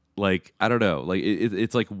I don't know, like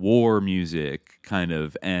it's like war music kind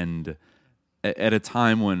of, and at a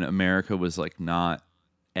time when America was like not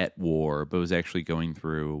at war, but was actually going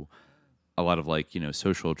through a lot of like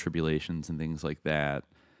social tribulations and things like that,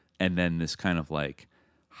 and then this kind of like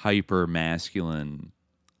hyper masculine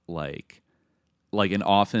like and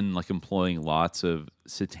often like employing lots of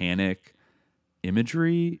satanic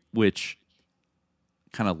imagery, which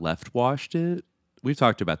kind of left washed it. We've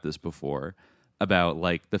talked about this before. About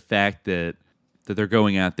like the fact that they're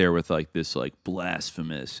going out there with like this like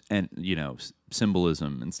blasphemous and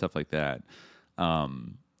symbolism and stuff like that,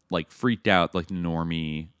 like freaked out like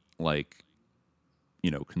normie like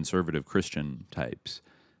conservative Christian types,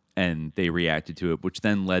 and they reacted to it, which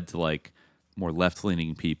then led to like more left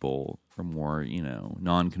leaning people or more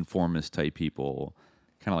nonconformist type people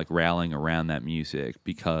kind of like rallying around that music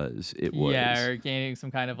because it was or gaining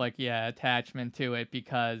some kind of like attachment to it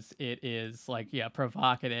because it is like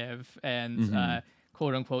provocative and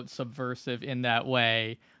quote unquote subversive in that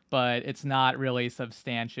way, but it's not really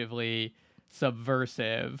substantively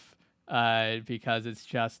subversive because it's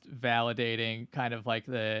just validating kind of like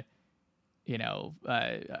the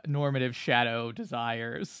normative shadow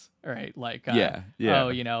desires, right? Like, it's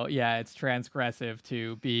transgressive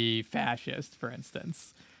to be fascist, for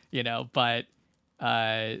instance, but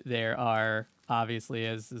there are obviously,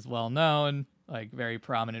 as is well known, like very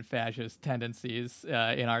prominent fascist tendencies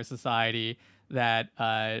in our society that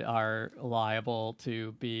are liable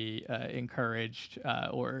to be encouraged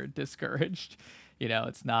or discouraged.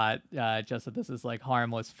 It's not just that this is like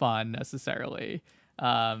harmless fun necessarily.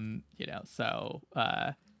 So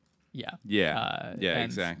Yeah. Yeah. Yeah, and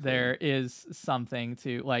exactly. There is something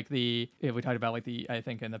to like we talked about like I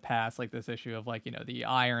think in the past, like this issue of like, the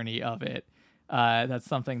irony of it. That's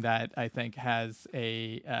something that I think has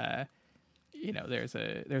a,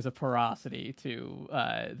 there's a porosity to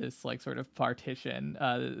this like sort of partition,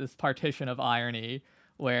 this partition of irony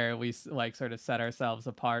where we like sort of set ourselves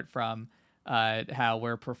apart from how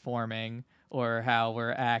we're performing or how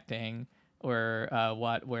we're acting or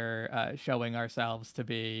what we're showing ourselves to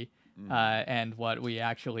be. And what we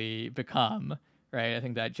actually become, right? I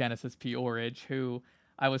think that Genesis P. Orridge, who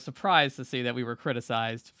I was surprised to see that we were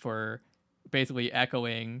criticized for basically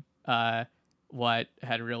echoing what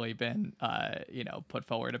had really been, put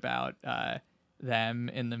forward about them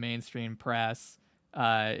in the mainstream press,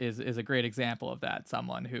 is a great example of that.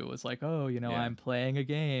 Someone who was like, oh, I'm playing a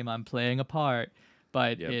game, I'm playing a part,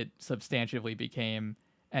 but it substantially became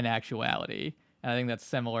an actuality. And I think that's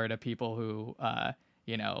similar to people who,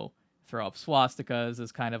 throw up swastikas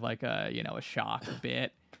as kind of like a shock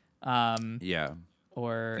bit.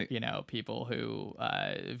 Or, people who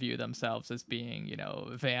view themselves as being,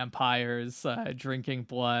 vampires, drinking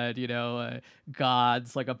blood,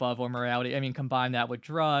 gods like above all morality. I mean, combine that with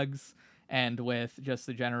drugs and with just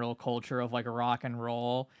the general culture of like rock and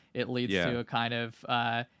roll, it leads to a kind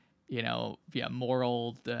of,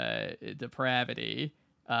 moral depravity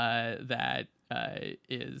that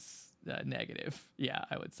is negative. Yeah,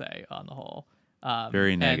 I would say on the whole.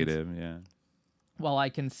 Very negative, yeah. Well, I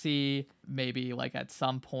can see maybe like at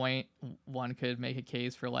some point one could make a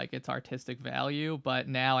case for like its artistic value, but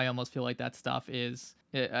now I almost feel like that stuff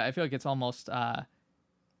I feel like it's almost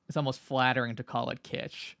flattering to call it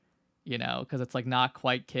kitsch, because it's like not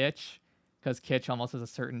quite kitsch, because kitsch almost has a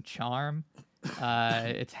certain charm.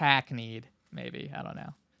 It's hackneyed, maybe. I don't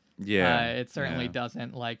know. Yeah. It certainly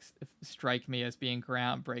doesn't like strike me as being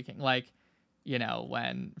groundbreaking. Like,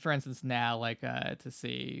 when, for instance, now like to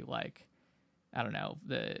see like, I don't know,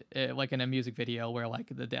 like in a music video where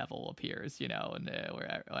like the devil appears, and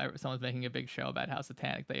where someone's making a big show about how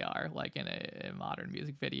satanic they are, like in a modern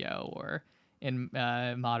music video or in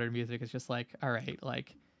modern music, it's just like, all right,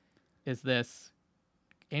 like, is this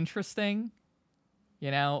interesting,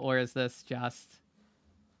 or is this just,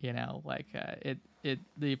 like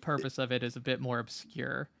the purpose of it is a bit more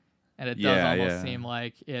obscure, and it does almost seem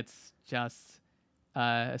like it's just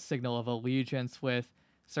a signal of allegiance with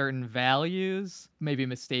certain values, maybe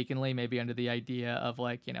mistakenly, maybe under the idea of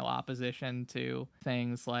like, opposition to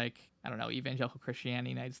things like, I don't know, evangelical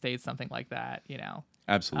Christianity in the United States, something like that,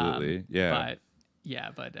 Absolutely. But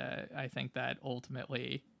I think that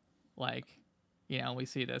ultimately, like, we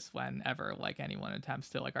see this whenever like anyone attempts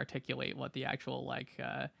to like articulate what the actual like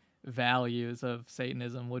values of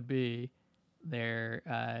Satanism would be,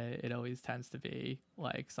 it always tends to be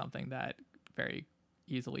like something that very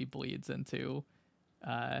easily bleeds into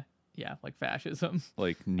like fascism,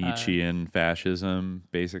 like Nietzschean fascism,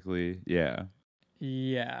 basically. Like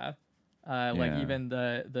even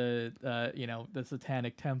the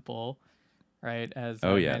Satanic Temple, right, as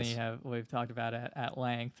many we've talked about at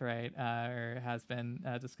length, right, or has been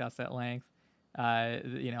discussed at length.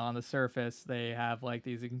 On the surface they have like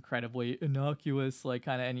these incredibly innocuous like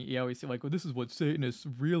kind of, and you always see like, well, this is what Satanists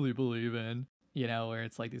really believe in, where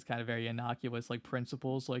it's like these kind of very innocuous like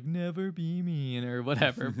principles like never be mean or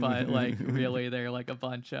whatever, but like really they're like a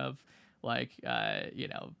bunch of like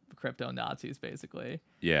crypto Nazis basically.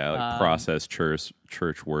 Like process church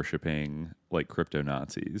worshiping like crypto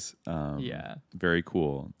Nazis. Very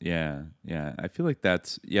cool. I feel like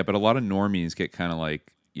that's but a lot of normies get kind of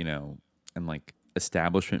like, and like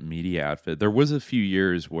establishment media outfit. There was a few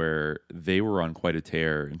years where they were on quite a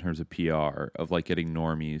tear in terms of PR of like getting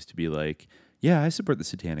normies to be like, yeah, I support the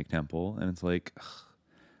Satanic Temple. And it's like, ugh.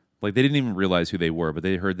 Like they didn't even realize who they were, but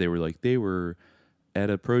they heard they were at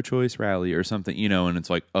a pro-choice rally or something, and it's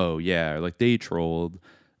like, oh yeah, like they trolled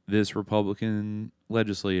this Republican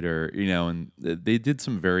legislator, and they did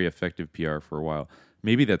some very effective PR for a while.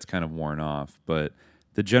 Maybe that's kind of worn off, but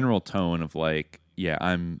the general tone of like, yeah,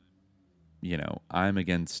 I'm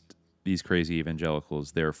against these crazy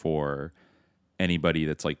evangelicals, therefore anybody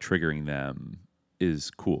that's like triggering them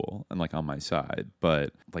is cool and like on my side.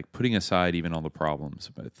 But like putting aside even all the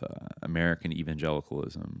problems with American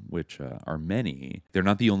evangelicalism, which are many, they're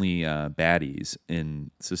not the only baddies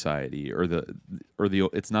in society, or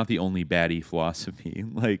it's not the only baddie philosophy.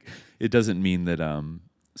 Like it doesn't mean that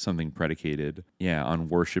something predicated on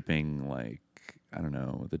worshiping like, I don't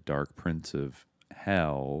know, the dark prince of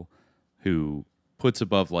hell, who puts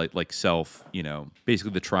above like self,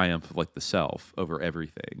 basically the triumph of like the self over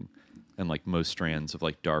everything. And like most strands of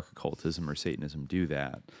like dark occultism or Satanism do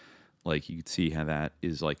that. Like you could see how that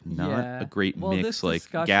is like not a great Well, mix. this Like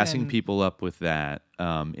discussion- gassing people up with that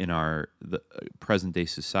in our present day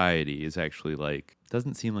society is actually like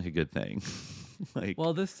doesn't seem like a good thing. Like,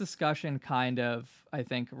 well, this discussion kind of, I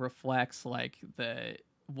think, reflects like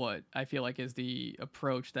what I feel like is the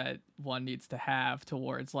approach that one needs to have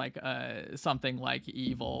towards like something like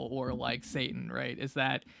evil or like Satan, right? Is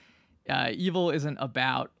that evil isn't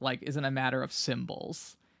a matter of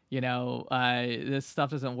symbols. This stuff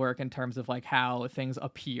doesn't work in terms of like how things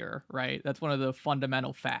appear, right? That's one of the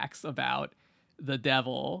fundamental facts about the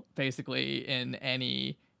devil, basically, in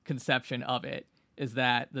any conception of it, is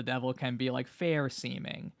that the devil can be like fair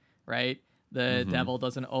seeming, right? The devil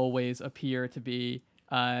doesn't always appear to be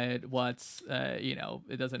it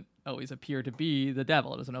doesn't always appear to be the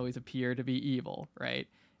devil. It doesn't always appear to be evil, right?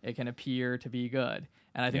 It can appear to be good.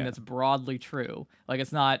 And I think that's broadly true. Like,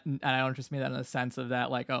 it's not, and I don't just mean that in the sense of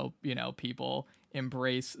that, like, people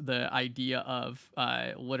embrace the idea of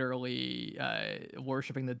literally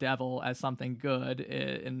worshiping the devil as something good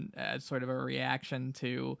as sort of a reaction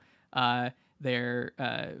to their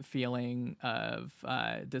feeling of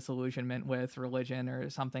disillusionment with religion or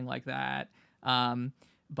something like that.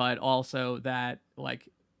 But also that, like,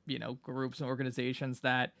 groups and organizations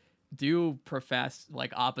that do profess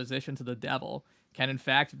like opposition to the devil can in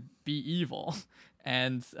fact be evil.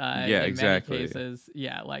 And in many cases,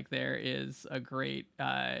 like there is a great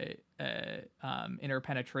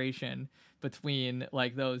interpenetration between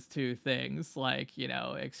like those two things, like,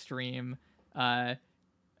 extreme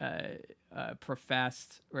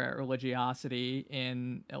professed religiosity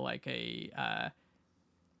in like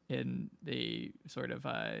in the sort of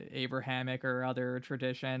Abrahamic or other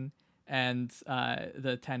tradition, and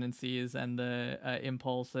the tendencies and the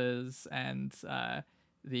impulses and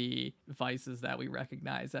the vices that we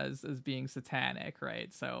recognize as being satanic,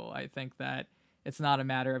 right? So I think that it's not a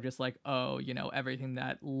matter of just like, everything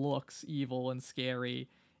that looks evil and scary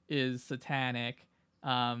is satanic,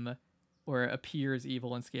 or appears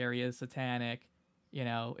evil and scary is satanic.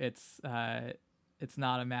 It's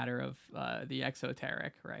not a matter of the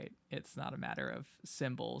exoteric, right? It's not a matter of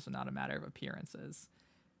symbols and not a matter of appearances.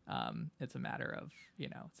 It's a matter of,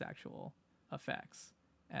 its actual effects.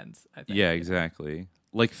 And I think, exactly.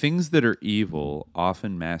 Like things that are evil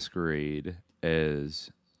often masquerade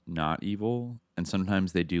as not evil. And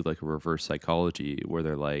sometimes they do like a reverse psychology where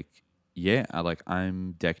they're like,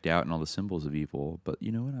 I'm decked out in all the symbols of evil, but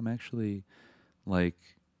you know what? I'm actually like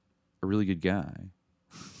a really good guy.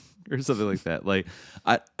 Or something like that.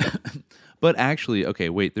 But actually, okay,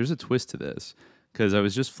 wait, there's a twist to this, because I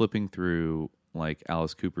was just flipping through like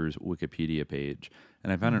Alice Cooper's Wikipedia page,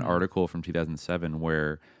 and I found an article from 2007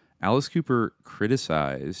 where Alice Cooper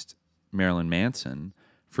criticized Marilyn Manson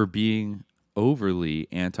for being overly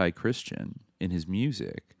anti-Christian in his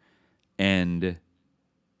music. And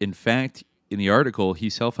in fact, in the article, he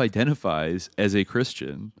self-identifies as a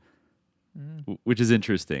Christian, which is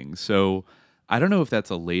interesting. So I don't know if that's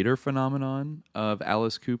a later phenomenon of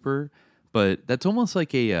Alice Cooper, but that's almost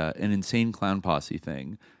like an Insane Clown Posse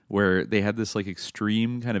thing, where they had this like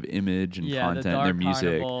extreme kind of image and content in their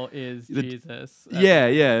music. Carnival is Jesus.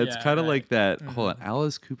 It's kind of like that. Hold on,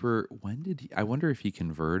 Alice Cooper. When did I wonder if he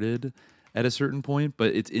converted at a certain point?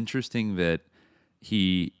 But it's interesting that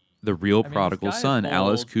the real prodigal son,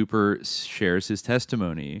 Alice Cooper, shares his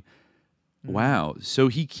testimony. Wow. So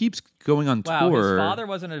he keeps going on tour. His father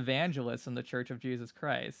was an evangelist in the Church of Jesus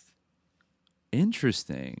Christ.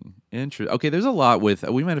 Interesting. Okay, there's a lot with...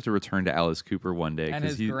 We might have to return to Alice Cooper one day. And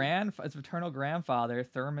his maternal grandfather,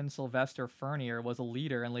 Thurman Sylvester Fernier, was a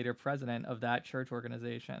leader and later president of that church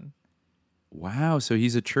organization. Wow, so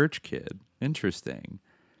he's a church kid. Interesting.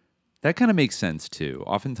 That kind of makes sense, too.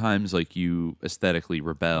 Oftentimes, like, you aesthetically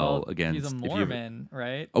rebel against... He's a Mormon,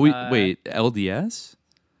 right? Oh, wait, LDS?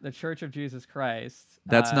 The Church of Jesus Christ.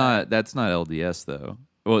 That's not LDS though.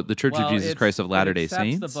 Well, the Church of Jesus Christ of Latter-day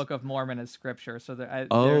Saints. The Book of Mormon as scripture, so they're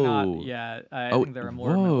not. Yeah, I think they're a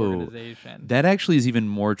Mormon organization. That actually is even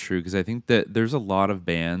more true, because I think that there's a lot of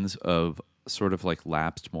bands of sort of like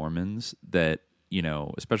lapsed Mormons that,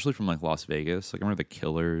 especially from like Las Vegas. Like I remember the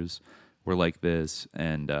Killers were like this,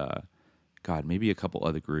 and maybe a couple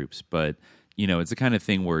other groups, but it's the kind of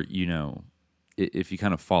thing where if you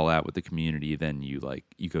kind of fall out with the community, then you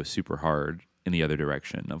go super hard in the other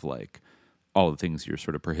direction of like all the things you're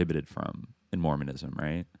sort of prohibited from in Mormonism,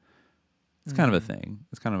 right? It's kind of a thing.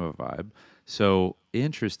 It's kind of a vibe. So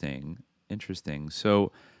interesting.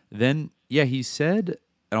 So then, he said,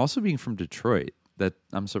 and also being from Detroit, that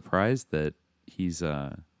I'm surprised that he's.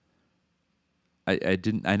 I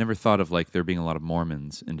never thought of like there being a lot of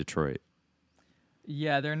Mormons in Detroit.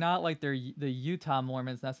 Yeah, they're not like the Utah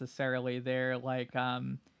Mormons necessarily. They're like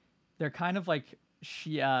they're kind of like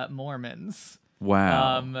Shia Mormons.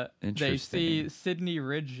 Wow. They see Interesting. Sidney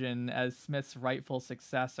Rigdon as Smith's rightful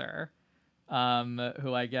successor,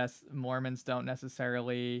 who I guess Mormons don't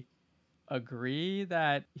necessarily agree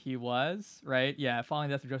that he was, right? Yeah, following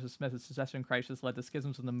the death of Joseph Smith, the secession crisis led to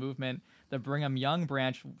schisms in the movement. The Brigham Young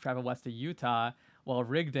branch traveled west to Utah, while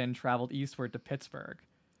Rigdon traveled eastward to Pittsburgh.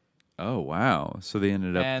 Oh, wow. So they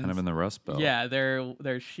ended up kind of in the Rust Belt. Yeah, they're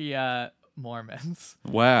Shia Mormons.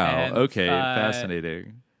 Wow. And, Okay.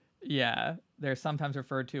 Fascinating. Yeah, they're sometimes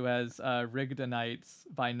referred to as Rigdonites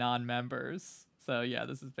by non-members. So yeah,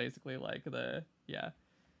 this is basically like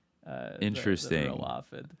interesting. the real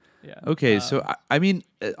Offit. Yeah. Okay, so I mean,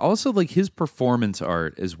 also like his performance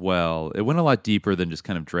art as well. It went a lot deeper than just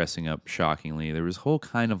kind of dressing up shockingly. There was whole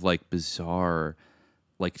kind of like bizarre,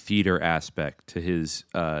 like theater aspect to his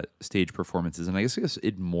stage performances, and I guess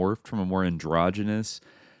it morphed from a more androgynous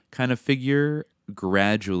kind of figure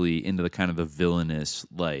gradually into the kind of the villainous,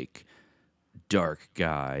 like dark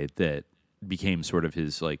guy that became sort of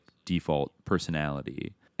his like default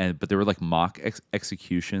personality. But there were like mock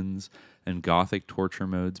executions and gothic torture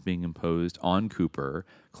modes being imposed on Cooper,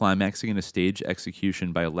 climaxing in a staged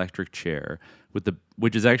execution by electric chair,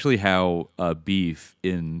 which is actually how Beef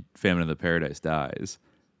in Famine of the Paradise dies.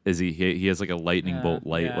 Is he has like a lightning bolt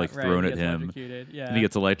light thrown at him, and he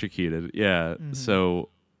gets electrocuted. Yeah, Mm-hmm. So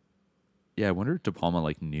yeah, I wonder if De Palma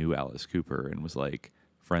like knew Alice Cooper and was like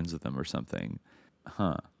friends with him or something.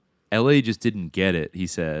 Huh. L.A. just didn't get it, he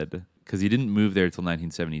said, because he didn't move there until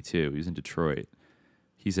 1972. He was in Detroit.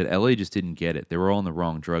 He said, L.A. just didn't get it. They were all on the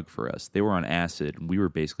wrong drug for us. They were on acid, and we were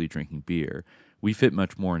basically drinking beer. We fit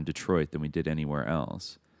much more in Detroit than we did anywhere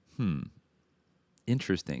else.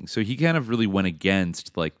 Interesting. So he kind of really went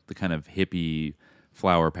against like the kind of hippie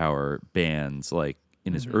flower power bands like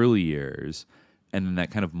in his early years, and then that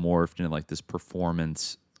kind of morphed into like this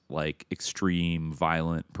performance, like extreme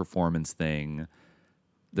violent performance thing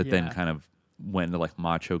that then kind of went into like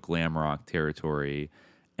macho glam rock territory.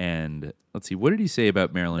 And let's see, what did he say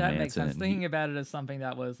about Marilyn Manson? That makes sense. Thinking about it as something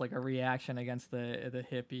that was like a reaction against the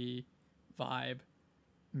hippie vibe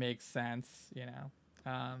makes sense, you know.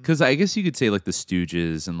 Because I guess you could say like the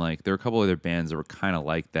Stooges and like there are a couple other bands that were kind of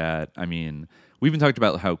like that. I mean, we even talked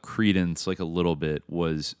about how Creedence like a little bit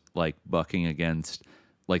was like bucking against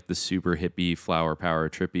like the super hippie flower power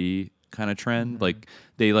trippy kind of trend. Like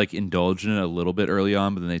they like indulged in it a little bit early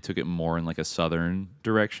on, but then they took it more in like a southern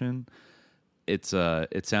direction. It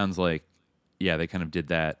sounds like they kind of did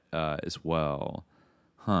that as well.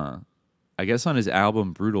 I guess on his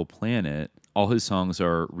album Brutal Planet, all his songs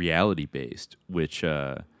are reality based, which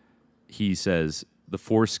he says the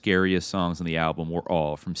 4 scariest songs on the album were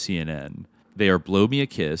all from CNN. They are Blow Me a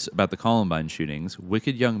Kiss, about the Columbine shootings,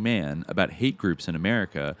 Wicked Young Man, about hate groups in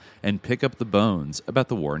America, and Pick Up the Bones, about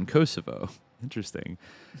the war in Kosovo. Interesting.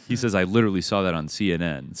 He says, I literally saw that on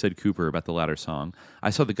CNN, said Cooper about the latter song. I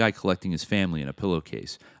saw the guy collecting his family in a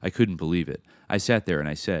pillowcase. I couldn't believe it. I sat there and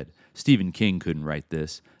I said, Stephen King couldn't write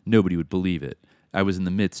this. Nobody would believe it. I was in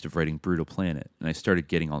the midst of writing Brutal Planet, and I started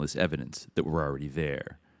getting all this evidence that we're already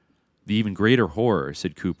there. The even greater horror,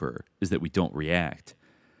 said Cooper, is that we don't react.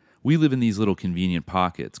 We live in these little convenient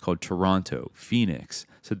pockets called Toronto, Phoenix,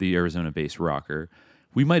 said the Arizona-based rocker.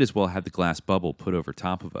 We might as well have the glass bubble put over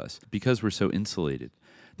top of us because we're so insulated.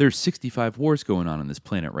 There's 65 wars going on this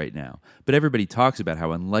planet right now, but everybody talks about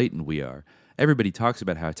how enlightened we are. Everybody talks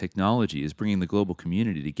about how technology is bringing the global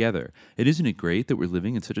community together. And isn't it great that we're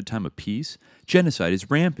living in such a time of peace? Genocide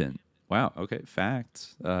is rampant. Wow, okay,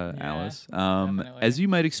 facts, Alice. As you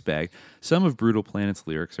might expect, some of Brutal Planet's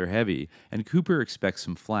lyrics are heavy, and Cooper expects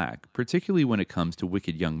some flack, particularly when it comes to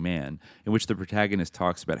Wicked Young Man, in which the protagonist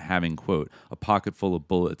talks about having, quote, a pocket full of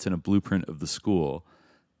bullets and a blueprint of the school.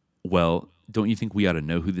 Well, don't you think we ought to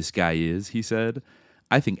know who this guy is, he said.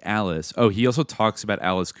 I think Alice... Oh, he also talks about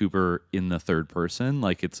Alice Cooper in the third person,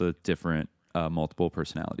 like it's a different... multiple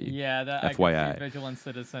personality. Yeah, that FYI. I could see Vigilant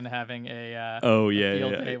Citizen having a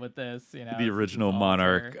field day with this. You know, the original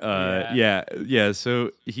Monarch. Yeah.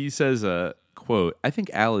 So he says, "quote: I think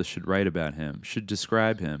Alice should write about him, should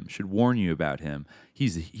describe him, should warn you about him.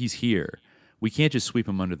 He's here. We can't just sweep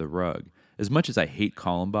him under the rug. As much as I hate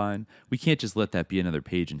Columbine, we can't just let that be another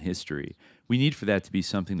page in history. We need for that to be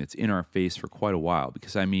something that's in our face for quite a while.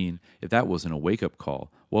 Because I mean, if that wasn't a wake-up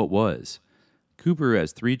call, what was?" Cooper, who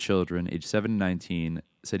has 3 children, aged 7 and 19,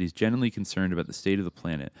 said he's genuinely concerned about the state of the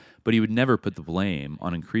planet, but he would never put the blame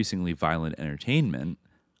on increasingly violent entertainment.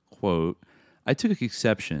 Quote, I took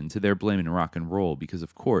exception to their blaming rock and roll because,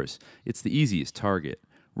 of course, it's the easiest target.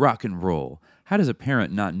 Rock and roll. How does a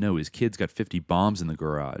parent not know his kid's got 50 bombs in the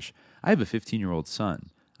garage? I have a 15-year-old son.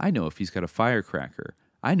 I know if he's got a firecracker.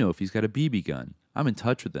 I know if he's got a BB gun. I'm in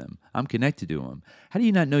touch with him. I'm connected to him. How do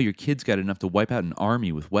you not know your kid's got enough to wipe out an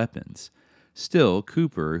army with weapons? Still,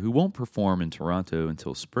 Cooper, who won't perform in Toronto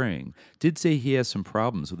until spring, did say he has some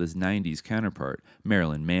problems with his 90s counterpart,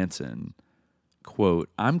 Marilyn Manson. Quote,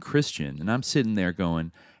 I'm Christian, and I'm sitting there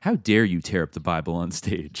going, how dare you tear up the Bible on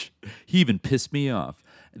stage? He even pissed me off.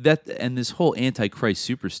 And this whole Antichrist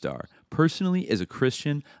superstar. Personally, as a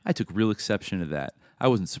Christian, I took real exception to that. I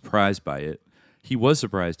wasn't surprised by it. He was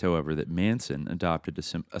surprised, however, that Manson adopted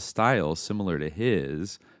a style similar to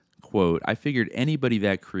his. Quote, I figured anybody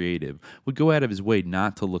that creative would go out of his way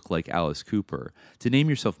not to look like Alice Cooper. To name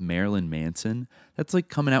yourself Marilyn Manson, that's like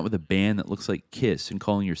coming out with a band that looks like Kiss and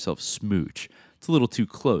calling yourself Smooch. It's a little too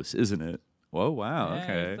close, isn't it? Whoa, wow, Yeah,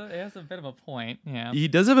 okay. He has a bit of a point, yeah. He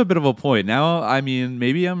does have a bit of a point. Now, I mean,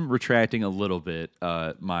 maybe I'm retracting a little bit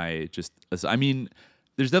there's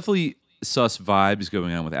definitely sus vibes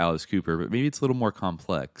going on with Alice Cooper, but maybe it's a little more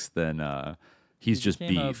complex than he's just beef.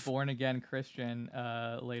 He became a born-again Christian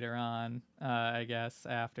later on, I guess,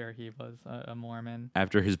 after he was a Mormon.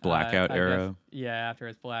 After his blackout era? After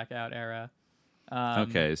his blackout era.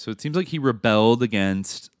 Okay, so it seems like he rebelled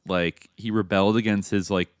against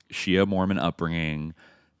his like Shia Mormon upbringing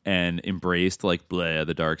and embraced like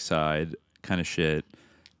the dark side kind of shit,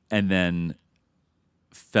 and then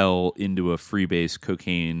fell into a freebase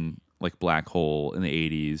cocaine like black hole in the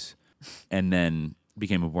 80s, and then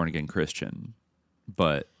became a born again Christian,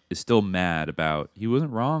 but is still mad about he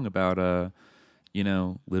wasn't wrong about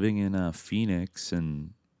living in Phoenix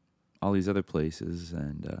and all these other places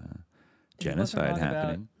and genocide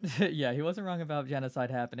happening. He wasn't wrong about genocide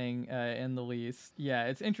happening in the least. Yeah,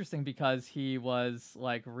 it's interesting because he was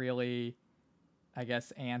like really, I guess,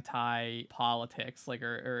 anti-politics, like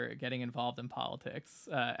or getting involved in politics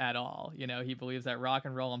at all. You know, he believes that rock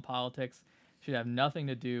and roll and politics should have nothing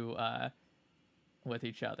to do with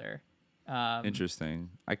each other. Interesting.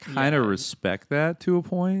 I kind of respect that to a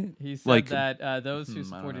point. He said that those who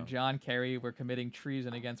supported John Kerry were committing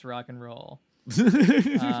treason against rock and roll. It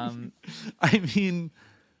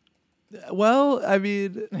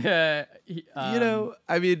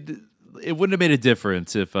wouldn't have made a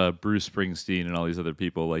difference if Bruce Springsteen and all these other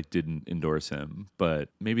people like didn't endorse him, but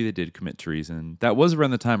maybe they did commit treason. That was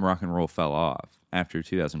around the time rock and roll fell off after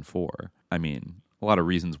 2004. I mean, a lot of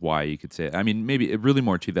reasons why you could say it. I mean, maybe really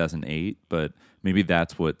more 2008, but maybe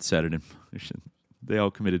that's what set it in motion. They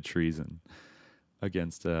all committed treason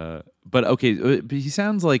against. But okay, but he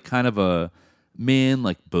sounds like kind of a man,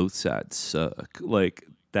 like both sides suck, like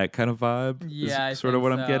that kind of vibe. Yeah, is sort of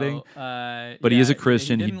what I'm getting. But he is a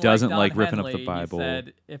Christian. He doesn't like ripping up the Henley. Bible. He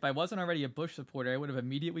said, if I wasn't already a Bush supporter, I would have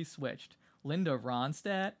immediately switched. Linda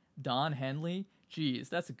Ronstadt, Don Henley. Geez,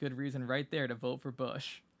 that's a good reason right there to vote for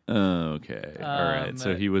Bush. Oh, okay. All right.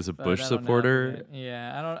 So he was a Bush supporter?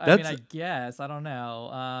 Yeah. I guess. I don't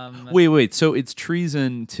know. Wait. So it's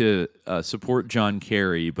treason to support John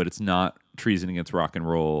Kerry, but it's not treason against rock and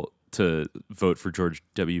roll to vote for George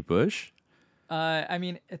W. Bush? I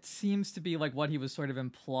mean, it seems to be like what he was sort of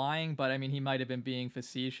implying, but I mean, he might have been being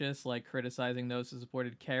facetious, like criticizing those who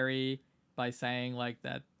supported Kerry by saying like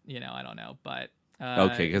that, I don't know, but...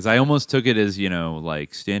 okay, because I almost took it as,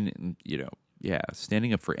 like standing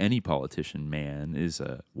up for any politician, man, is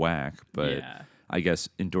a whack, but I guess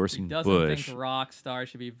endorsing Bush... He doesn't think rock stars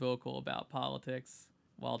should be vocal about politics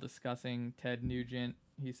while discussing Ted Nugent.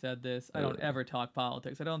 He said this. I don't ever talk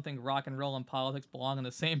politics. I don't think rock and roll and politics belong in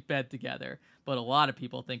the same bed together, but a lot of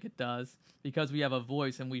people think it does because we have a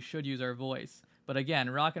voice and we should use our voice. But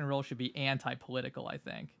again, rock and roll should be anti-political, I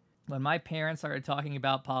think. When my parents started talking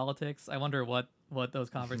about politics, I wonder what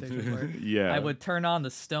those conversations were. Yeah. I would turn on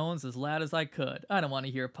the Stones as loud as I could. I don't want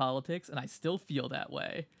to hear politics, and I still feel that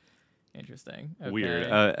way. Interesting. Okay.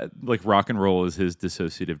 Weird. Like rock and roll is his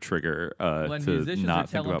dissociative trigger. When to musicians not are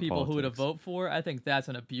telling people politics. who to vote for, I think that's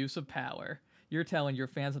an abuse of power. You're telling your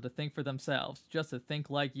fans what to think for themselves, just to think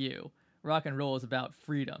like you. Rock and roll is about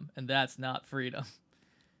freedom, and that's not freedom.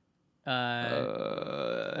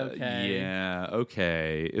 Okay. Yeah.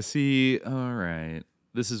 Okay. See. All right.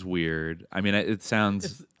 This is weird. I mean, it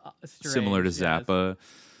sounds similar to Zappa.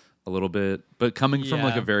 A little bit, but coming from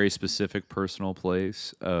like a very specific personal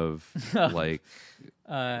place of like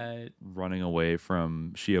running away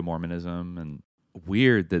from Shia Mormonism, and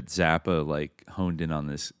weird that Zappa like honed in on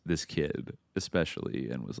this kid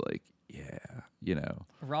especially and was like,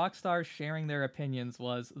 rock stars sharing their opinions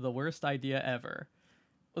was the worst idea ever.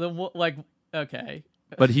 Okay,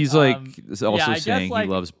 But he's also I saying guess, he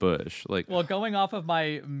loves Bush. Well, going off of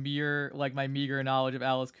my meager knowledge of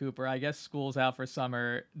Alice Cooper, I guess School's Out for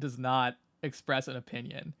Summer does not express an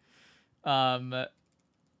opinion.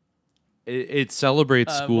 It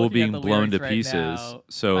celebrates school being blown to pieces. Now,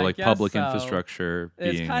 So public infrastructure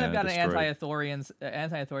it's being kind of got destroyed. an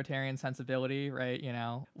anti-authoritarian sensibility, right? You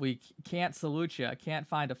know, we can't salute you, can't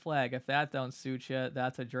find a flag. If that don't suit you,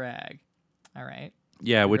 that's a drag. All right.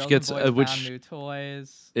 Yeah, which gets new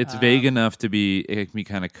toys. It's vague enough to be it can be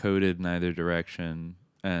kind of coded in either direction,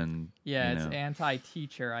 and it's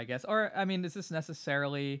anti-teacher, I guess. Or I mean, is this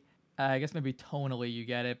necessarily? I guess maybe tonally you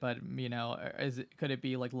get it, but could it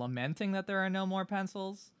be like lamenting that there are no more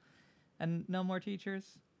pencils and no more teachers?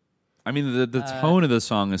 I mean, the tone of the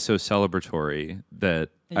song is so celebratory that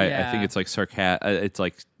I think it's like it's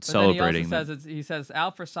like celebrating. Then he says,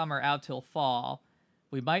 "Out for summer, out till fall.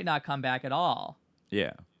 We might not come back at all."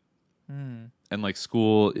 Yeah. And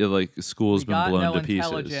school's been blown to pieces.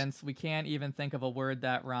 Intelligence. We can't even think of a word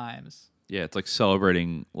that rhymes. Yeah, it's like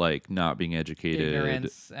celebrating not being educated,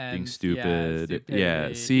 ignorance, and being stupid.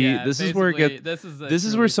 Yeah, see, this is where it gets. This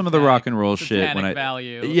is where some of the rock and roll shit. When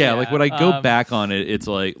value. When I go back on it, it's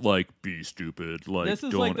like be stupid. This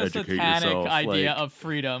is don't the educate satanic yourself. idea of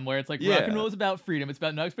freedom, where it's rock and roll is about freedom. It's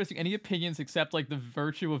about not expressing any opinions except the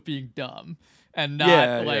virtue of being dumb. And not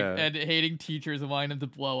and hating teachers and wanting them to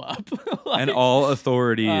blow up. And all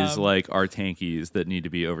authorities are tankies that need to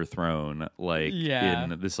be overthrown.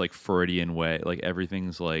 In this Freudian way.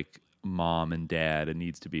 Everything's mom and dad and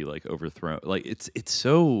needs to be overthrown.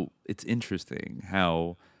 It's interesting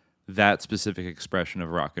how that specific expression of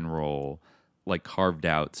rock and roll carved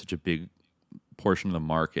out such a big portion of the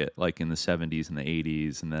market in the 70s and the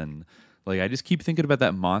 80s. And then I just keep thinking about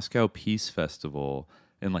that Moscow Peace Festival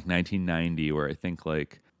in 1990, where I think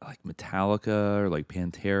Metallica or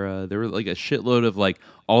Pantera, there were a shitload of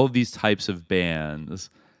all of these types of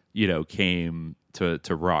bands, came to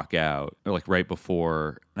rock out or right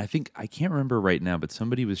before. And I can't remember right now, but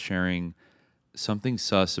somebody was sharing something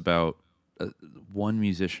sus about one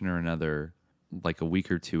musician or another a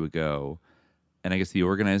week or two ago. And I guess the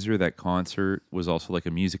organizer of that concert was also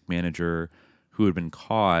a music manager who had been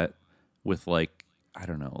caught with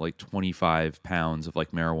 25 pounds of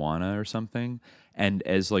marijuana or something. And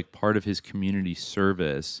as part of his community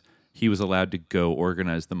service, he was allowed to go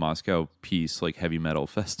organize the Moscow Peace heavy metal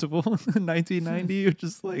festival in 1990, which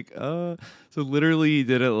is so literally he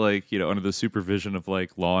did it under the supervision of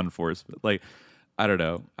law enforcement. I don't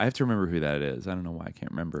know. I have to remember who that is. I don't know why I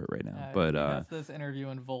can't remember it right now. But that's this interview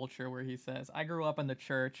in Vulture where he says, "I grew up in the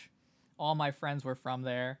church. All my friends were from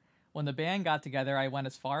there. When the band got together, I went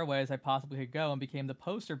as far away as I possibly could go and became the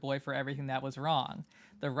poster boy for everything that was wrong.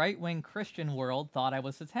 The right-wing Christian world thought I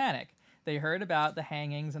was satanic. They heard about the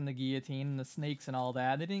hangings and the guillotine and the snakes and all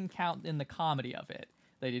that. They didn't count in the comedy of it.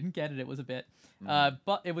 They didn't get it. It was a bit.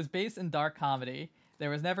 But it was based in dark comedy. There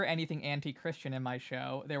was never anything anti-Christian in my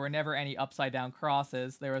show. There were never any upside-down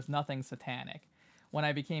crosses. There was nothing satanic. When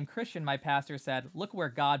I became Christian, my pastor said, 'Look where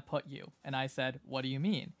God put you.' And I said, 'What do you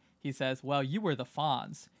mean?' He says, 'Well, you were the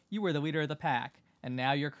Fonz. You were the leader of the pack, and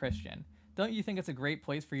now you're Christian. Don't you think it's a great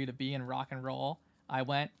place for you to be in rock and roll?' I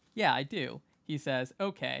went, 'Yeah, I do.' He says,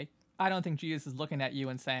 'Okay, I don't think Jesus is looking at you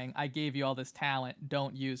and saying, I gave you all this talent,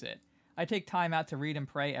 don't use it. I take time out to read and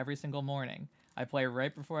pray every single morning. I play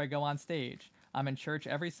right before I go on stage. I'm in church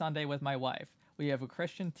every Sunday with my wife. We have a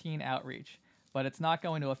Christian teen outreach, but it's not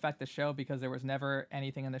going to affect the show because there was never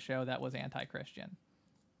anything in the show that was anti-Christian.'"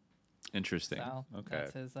 Interesting. So okay.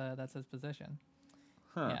 That's his position.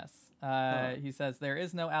 Huh. Yes. He says, "There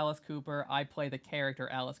is no Alice Cooper. I play the character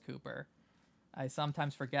Alice Cooper. I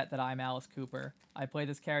sometimes forget that I'm Alice Cooper. I play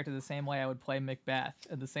this character the same way I would play Macbeth,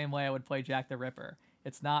 and the same way I would play Jack the Ripper.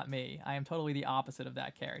 It's not me. I am totally the opposite of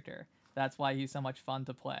that character. That's why he's so much fun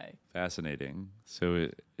to play." Fascinating. So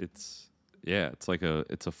it's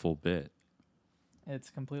a full bit. It's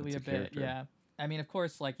completely a bit, character. yeah. I mean, of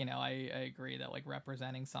course, I agree that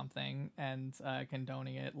representing something and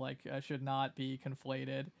condoning it should not be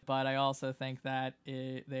conflated. But I also think that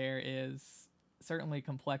there is certainly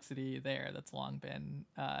complexity there that's long been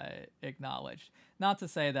acknowledged. Not to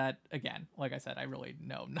say that, again, like I said, I really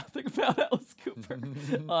know nothing about Alice Cooper.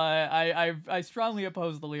 I strongly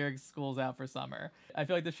oppose the lyrics "School's Out for Summer." I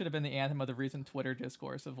feel like this should have been the anthem of the recent Twitter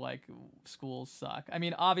discourse of schools suck. I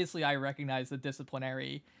mean, obviously I recognize the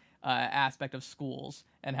disciplinary aspect of schools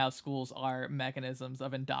and how schools are mechanisms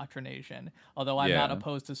of indoctrination, although I'm not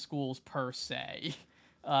opposed to schools per se.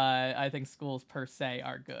 I think schools per se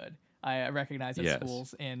are good. I recognize that Yes.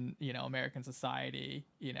 schools in, American society,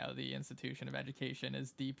 the institution of education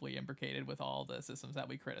is deeply imbricated with all the systems that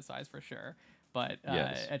we criticize for sure. But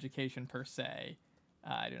Yes. education per se,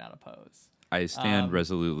 I do not oppose. I stand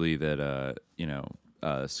resolutely that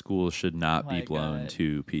schools should not be blown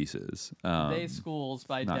to pieces. They Schools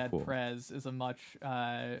by not Dead cool. Prez is a much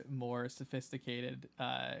more sophisticated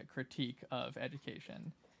critique of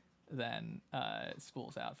education than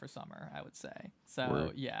Schools Out for Summer, I would say. So,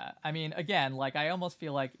 Word. yeah. I mean, again, I almost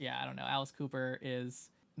feel like, I don't know, Alice Cooper is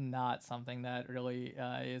not something that really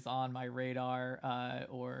is on my radar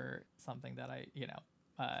or something that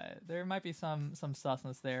there might be some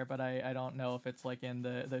susness there, but I don't know if it's in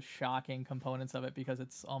the shocking components of it, because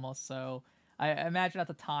it's almost so. I imagine at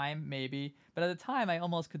the time maybe, but at the time I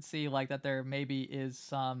almost could see that there maybe is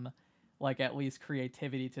some at least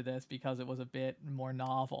creativity to this because it was a bit more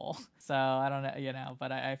novel. So I don't know,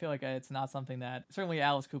 but I feel like it's not something that, certainly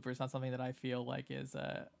Alice Cooper is not something that I feel is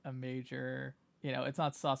a major. It's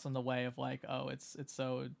not sus in the way of it's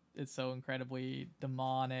so incredibly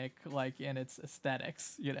demonic in its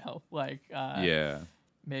aesthetics, Yeah.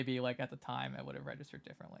 Maybe at the time I would have registered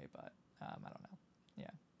differently, but I don't know.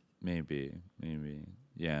 Yeah. Maybe.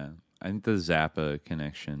 Yeah. I think the Zappa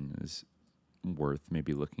connection is worth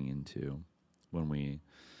maybe looking into when we,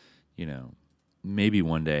 maybe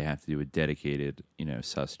one day have to do a dedicated,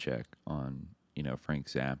 sus check on, Frank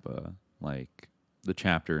Zappa. The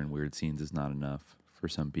chapter in Weird Scenes is not enough for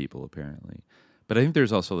some people, apparently. But I think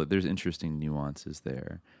there's also interesting nuances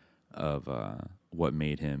there of what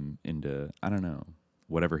made him into, I don't know,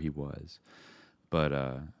 whatever he was. But,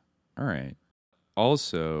 all right.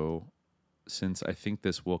 Also, since I think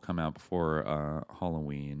this will come out before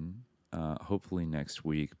Halloween, hopefully next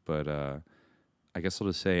week, but I guess I'll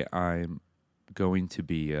just say I'm going to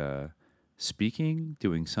be speaking,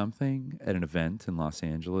 doing something at an event in Los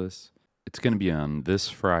Angeles. It's going to be on this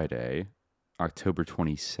Friday, October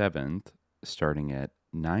 27th, starting at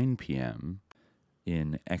 9 p.m.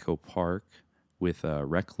 in Echo Park with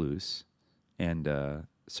Recluse and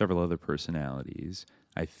several other personalities.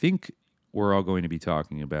 I think we're all going to be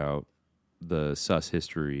talking about the sus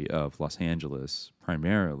history of Los Angeles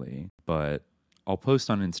primarily, but I'll post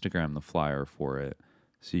on Instagram the flyer for it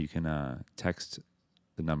so you can text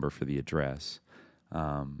the number for the address.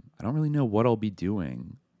 I don't really know what I'll be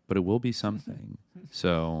doing, but it will be something.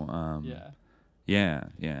 So, yeah,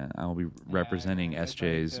 I'll be representing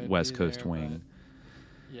SJ's West Coast wing.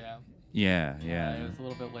 Yeah. Yeah. It was a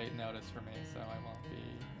little bit late notice for me, so I won't be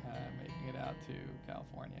making it out to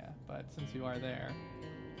California. But since you are there...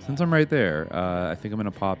 Since I'm right there, I think I'm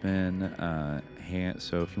going to pop in.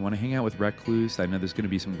 So if you want to hang out with Recluse, I know there's going to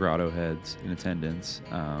be some Grotto heads in attendance.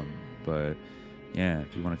 But yeah,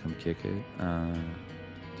 if you want to come kick it,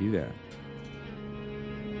 do that.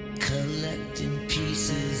 Collecting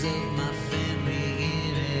pieces of my family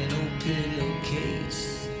in an old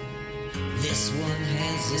pillowcase. This one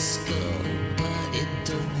has a skull, but it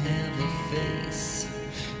don't have a face.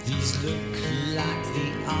 These look like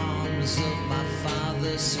the arms of my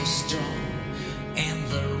father, so strong. And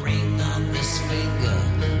the ring on this finger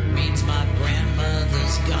means my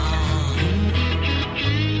grandmother's gone.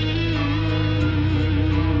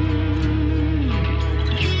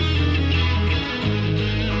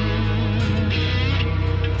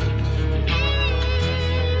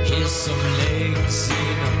 Here's some legs in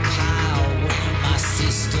a pile where my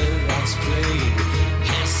sister once played.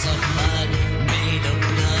 Here's some mud made of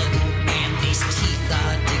blood, and these teeth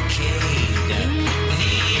are decayed.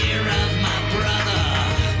 The ear of my brother,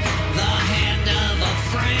 the hand of a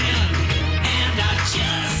friend, and I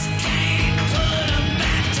just can't put them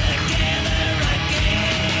back together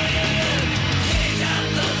again. Pick up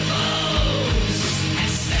the bows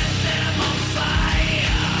and set them on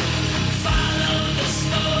fire. Follow the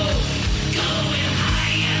smoke, going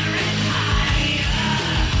higher and higher.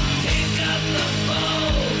 Pick up the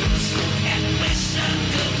bows and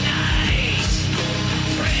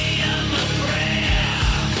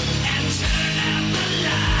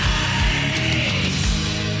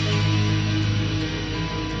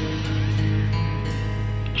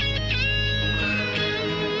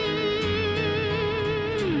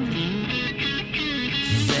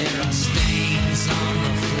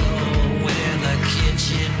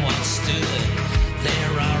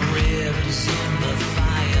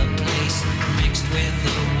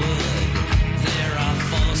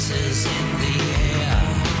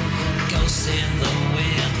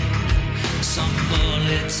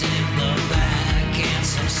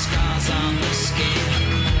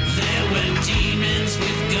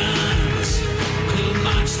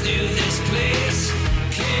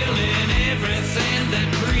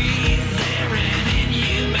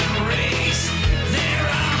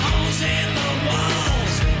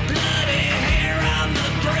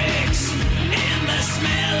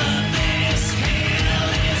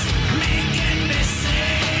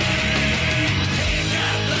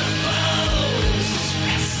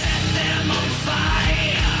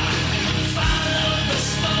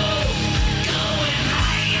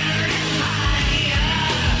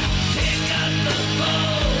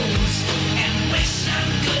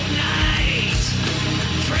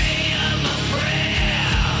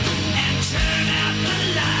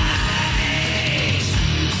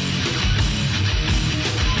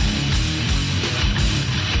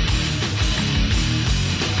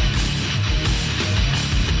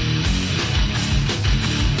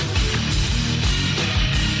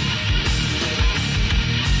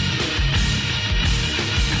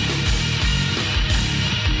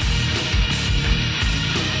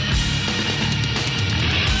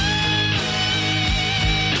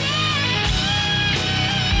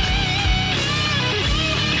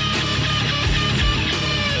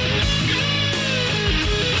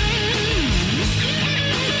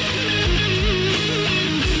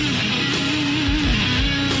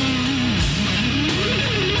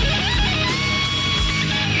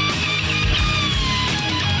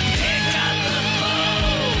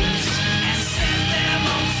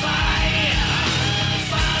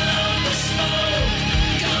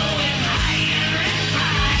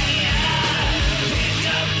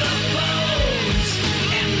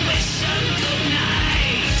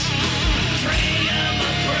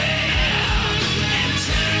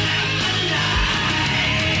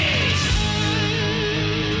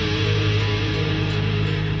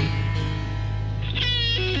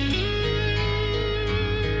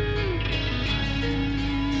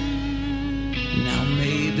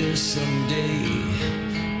someday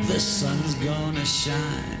the sun's gonna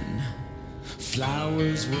shine,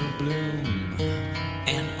 flowers will bloom,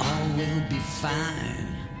 and all will be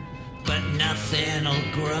fine. But nothing'll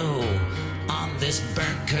grow on this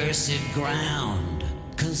burnt, cursed ground,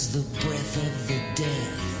 'cause the breath of the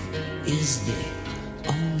death is the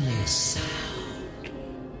only sound.